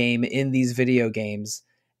video game in these video games,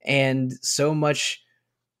 and so much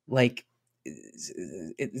like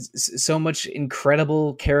so much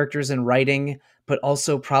incredible characters and writing, but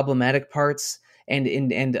also problematic parts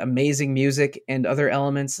and amazing music and other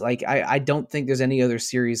elements. Like I don't think there's any other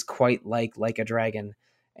series quite like a Dragon,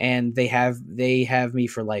 and they have me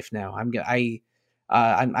for life now.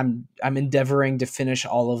 I'm endeavoring to finish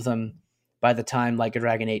all of them by the time Like a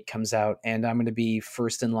Dragon 8 comes out, and I'm going to be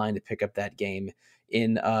first in line to pick up that game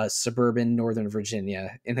in suburban Northern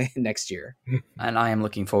Virginia next year. And I am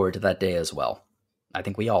looking forward to that day as well. I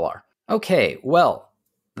think we all are. Okay, well,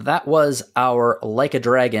 that was our Like a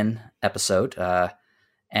Dragon episode,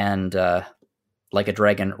 and Like a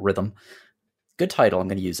Dragon Rhythm. Good title, I'm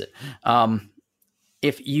going to use it.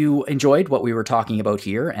 If you enjoyed what we were talking about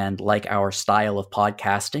here and like our style of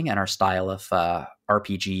podcasting and our style of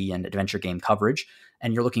RPG and adventure game coverage,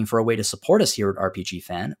 and you're looking for a way to support us here at RPG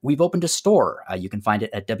Fan, we've opened a store. You can find it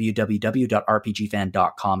at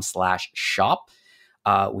www.rpgfan.com/shop.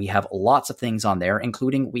 We have lots of things on there,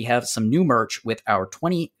 including we have some new merch with our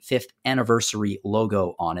 25th anniversary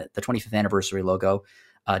logo on it. The 25th anniversary logo,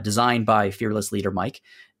 designed by Fearless Leader Mike.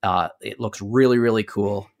 It looks really, really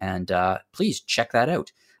cool, and please check that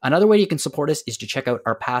out. Another way you can support us is to check out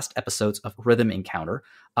our past episodes of Rhythm Encounter.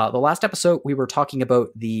 The last episode, we were talking about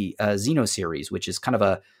the Xeno series, which is kind of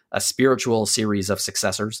a spiritual series of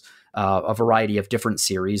successors, a variety of different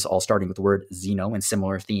series, all starting with the word Xeno and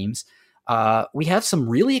similar themes. We have some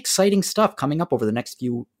really exciting stuff coming up over the next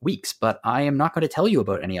few weeks, but I am not going to tell you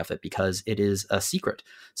about any of it because it is a secret.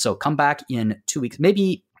 So come back in 2 weeks,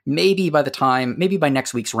 maybe by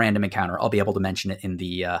next week's Random Encounter, I'll be able to mention it in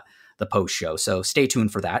the post show. So stay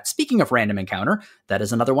tuned for that. Speaking of Random Encounter, that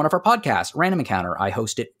is another one of our podcasts, Random Encounter. I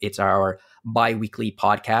host it. It's our bi-weekly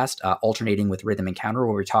podcast, alternating with Rhythm Encounter,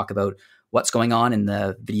 where we talk about what's going on in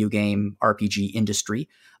the video game RPG industry.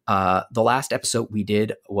 The last episode we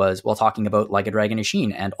did was talking about Like a Dragon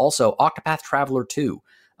Ishin and also Octopath Traveler 2.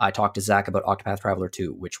 I talked to Zach about Octopath Traveler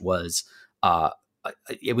 2, which was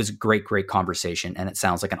it was a great conversation, and it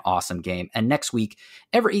sounds like an awesome game. And next week,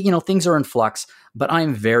 things are in flux, but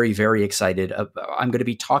I'm very, very excited. I'm going to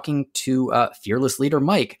be talking to Fearless Leader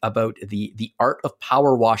Mike about the art of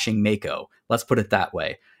power washing Mako. Let's put it that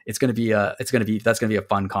way. That's going to be a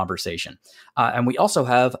fun conversation. And we also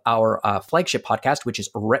have our flagship podcast, which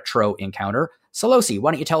is Retro Encounter. Solosi,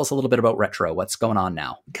 why don't you tell us a little bit about Retro? What's going on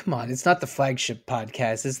now? Come on, it's not the flagship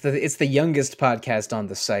podcast. It's the youngest podcast on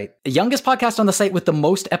the site. The youngest podcast on the site with the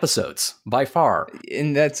most episodes by far.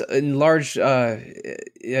 And that's in large,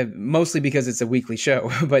 mostly because it's a weekly show,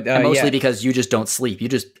 but mostly because you just don't sleep. You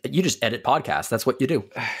just edit podcasts. That's what you do.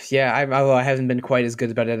 Yeah, although I haven't been quite as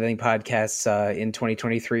good about editing podcasts in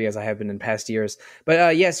 2023 as I have been in past years.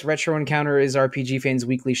 But yes, Retro Encounter is RPG Fan's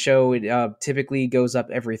weekly show. It typically goes up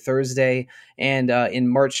every Thursday. And in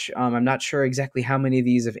March, I'm not sure exactly how many of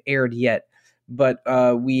these have aired yet, but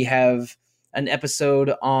we have an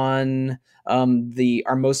episode on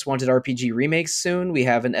our Most Wanted RPG remakes soon. We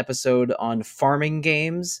have an episode on farming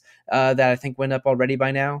games that I think went up already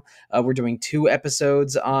by now. We're doing 2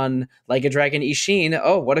 episodes on Like a Dragon Ishin.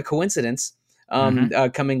 Oh, what a coincidence.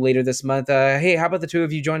 Coming later this month. Hey, how about the 2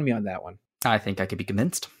 of you join me on that one? I think I could be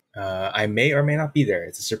convinced. I may or may not be there.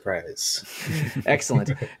 It's a surprise.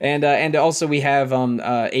 Excellent. And also we have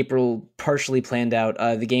April partially planned out.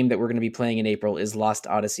 The game that we're going to be playing in April is Lost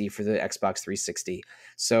Odyssey for the Xbox 360.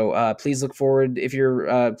 So please look forward. If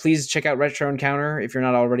you're please check out Retro Encounter if you're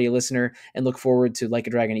not already a listener, and look forward to Like a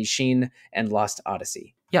Dragon Ishin and Lost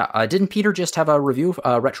Odyssey. Yeah, didn't Peter just have a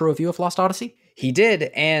retro review of Lost Odyssey? He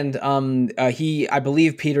did, and I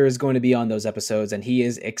believe Peter is going to be on those episodes, and he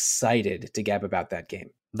is excited to gab about that game.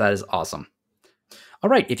 That is awesome. All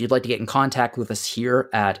right, if you'd like to get in contact with us here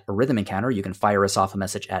at Rhythm Encounter, you can fire us off a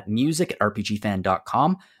message at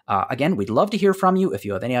music@rpgfan.com. Again, we'd love to hear from you. If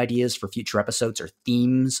you have any ideas for future episodes or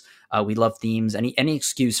themes, we love themes. Any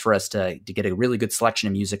excuse for us to get a really good selection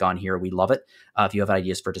of music on here, we love it. If you have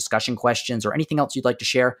ideas for discussion questions or anything else you'd like to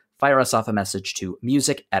share, fire us off a message to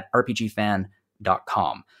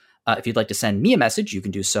music@rpgfan.com. If you'd like to send me a message, you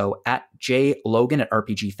can do so at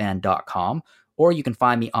jlogan@rpgfan.com. Or you can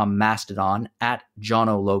find me on Mastodon at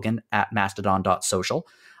JohnO'Logan at mastodon.social.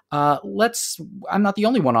 I'm not the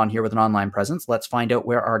only one on here with an online presence. Let's find out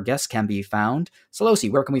where our guests can be found. Solosi,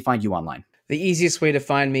 where can we find you online? The easiest way to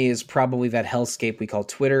find me is probably that hellscape we call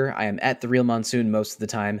Twitter. I am at The Real Monsoon most of the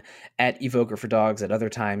time, at Evoker for Dogs at other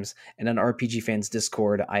times, and on RPG Fans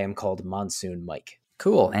Discord, I am called Monsoon Mike.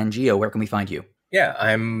 Cool. And Gio, where can we find you? Yeah,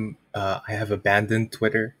 I have abandoned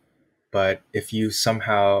Twitter, but if you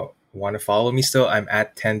somehow want to follow me still, I'm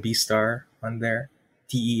at 10bstar on there,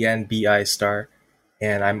 TENBI star,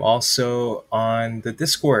 and I'm also on the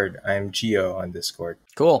Discord. I'm Gio on Discord.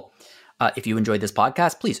 Cool. If you enjoyed this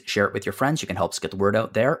podcast, please share it with your friends. You can help us get the word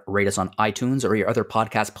out there. Rate us on iTunes or your other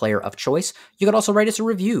podcast player of choice. You could also write us a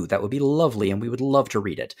review. That would be lovely, and we would love to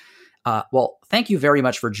read it. Well, thank you very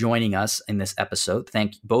much for joining us in this episode.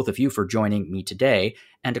 Thank both of you for joining me today.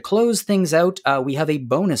 And to close things out, we have a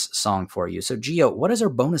bonus song for you. So, Gio, what is our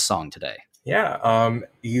bonus song today? Yeah,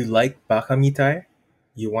 you like Baka Mitai?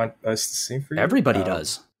 You want us to sing for you? Everybody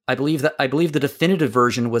does. I believe the definitive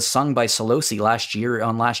version was sung by Solosi last year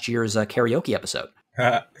on last year's karaoke episode.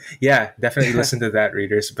 Yeah, definitely listen to that,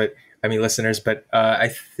 listeners. But I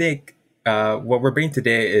think what we're bringing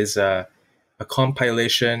today is a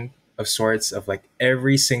compilation of sorts of like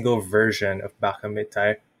every single version of Baka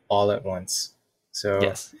Mitai all at once. So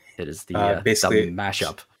yes, it is the basically the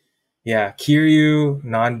mashup. Yeah, Kiryu,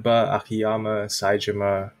 Nanba, Akiyama,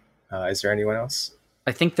 Saejima. Is there anyone else?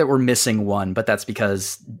 I think that we're missing one, but that's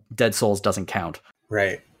because Dead Souls doesn't count.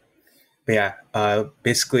 Right. But yeah,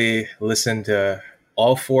 basically listen to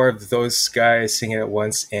all four of those guys singing at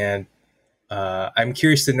once, and I'm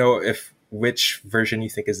curious to know which version you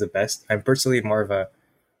think is the best. I'm personally more of a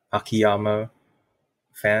Akiyama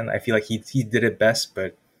fan. I feel like he did it best,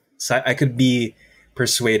 but I could be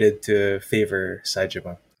persuaded to favor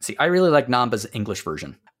Saejima. See, I really like Nanba's English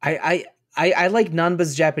version. I like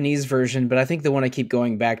Nanba's Japanese version, but I think the one I keep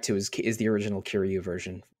going back to is the original Kiryu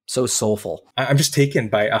version. So soulful. I'm just taken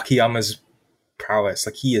by Akiyama's prowess.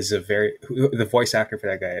 Like he is the voice actor for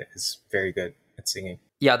that guy is very good at singing.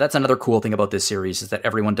 Yeah, that's another cool thing about this series is that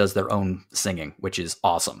everyone does their own singing, which is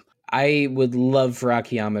awesome. I would love for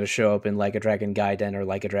Akiyama to show up in Like a Dragon Gaiden or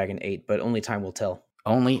Like a Dragon 8, but only time will tell.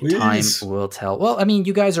 Only time will tell. Well, I mean,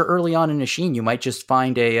 you guys are early on in Ishin. You might just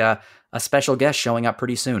find a special guest showing up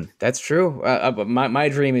pretty soon. That's true. My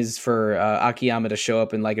dream is for Akiyama to show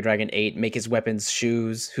up in Like a Dragon 8, make his weapons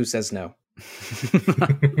shoes. Who says no?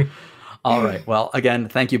 All right. Well, again,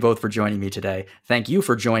 thank you both for joining me today. Thank you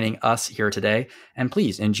for joining us here today. And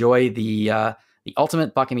please enjoy the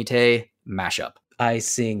ultimate Baka Mitai mashup. I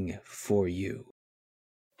sing for you.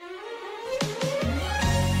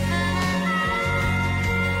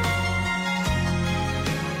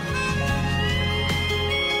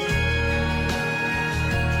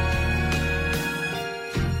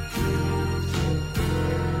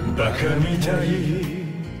 バカみたい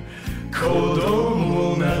子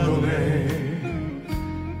供なのね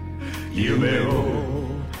夢を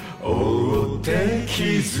追って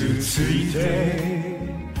傷ついて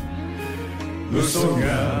嘘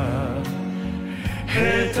が下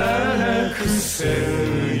手なくせ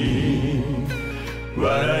に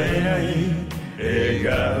笑えない笑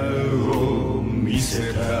顔を見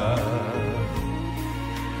せた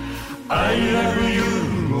I love you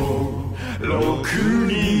もろく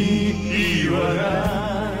に言わな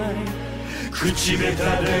い口下手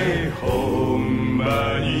でほん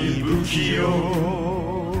まに不器用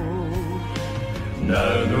な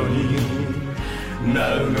のに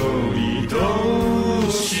ど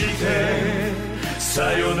うして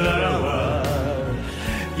さよならは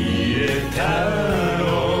言えたの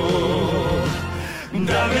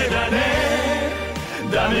ダメだね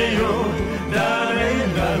ダメよダメ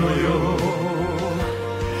なのよ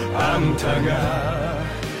あんたが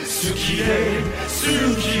好きで好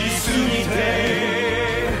きすぎて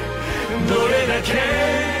どれだけ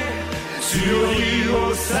強いを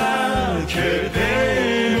避けて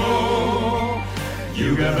も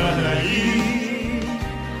歪まない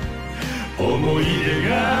思い出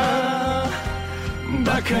が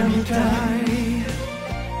バカみたい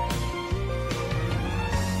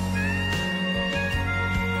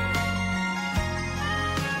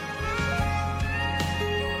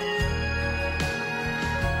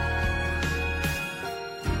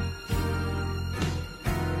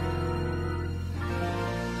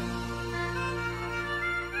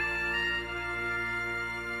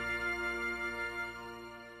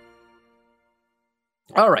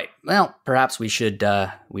All right. Well, perhaps we should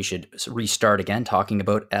restart again talking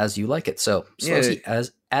about As You Like It. So, Slozy,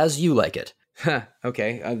 as You Like It. Huh,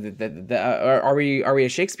 okay. Are we a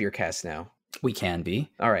Shakespeare cast now? We can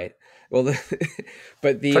be. All right. Well,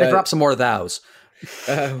 but the try to drop some more thous.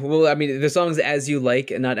 Well, I mean, the song's As You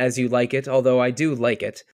Like and not As You Like It, although I do like it.